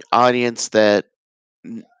the audience that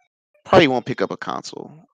n- probably won't pick up a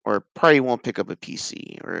console or probably won't pick up a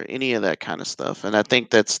PC or any of that kind of stuff. And I think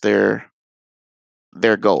that's their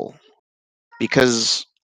goal because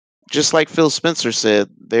just like Phil Spencer said,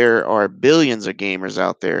 there are billions of gamers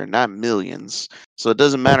out there, not millions. So it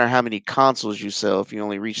doesn't matter how many consoles you sell if you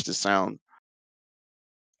only reach the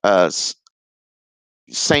uh, s-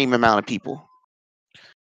 same amount of people.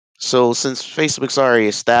 So since Facebook's already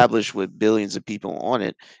established with billions of people on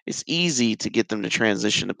it, it's easy to get them to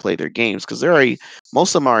transition to play their games because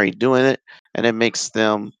most of them are already doing it, and it makes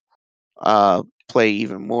them play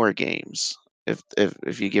even more games.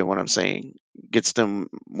 If you get what I'm saying, gets them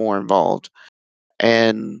more involved.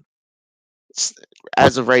 And s-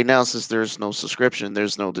 as of right now, since there's no subscription,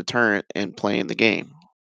 there's no deterrent in playing the game.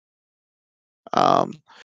 Um,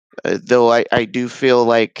 though I do feel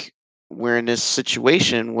like we're in this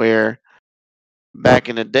situation where back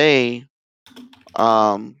in the day,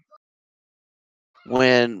 um,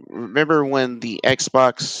 remember when the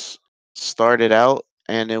Xbox started out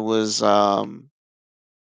and it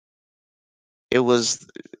was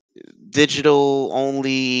digital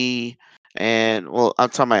only, and well, I'm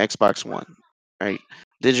talking about Xbox One, right?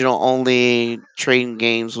 Digital only trading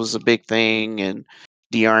games was a big thing, and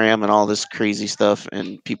DRM and all this crazy stuff,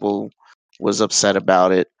 and people was upset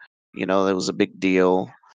about it. It was a big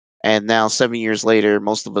deal. And now 7 years later,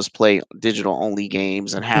 most of us play digital only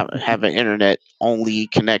games and have an internet only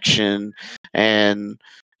connection, and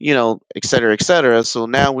et cetera, et cetera. So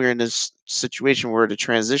now we're in this situation where the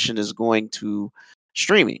transition is going to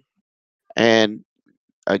streaming. And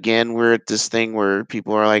again, we're at this thing where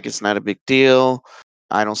people are like, it's not a big deal.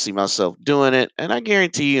 I don't see myself doing it. And I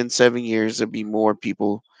guarantee you in 7 years, there'll be more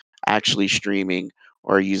people actually streaming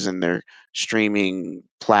or using their streaming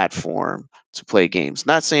platform to play games.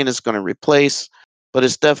 Not saying it's going to replace, but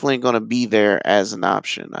it's definitely going to be there as an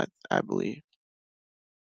option, I believe.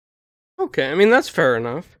 Okay, I mean that's fair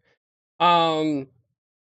enough. Um,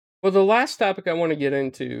 well, the last topic I want to get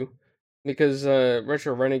into, because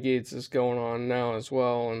Retro Renegades is going on now as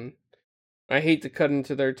well, and I hate to cut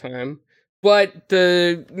into their time, but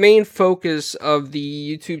the main focus of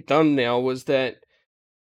the YouTube thumbnail was that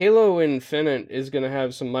Halo Infinite is going to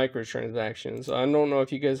have some microtransactions. I don't know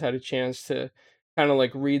if you guys had a chance to kind of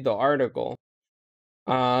like read the article.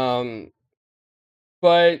 Um,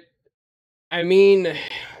 but I mean,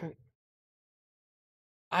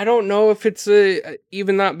 I don't know if it's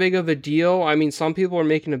even that big of a deal. I mean, some people are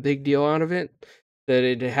making a big deal out of it, that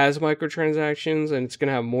it has microtransactions and it's going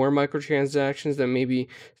to have more microtransactions than maybe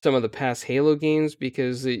some of the past Halo games,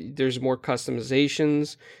 because there's more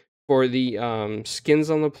customizations for the skins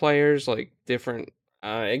on the players, like different.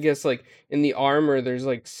 I guess like in the armor, there's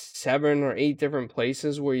like 7 or 8 different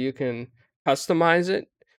places where you can customize it,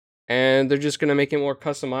 and they're just going to make it more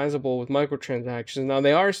customizable with microtransactions. Now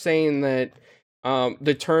they are saying that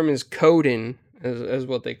the term is coding, as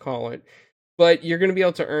what they call it, but you're going to be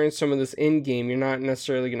able to earn some of this in game. You're not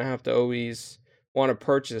necessarily going to have to always want to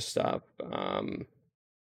purchase stuff.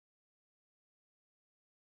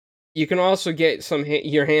 You can also get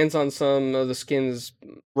your hands on some of the skins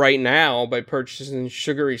right now by purchasing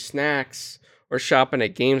sugary snacks or shopping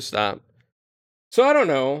at GameStop. So I don't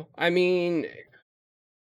know. I mean,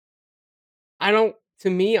 I don't. To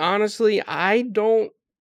me, honestly, I don't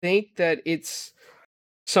think that it's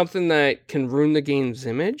something that can ruin the game's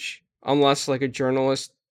image unless like a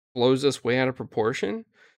journalist blows this way out of proportion.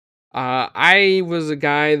 I was a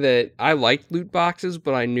guy that I liked loot boxes,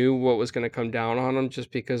 but I knew what was going to come down on them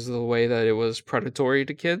just because of the way that it was predatory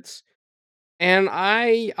to kids. And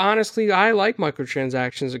I honestly, I like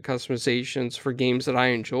microtransactions and customizations for games that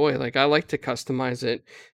I enjoy. Like, I like to customize it.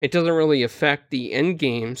 It doesn't really affect the end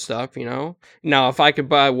game stuff, you know? Now, if I could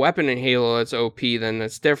buy a weapon in Halo that's OP, then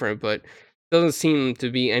that's different, but it doesn't seem to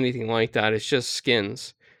be anything like that. It's just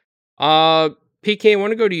skins. Uh, PK, I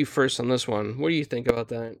want to go to you first on this one. What do you think about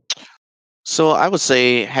that? So I would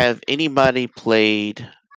say, have anybody played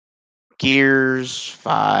Gears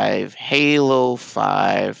 5, Halo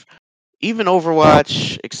 5, even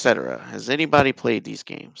Overwatch, etc.? Has anybody played these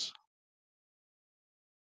games?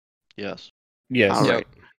 Yes. Yes. All right.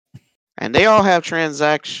 And they all have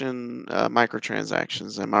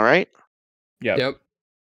microtransactions. Am I right? Yep. Yep.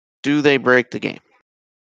 Do they break the game?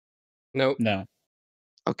 Nope. No.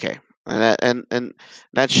 Okay. And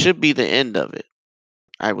that should be the end of it,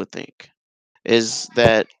 I would think. Is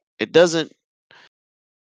that it doesn't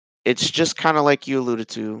it's just kind of like you alluded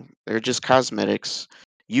to. They're just cosmetics.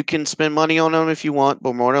 You can spend money on them if you want,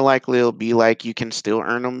 but more than likely it'll be like you can still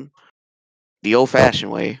earn them the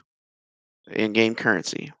old-fashioned way, in-game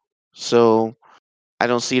currency. So I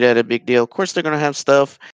don't see that a big deal. Of course, they're gonna have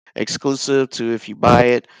stuff exclusive to if you buy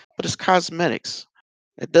it, but it's cosmetics.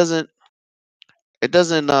 It doesn't. It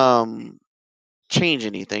doesn't change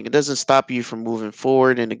anything. It doesn't stop you from moving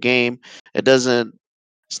forward in the game. It doesn't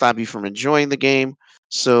stop you from enjoying the game.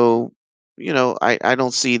 So, I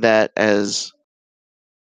don't see that as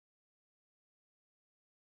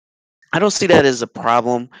a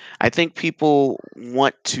problem. I think people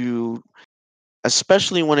want to,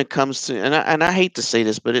 especially when it comes to, and I hate to say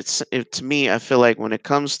this, but to me, I feel like when it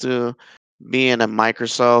comes to being a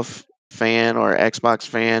Microsoft fan or Xbox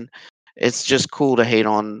fan, it's just cool to hate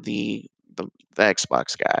on the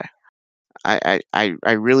Xbox guy. I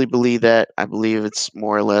really believe that. I believe it's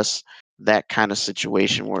more or less that kind of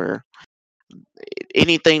situation where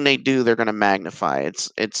anything they do, they're going to magnify.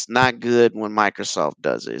 It's not good when Microsoft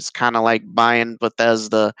does it. It's kind of like buying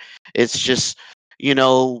Bethesda. It's just, you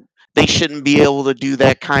know, they shouldn't be able to do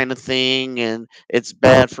that kind of thing, and it's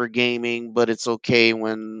bad for gaming. But it's okay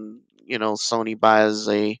when Sony buys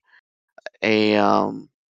a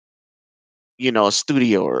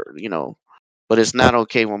studio, or but it's not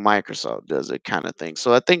okay when Microsoft does it, kind of thing.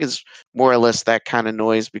 So I think it's more or less that kind of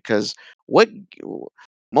noise, because what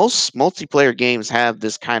most multiplayer games have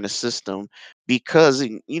this kind of system, because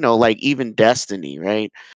like even Destiny,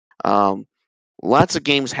 right? Um, Lots of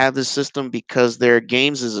games have this system because they're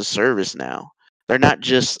games as a service now. They're not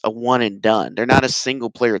just a one and done. They're not a single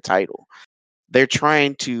player title. They're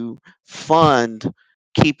trying to fund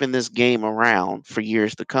keeping this game around for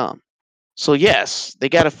years to come. So yes, they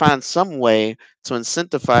got to find some way to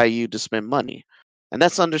incentivize you to spend money, and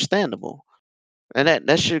that's understandable. And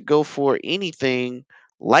that should go for anything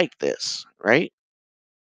like this, right?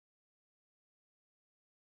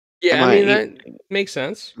 Am Yeah, I mean I? that makes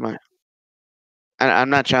sense. Am I I'm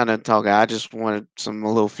not trying to talk. I just wanted some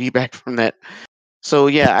a little feedback from that. So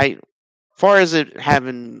yeah, far as it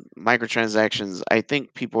having microtransactions, I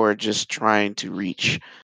think people are just trying to reach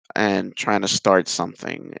and trying to start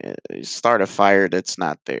something, start a fire that's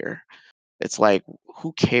not there. It's like,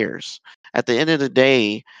 who cares? At the end of the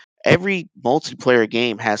day, every multiplayer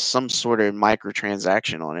game has some sort of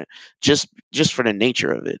microtransaction on it, just for the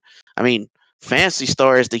nature of it. I mean, Fantasy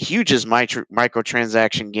Star is the hugest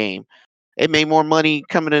microtransaction game. It made more money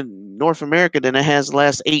coming to North America than it has the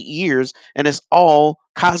last 8 years, and it's all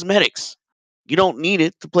cosmetics. You don't need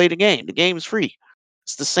it to play the game. The game is free.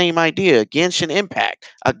 It's the same idea. Genshin Impact,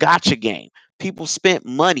 a gotcha game. People spent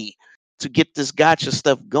money to get this gotcha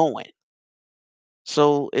stuff going.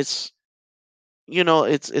 So it's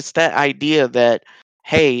that idea that,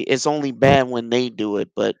 hey, it's only bad when they do it,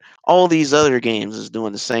 but all these other games is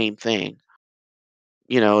doing the same thing.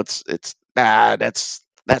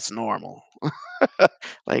 That's normal.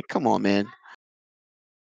 Like, come on, man.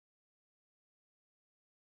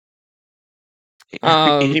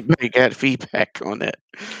 Um, Anybody got feedback on that?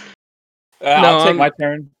 I'll no, take my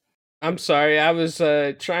turn. I'm sorry. I was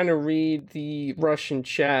trying to read the Russian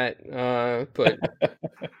chat, but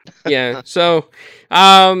yeah. So,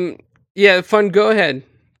 yeah, fun. Go ahead.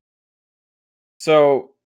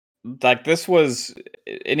 So, like, this was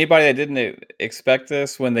anybody that didn't expect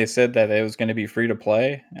this when they said that it was going to be free to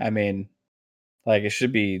play. I mean, like, it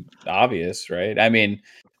should be obvious, right? I mean,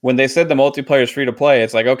 when they said the multiplayer is free to play,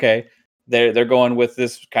 it's like, okay, they're going with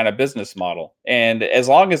this kind of business model, and as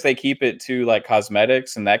long as they keep it to like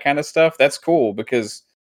cosmetics and that kind of stuff, that's cool because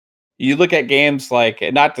you look at games like,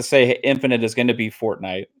 not to say Infinite is going to be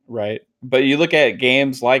Fortnite, right? But you look at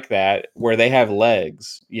games like that where they have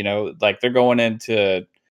legs, like they're going into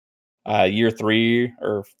year 3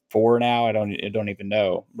 or 4 now. I don't even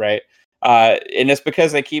know, right? And it's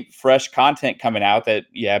because they keep fresh content coming out that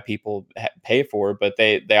people pay for, but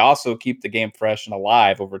they also keep the game fresh and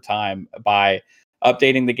alive over time by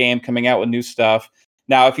updating the game, coming out with new stuff.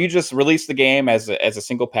 Now, if you just release the game as a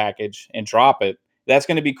single package and drop it, that's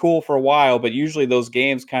going to be cool for a while, but usually those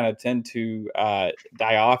games kind of tend to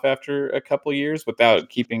die off after a couple years without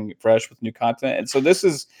keeping fresh with new content. And so this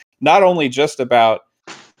is not only just about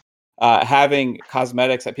having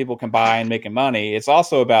cosmetics that people can buy and making money. It's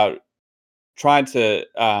also about trying to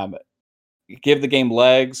give the game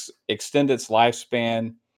legs, extend its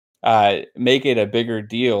lifespan, make it a bigger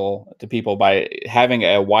deal to people by having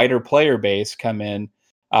a wider player base come in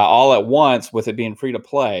all at once with it being free to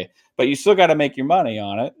play. But you still got to make your money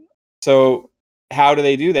on it. So how do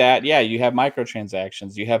they do that? Yeah, you have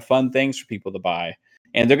microtransactions. You have fun things for people to buy.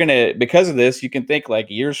 And they're going to, because of this, you can think like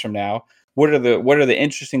years from now, what are the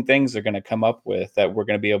interesting things they're going to come up with that we're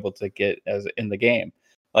going to be able to get as in the game?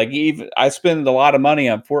 Like, even I spend a lot of money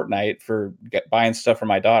on Fortnite for buying stuff for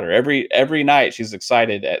my daughter. Every night she's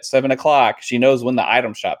excited at 7 o'clock. She knows when the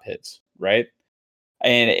item shop hits, right?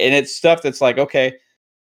 And it's stuff that's like, okay,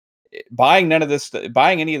 buying any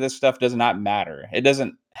of this stuff does not matter. It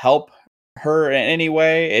doesn't help her in any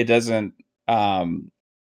way. It doesn't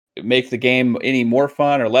make the game any more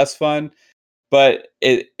fun or less fun. But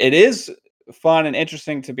it is fun and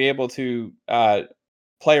interesting to be able to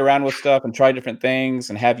play around with stuff and try different things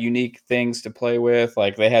and have unique things to play with.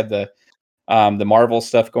 Like they had the Marvel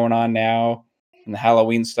stuff going on now and the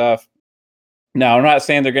Halloween stuff. Now, I'm not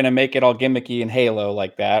saying they're going to make it all gimmicky and Halo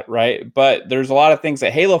like that, right? But there's a lot of things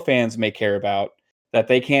that Halo fans may care about that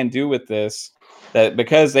they can't do with this, that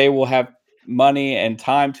because they will have money and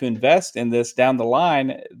time to invest in this down the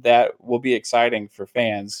line, that will be exciting for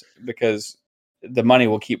fans because the money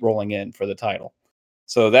will keep rolling in for the title.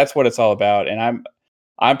 So that's what it's all about. And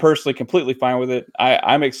I'm personally completely fine with it.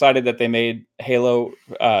 I'm excited that they made Halo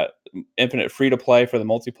Infinite free to play for the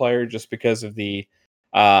multiplayer just because of the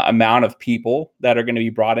amount of people that are going to be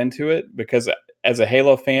brought into it. Because as a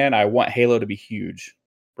Halo fan, I want Halo to be huge,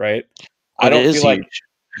 right? I It don't is feel like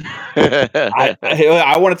huge.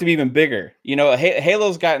 I want it to be even bigger.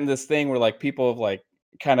 Halo's gotten this thing where like people have like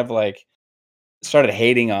kind of like started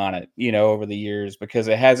hating on it, over the years because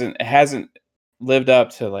it hasn't lived up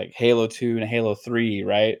to like Halo 2 and Halo 3,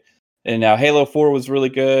 right? And now Halo 4 was really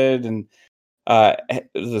good, and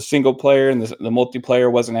the single player and the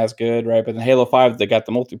multiplayer wasn't as good, right? But in Halo 5, they got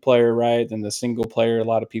the multiplayer right, and the single player a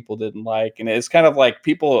lot of people didn't like, and it's kind of like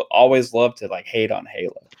people always love to like hate on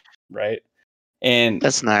Halo, right? And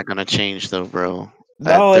That's not gonna change though, bro.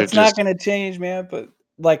 no, They're it's not just going to change, man. But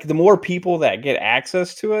like the more people that get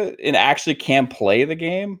access to it and actually can play the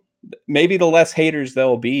game, maybe the less haters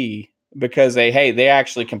there'll be because they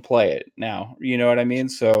actually can play it now. You know what I mean?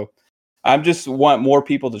 So I'm just want more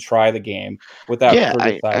people to try the game without yeah.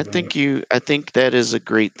 I criticizing it. think I think that is a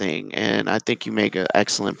great thing, and I think you make an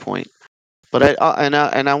excellent point. But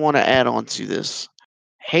I want to add on to this.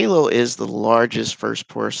 Halo is the largest first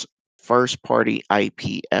party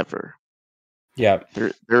IP ever. Yeah,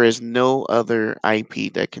 There is no other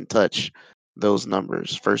IP that can touch those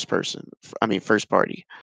numbers. First party,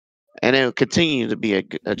 and it will continue to be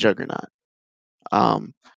a juggernaut.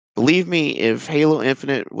 Um, Believe me, if Halo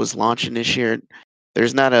Infinite was launching this year,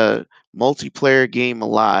 there's not a multiplayer game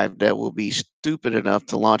alive that will be stupid enough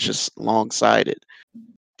to launch alongside it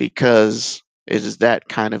because it is that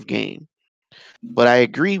kind of game. But I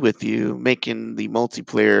agree with you, making the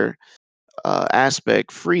multiplayer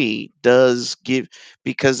aspect free does give,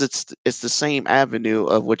 because it's the same avenue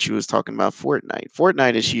of what you was talking about.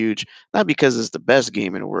 Fortnite is huge, not because it's the best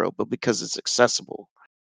game in the world, but because it's accessible,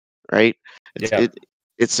 right? It's yeah. it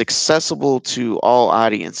it's accessible to all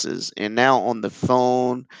audiences, and now on the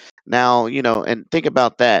phone. Now, and think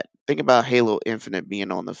about that. Think about Halo Infinite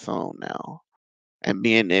being on the phone now, and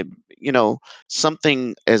being you know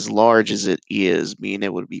something as large as it is, being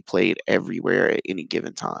able to be played everywhere at any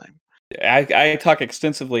given time. I talk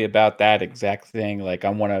extensively about that exact thing, like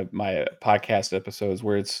on one of my podcast episodes,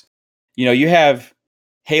 where it's, you have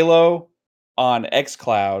Halo on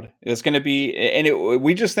XCloud. It's going to be, and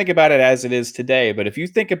we just think about it as it is today. But if you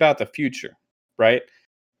think about the future, right?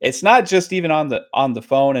 It's not just even on the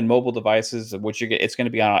phone and mobile devices, which it's going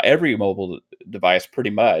to be on every mobile device pretty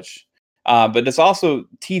much. But it's also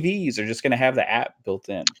TVs are just going to have the app built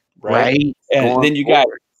in, right? Right. And Going then you got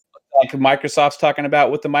forward. like Microsoft's talking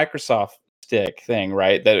about with the Microsoft Stick thing,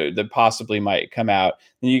 right? That possibly might come out.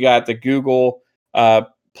 Then you got the Google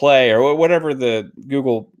Play or whatever the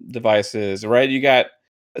Google device is, right? You got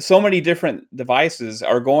so many different devices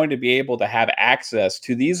are going to be able to have access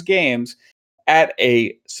to these games at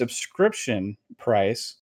a subscription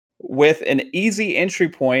price with an easy entry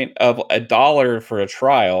point of $1 for a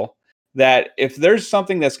trial. That if there's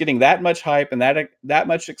something that's getting that much hype and that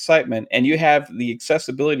much excitement, and you have the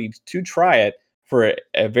accessibility to try it for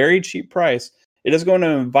a very cheap price, it is going to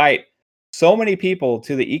invite so many people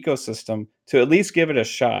to the ecosystem to at least give it a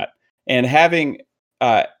shot. And having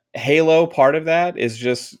uh, Halo part of that is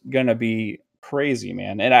just going to be crazy,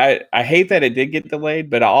 man. And I hate that it did get delayed,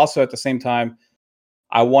 but I also at the same time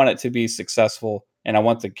I want it to be successful and I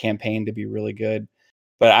want the campaign to be really good.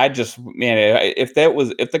 But I just, man, if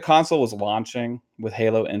the console was launching with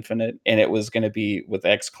Halo Infinite and it was going to be with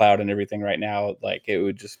XCloud and everything right now, like it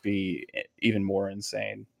would just be even more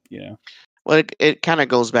insane. Well, it kind of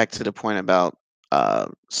goes back to the point about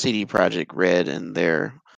CD Projekt Red and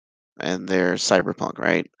their Cyberpunk,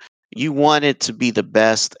 right? You want it to be the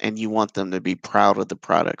best, and you want them to be proud of the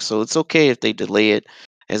product. So it's okay if they delay it,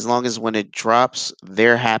 as long as when it drops,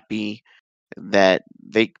 they're happy that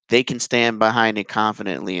they can stand behind it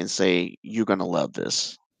confidently and say you're gonna love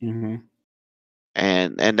this. Hmm.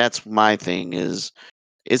 And that's my thing is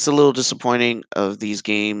it's a little disappointing of these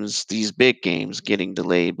games, these big games getting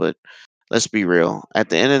delayed, but let's be real. At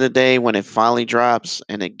the end of the day, when it finally drops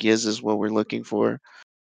and it gives us what we're looking for,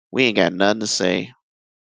 we ain't got nothing to say.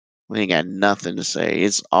 We ain't got nothing to say.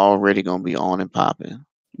 It's already gonna be on and popping.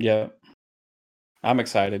 Yeah, I'm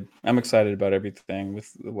excited. I'm excited about everything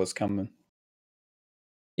with what's coming.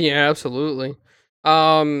 Yeah, absolutely.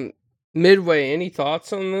 Um, Midway, any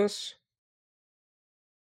thoughts on this?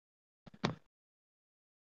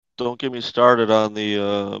 Don't get me started on the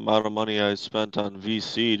amount of money I spent on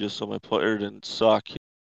VC just so my player didn't suck.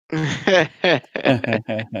 Uh,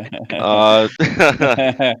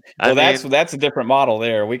 I Well, that's mean, that's a different model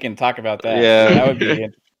there. We can talk about that. That yeah, would be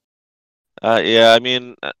yeah. I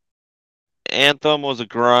mean, Anthem was a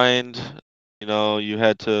grind. You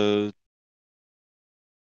had to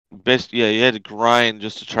yeah, you had to grind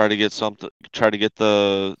just to try to get something, try to get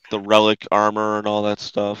the relic armor and all that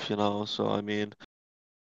stuff. So I mean,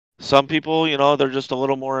 some people, they're just a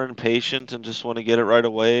little more impatient and just want to get it right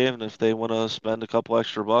away. And if they want to spend a couple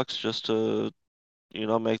extra bucks just to,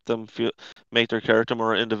 make their character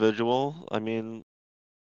more individual, I mean,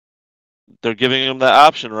 they're giving them that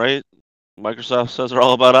option, right? Microsoft says they're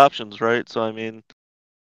all about options, right? So I mean,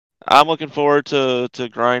 I'm looking forward to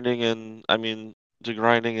grinding, and I mean,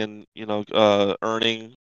 grinding and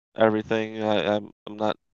earning everything. I'm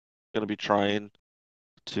not gonna be trying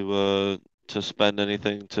to spend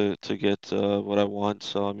anything to get what I want.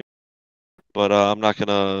 So I mean, but I'm not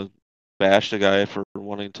gonna bash the guy for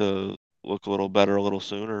wanting to look a little better a little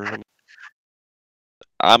sooner. I mean,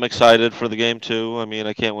 I'm excited for the game too. I mean,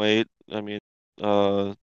 I can't wait. I mean,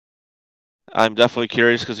 uh, I'm definitely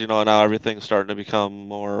curious because now everything's starting to become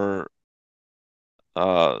more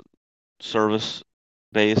uh, service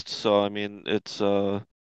based. So I mean, it's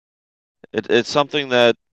something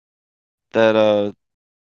that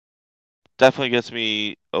definitely gets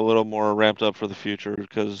me a little more ramped up for the future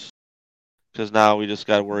because now we just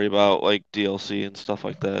got to worry about like DLC and stuff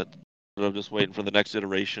like that. But I'm just waiting for the next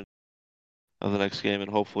iteration of the next game,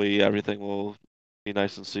 and hopefully everything will be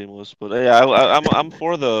nice and seamless. But yeah, I'm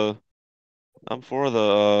for the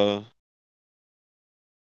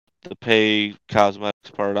pay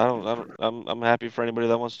cosmetics part. I'm happy for anybody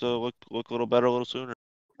that wants to look a little better a little sooner.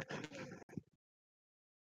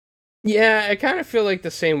 Yeah, I kind of feel like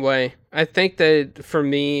the same way. I think that for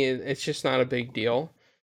me, it's just not a big deal.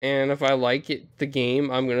 And if I like it, the game,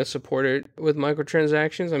 I'm gonna support it with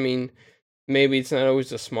microtransactions. I mean, maybe it's not always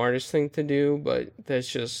the smartest thing to do, but that's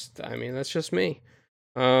just me.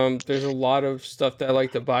 There's a lot of stuff that I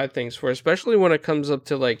like to buy things for, especially when it comes up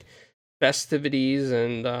to like festivities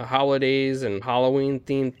and holidays and Halloween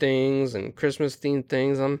themed things and Christmas themed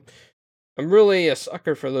things. I'm really a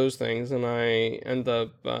sucker for those things, and I end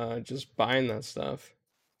up just buying that stuff.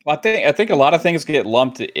 Well, I think a lot of things get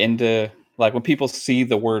lumped into like when people see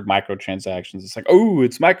the word microtransactions, it's like, oh,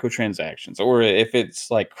 it's microtransactions, or if it's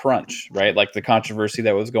like crunch, right? Like the controversy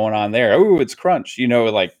that was going on there. Oh, it's crunch.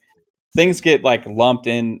 Like things get like lumped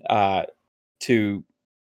in to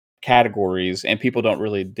categories, and people don't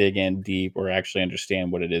really dig in deep or actually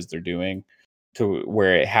understand what it is they're doing to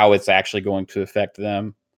how it's actually going to affect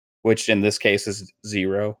them, which in this case is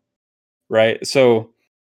zero, right? So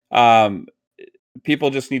um people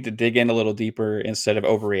just need to dig in a little deeper instead of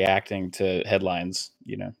overreacting to headlines.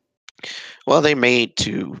 Well, they made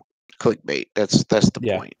to clickbait. That's the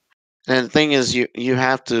Yeah. point. And the thing is, you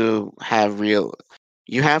have to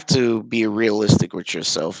you have to be realistic with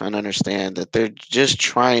yourself and understand that they're just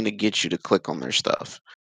trying to get you to click on their stuff.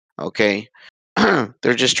 Okay,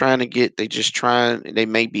 they're just trying to get. They just trying. They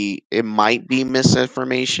may be. It might be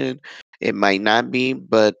misinformation. It might not be,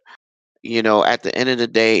 but at the end of the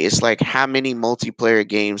day, it's like how many multiplayer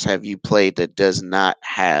games have you played that does not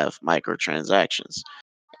have microtransactions?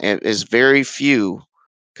 And it's very few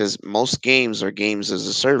because most games are games as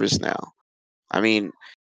a service now. I mean,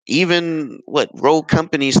 even what Rogue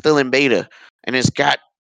Company is still in beta and it's got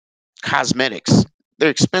cosmetics. They're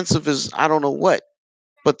expensive as I don't know what,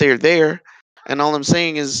 but they're there. And all I'm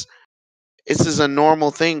saying is this is a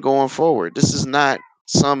normal thing going forward. This is not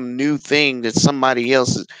some new thing that somebody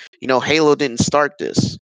else is, Halo didn't start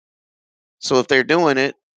this. So if they're doing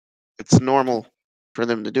it, it's normal for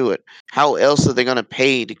them to do it. How else are they going to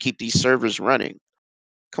pay to keep these servers running?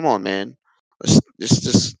 Come on, man. It's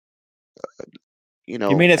just, You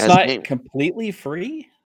mean it's as not game, completely free?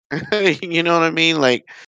 you know what I mean? Like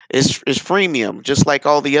it's freemium, just like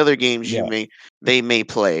all the other games Yeah. they may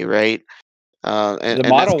play, right? The And that's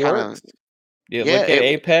model kind of works. Yeah, yeah, look at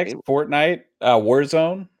Apex, it Fortnite,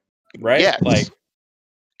 Warzone, right? yes, Like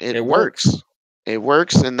it it works. works. It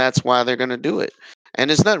works, and that's why they're gonna do it. And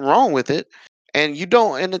there's nothing wrong with it. And you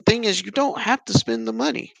don't. And the thing is, you don't have to spend the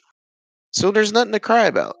money. So there's nothing to cry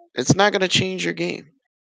about. It's not gonna change your game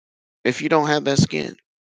if you don't have that skin.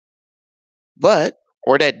 But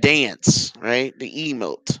or that dance, right? The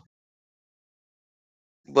emote.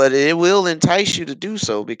 But it will entice you to do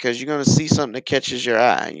so because you're gonna see something that catches your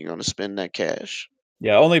eye. And you're gonna spend that cash.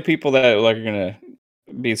 Yeah, only people that like are gonna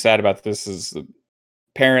be sad about this is the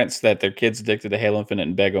parents that their kids addicted to Halo Infinite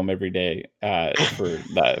and beg them every day for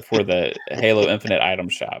the Halo Infinite item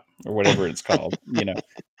shop or whatever it's called.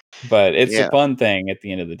 But it's a Yeah, fun thing at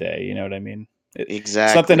the end of the day. You know what I mean? Something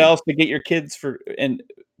exactly. else to get your kids and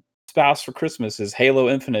spouse for Christmas is Halo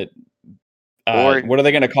Infinite. Or What are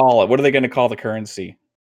they going to call it? What are they going to call the currency?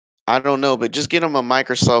 I don't know, but just get them a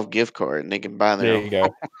Microsoft gift card and they can buy their There own. you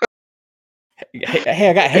go. Hey,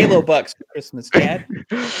 I got Halo bucks for Christmas, Dad.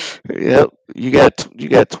 Yep, you got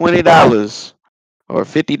 $20 or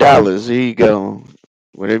 $50. Here you go.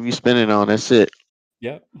 Whatever you spend it on, that's it.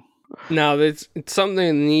 Yep. Now, it's something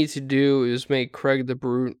they need to do is make Craig the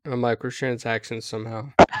Brute a microtransaction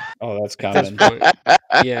somehow. Oh, that's At this coming. point,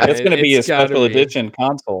 yeah, It's going to be it's a got to special be. edition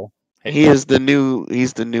console. He's the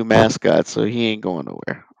new mascot, so he ain't going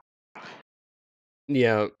nowhere.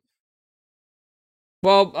 Yeah,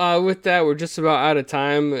 Well, with that, we're just about out of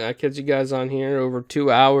time. I kept you guys on here over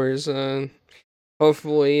 2 hours.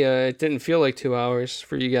 Hopefully, it didn't feel like 2 hours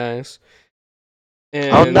for you guys.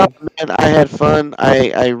 Oh no, And man! I had fun.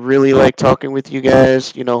 I really like talking with you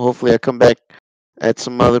guys. Hopefully I come back at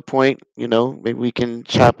some other point. Maybe we can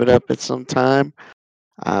chop it up at some time.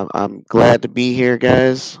 I'm glad to be here,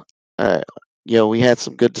 guys. Uh, we had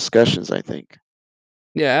some good discussions, I think.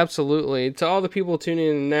 yeah, absolutely. To all the people tuning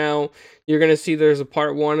in now, you're gonna see there's a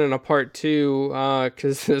part one and a part two,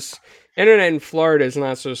 because this internet in Florida is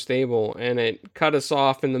not so stable, and it cut us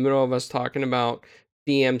off in the middle of us talking about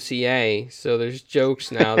DMCA. So there's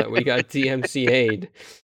jokes now that we got DMCA'd.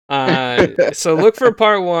 So look for a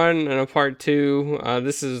part one and a part two.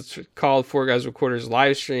 This is called Four Guys Recorders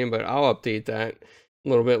live stream, but I'll update that a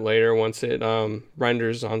little bit later once it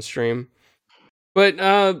renders on stream. But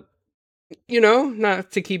not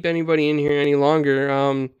to keep anybody in here any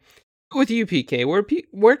longer. With you, PK,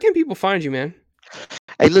 where can people find you, man?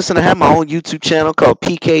 Hey, listen, I have my own YouTube channel called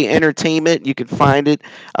PK Entertainment. You can find it,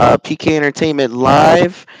 PK Entertainment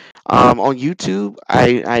Live, on YouTube.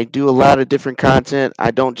 I do a lot of different content.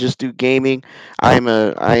 I don't just do gaming. I am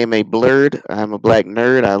a blurred. I'm a black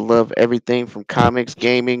nerd. I love everything from comics,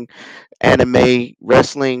 gaming, anime,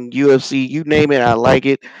 wrestling, UFC, you name it. I like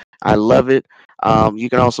it. I love it. You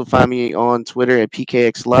can also find me on Twitter at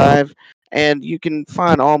PKX Live, and you can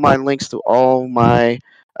find all my links to all my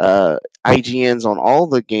IGNs on all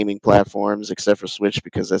the gaming platforms except for Switch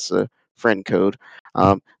because that's a friend code.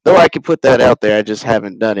 Though I could put that out there, I just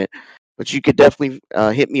haven't done it. But you could definitely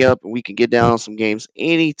hit me up and we can get down on some games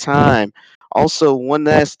anytime. Also, one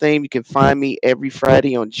last thing, you can find me every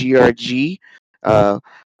Friday on GRG. Uh,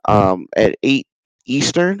 at 8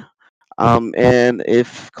 Eastern. And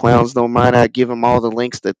if clowns don't mind, I give them all the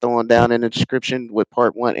links that throwing down in the description with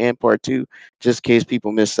part one and part two, just in case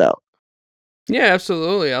people miss out. Yeah,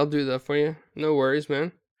 absolutely. I'll do that for you. No worries,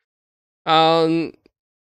 man. Um,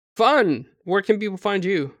 Fun. Where can people find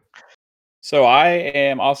you? So I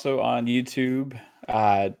am also on YouTube.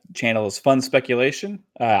 Channel is Fun Speculation.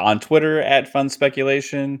 On Twitter at Fun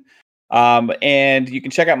Speculation. And you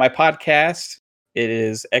can check out my podcast. It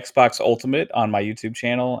is Xbox Ultimate on my YouTube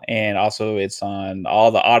channel, and also it's on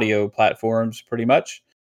all the audio platforms pretty much.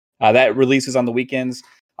 That releases on the weekends.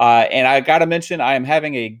 And I got to mention, I am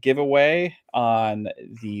having a giveaway on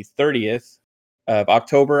the 30th of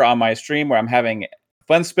October on my stream where I'm having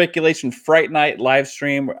Fun Speculation Fright Night live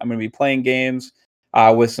stream. I'm going to be playing games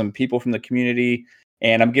with some people from the community.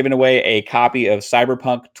 And I'm giving away a copy of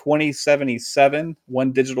Cyberpunk 2077,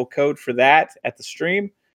 one digital code for that at the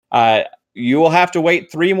stream. You will have to wait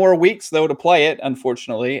 3 more weeks, though, to play it,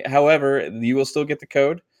 unfortunately. However, you will still get the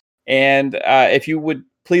code. And if you would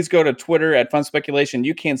please go to Twitter at Fun Speculation,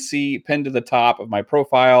 you can see pinned to the top of my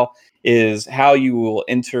profile is how you will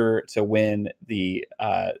enter to win the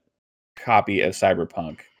copy of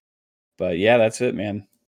Cyberpunk. But yeah, that's it, man.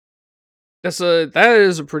 That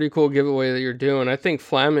is a pretty cool giveaway that you're doing. I think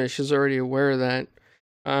Flamish is already aware of that.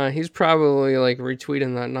 He's probably like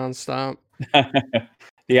retweeting that nonstop.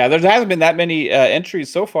 Yeah, there hasn't been that many entries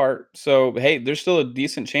so far. So hey, there's still a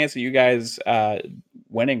decent chance of you guys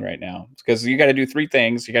winning right now, because you got to do 3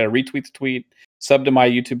 things. You got to retweet the tweet, sub to my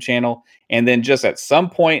YouTube channel, and then just at some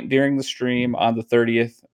point during the stream on the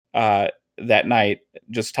 30th that night,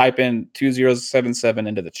 just type in 2077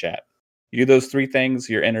 into the chat. You do those 3 things,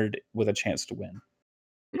 you're entered with a chance to win.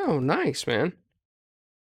 Oh, nice, man.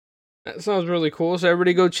 That sounds really cool. So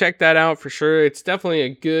everybody go check that out for sure. It's definitely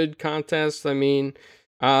a good contest. I mean,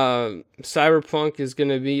 Cyberpunk is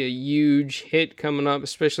going to be a huge hit coming up,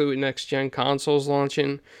 especially with next gen consoles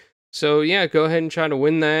launching. So yeah, go ahead and try to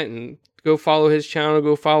win that, and go follow his channel.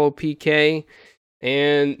 Go follow PK.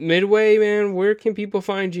 And Midway, man, where can people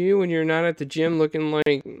find you when you're not at the gym looking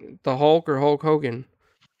like the Hulk or Hulk Hogan?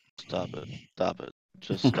 Stop it. Stop it.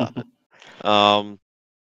 Just stop it.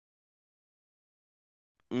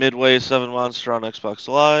 Midway 7 Monster on Xbox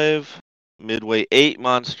Live. Midway 8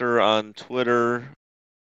 Monster on Twitter.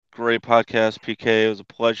 Great podcast, PK. It was a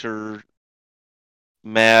pleasure.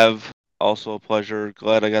 Mav, also a pleasure.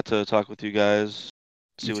 Glad I got to talk with you guys.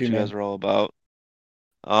 See what you guys are all about.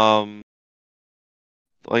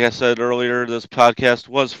 Like I said earlier, this podcast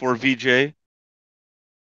was for VJ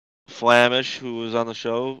Flamish, who was on the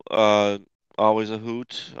show. Always a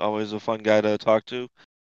hoot, always a fun guy to talk to.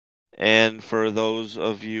 And for those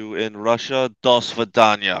of you in Russia, do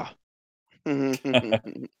svidaniya.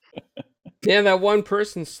 Yeah, that one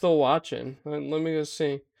person's still watching. Let me go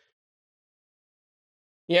see.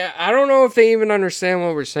 Yeah, I don't know if they even understand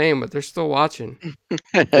what we're saying, but they're still watching.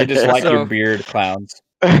 They just like your beard, clowns.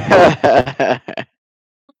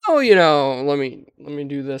 Oh, let me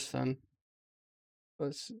do this then.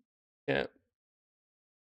 Yeah.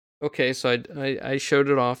 Okay, so I showed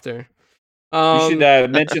it off there. You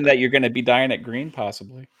should mention that you're going to be dying at green,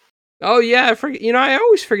 possibly. Oh yeah, I forget. I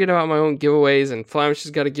always forget about my own giveaways, and Flamish has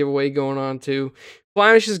got a giveaway going on too.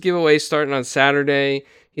 Flamish's giveaway starting on Saturday.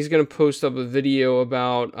 He's gonna post up a video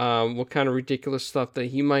about what kind of ridiculous stuff that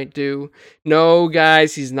he might do. No,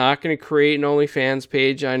 guys, he's not gonna create an OnlyFans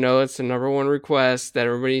page. I know it's the #1 request that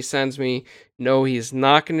everybody sends me. No, he's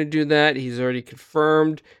not gonna do that. He's already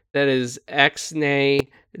confirmed that is X-nay.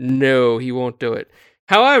 No, he won't do it.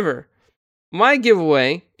 However, my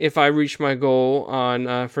giveaway, if I reach my goal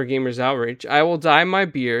on for Gamers Outreach, I will dye my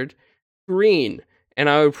beard green, and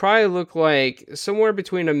I would probably look like somewhere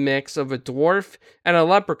between a mix of a dwarf and a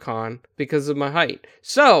leprechaun because of my height.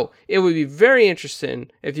 So it would be very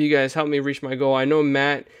interesting if you guys help me reach my goal. I know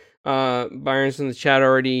Matt Byron's in the chat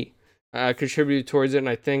already contributed towards it, and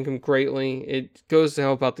I thank him greatly. It goes to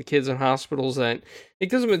help out the kids in hospitals. That it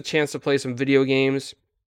gives them a chance to play some video games.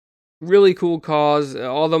 Really cool cause.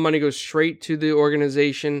 All the money goes straight to the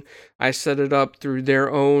organization. I set it up through their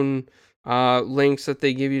own links that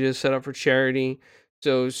they give you to set up for charity.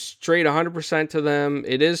 So straight 100% to them.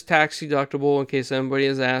 It is tax deductible in case anybody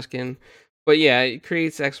is asking. But yeah, it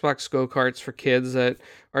creates Xbox Go carts for kids that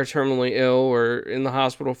are terminally ill or in the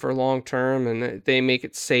hospital for long term, and they make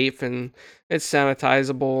it safe and it's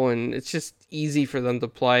sanitizable and it's just easy for them to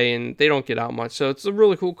play, and they don't get out much. So it's a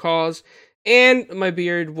really cool cause. And my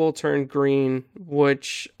beard will turn green,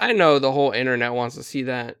 which I know the whole internet wants to see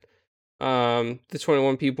that. The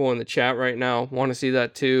 21 people in the chat right now want to see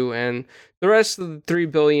that too, and the rest of the 3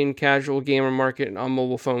 billion casual gamer market on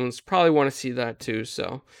mobile phones probably want to see that too.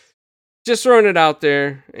 So, just throwing it out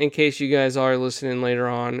there in case you guys are listening later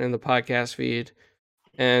on in the podcast feed.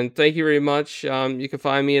 And thank you very much. You can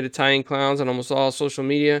find me at Italian Clowns on almost all social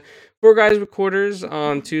media. Four Guys with Quarters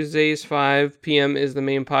on Tuesdays, 5 p.m. is the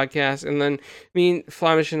main podcast. And then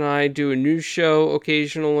Flamish and I do a news show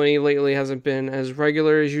occasionally. Lately hasn't been as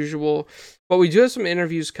regular as usual. But we do have some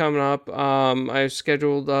interviews coming up. I've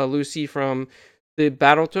scheduled Lucy from the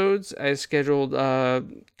Battletoads. I scheduled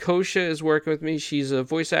Kosha is working with me. She's a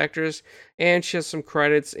voice actress, and she has some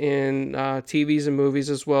credits in TVs and movies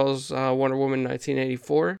as well as Wonder Woman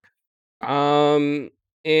 1984.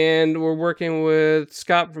 And we're working with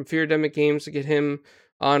Scott from Feardemic Games to get him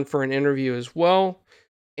on for an interview as well.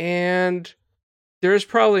 And there's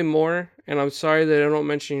probably more, and I'm sorry that I don't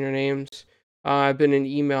mention your names. I've been in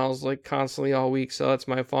emails like constantly all week, so that's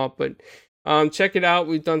my fault. But check it out.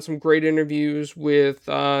 We've done some great interviews with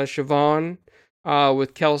Siobhan,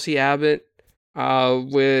 with Kelsey Abbott,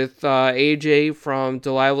 with AJ from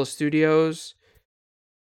Delilah Studios.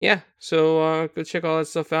 Yeah, so go check all that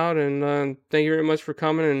stuff out, and thank you very much for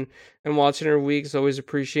coming and watching every week. It's always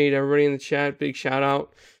appreciate everybody in the chat. Big shout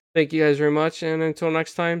out. Thank you guys very much, and until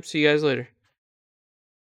next time, see you guys later.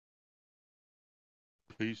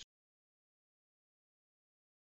 Peace.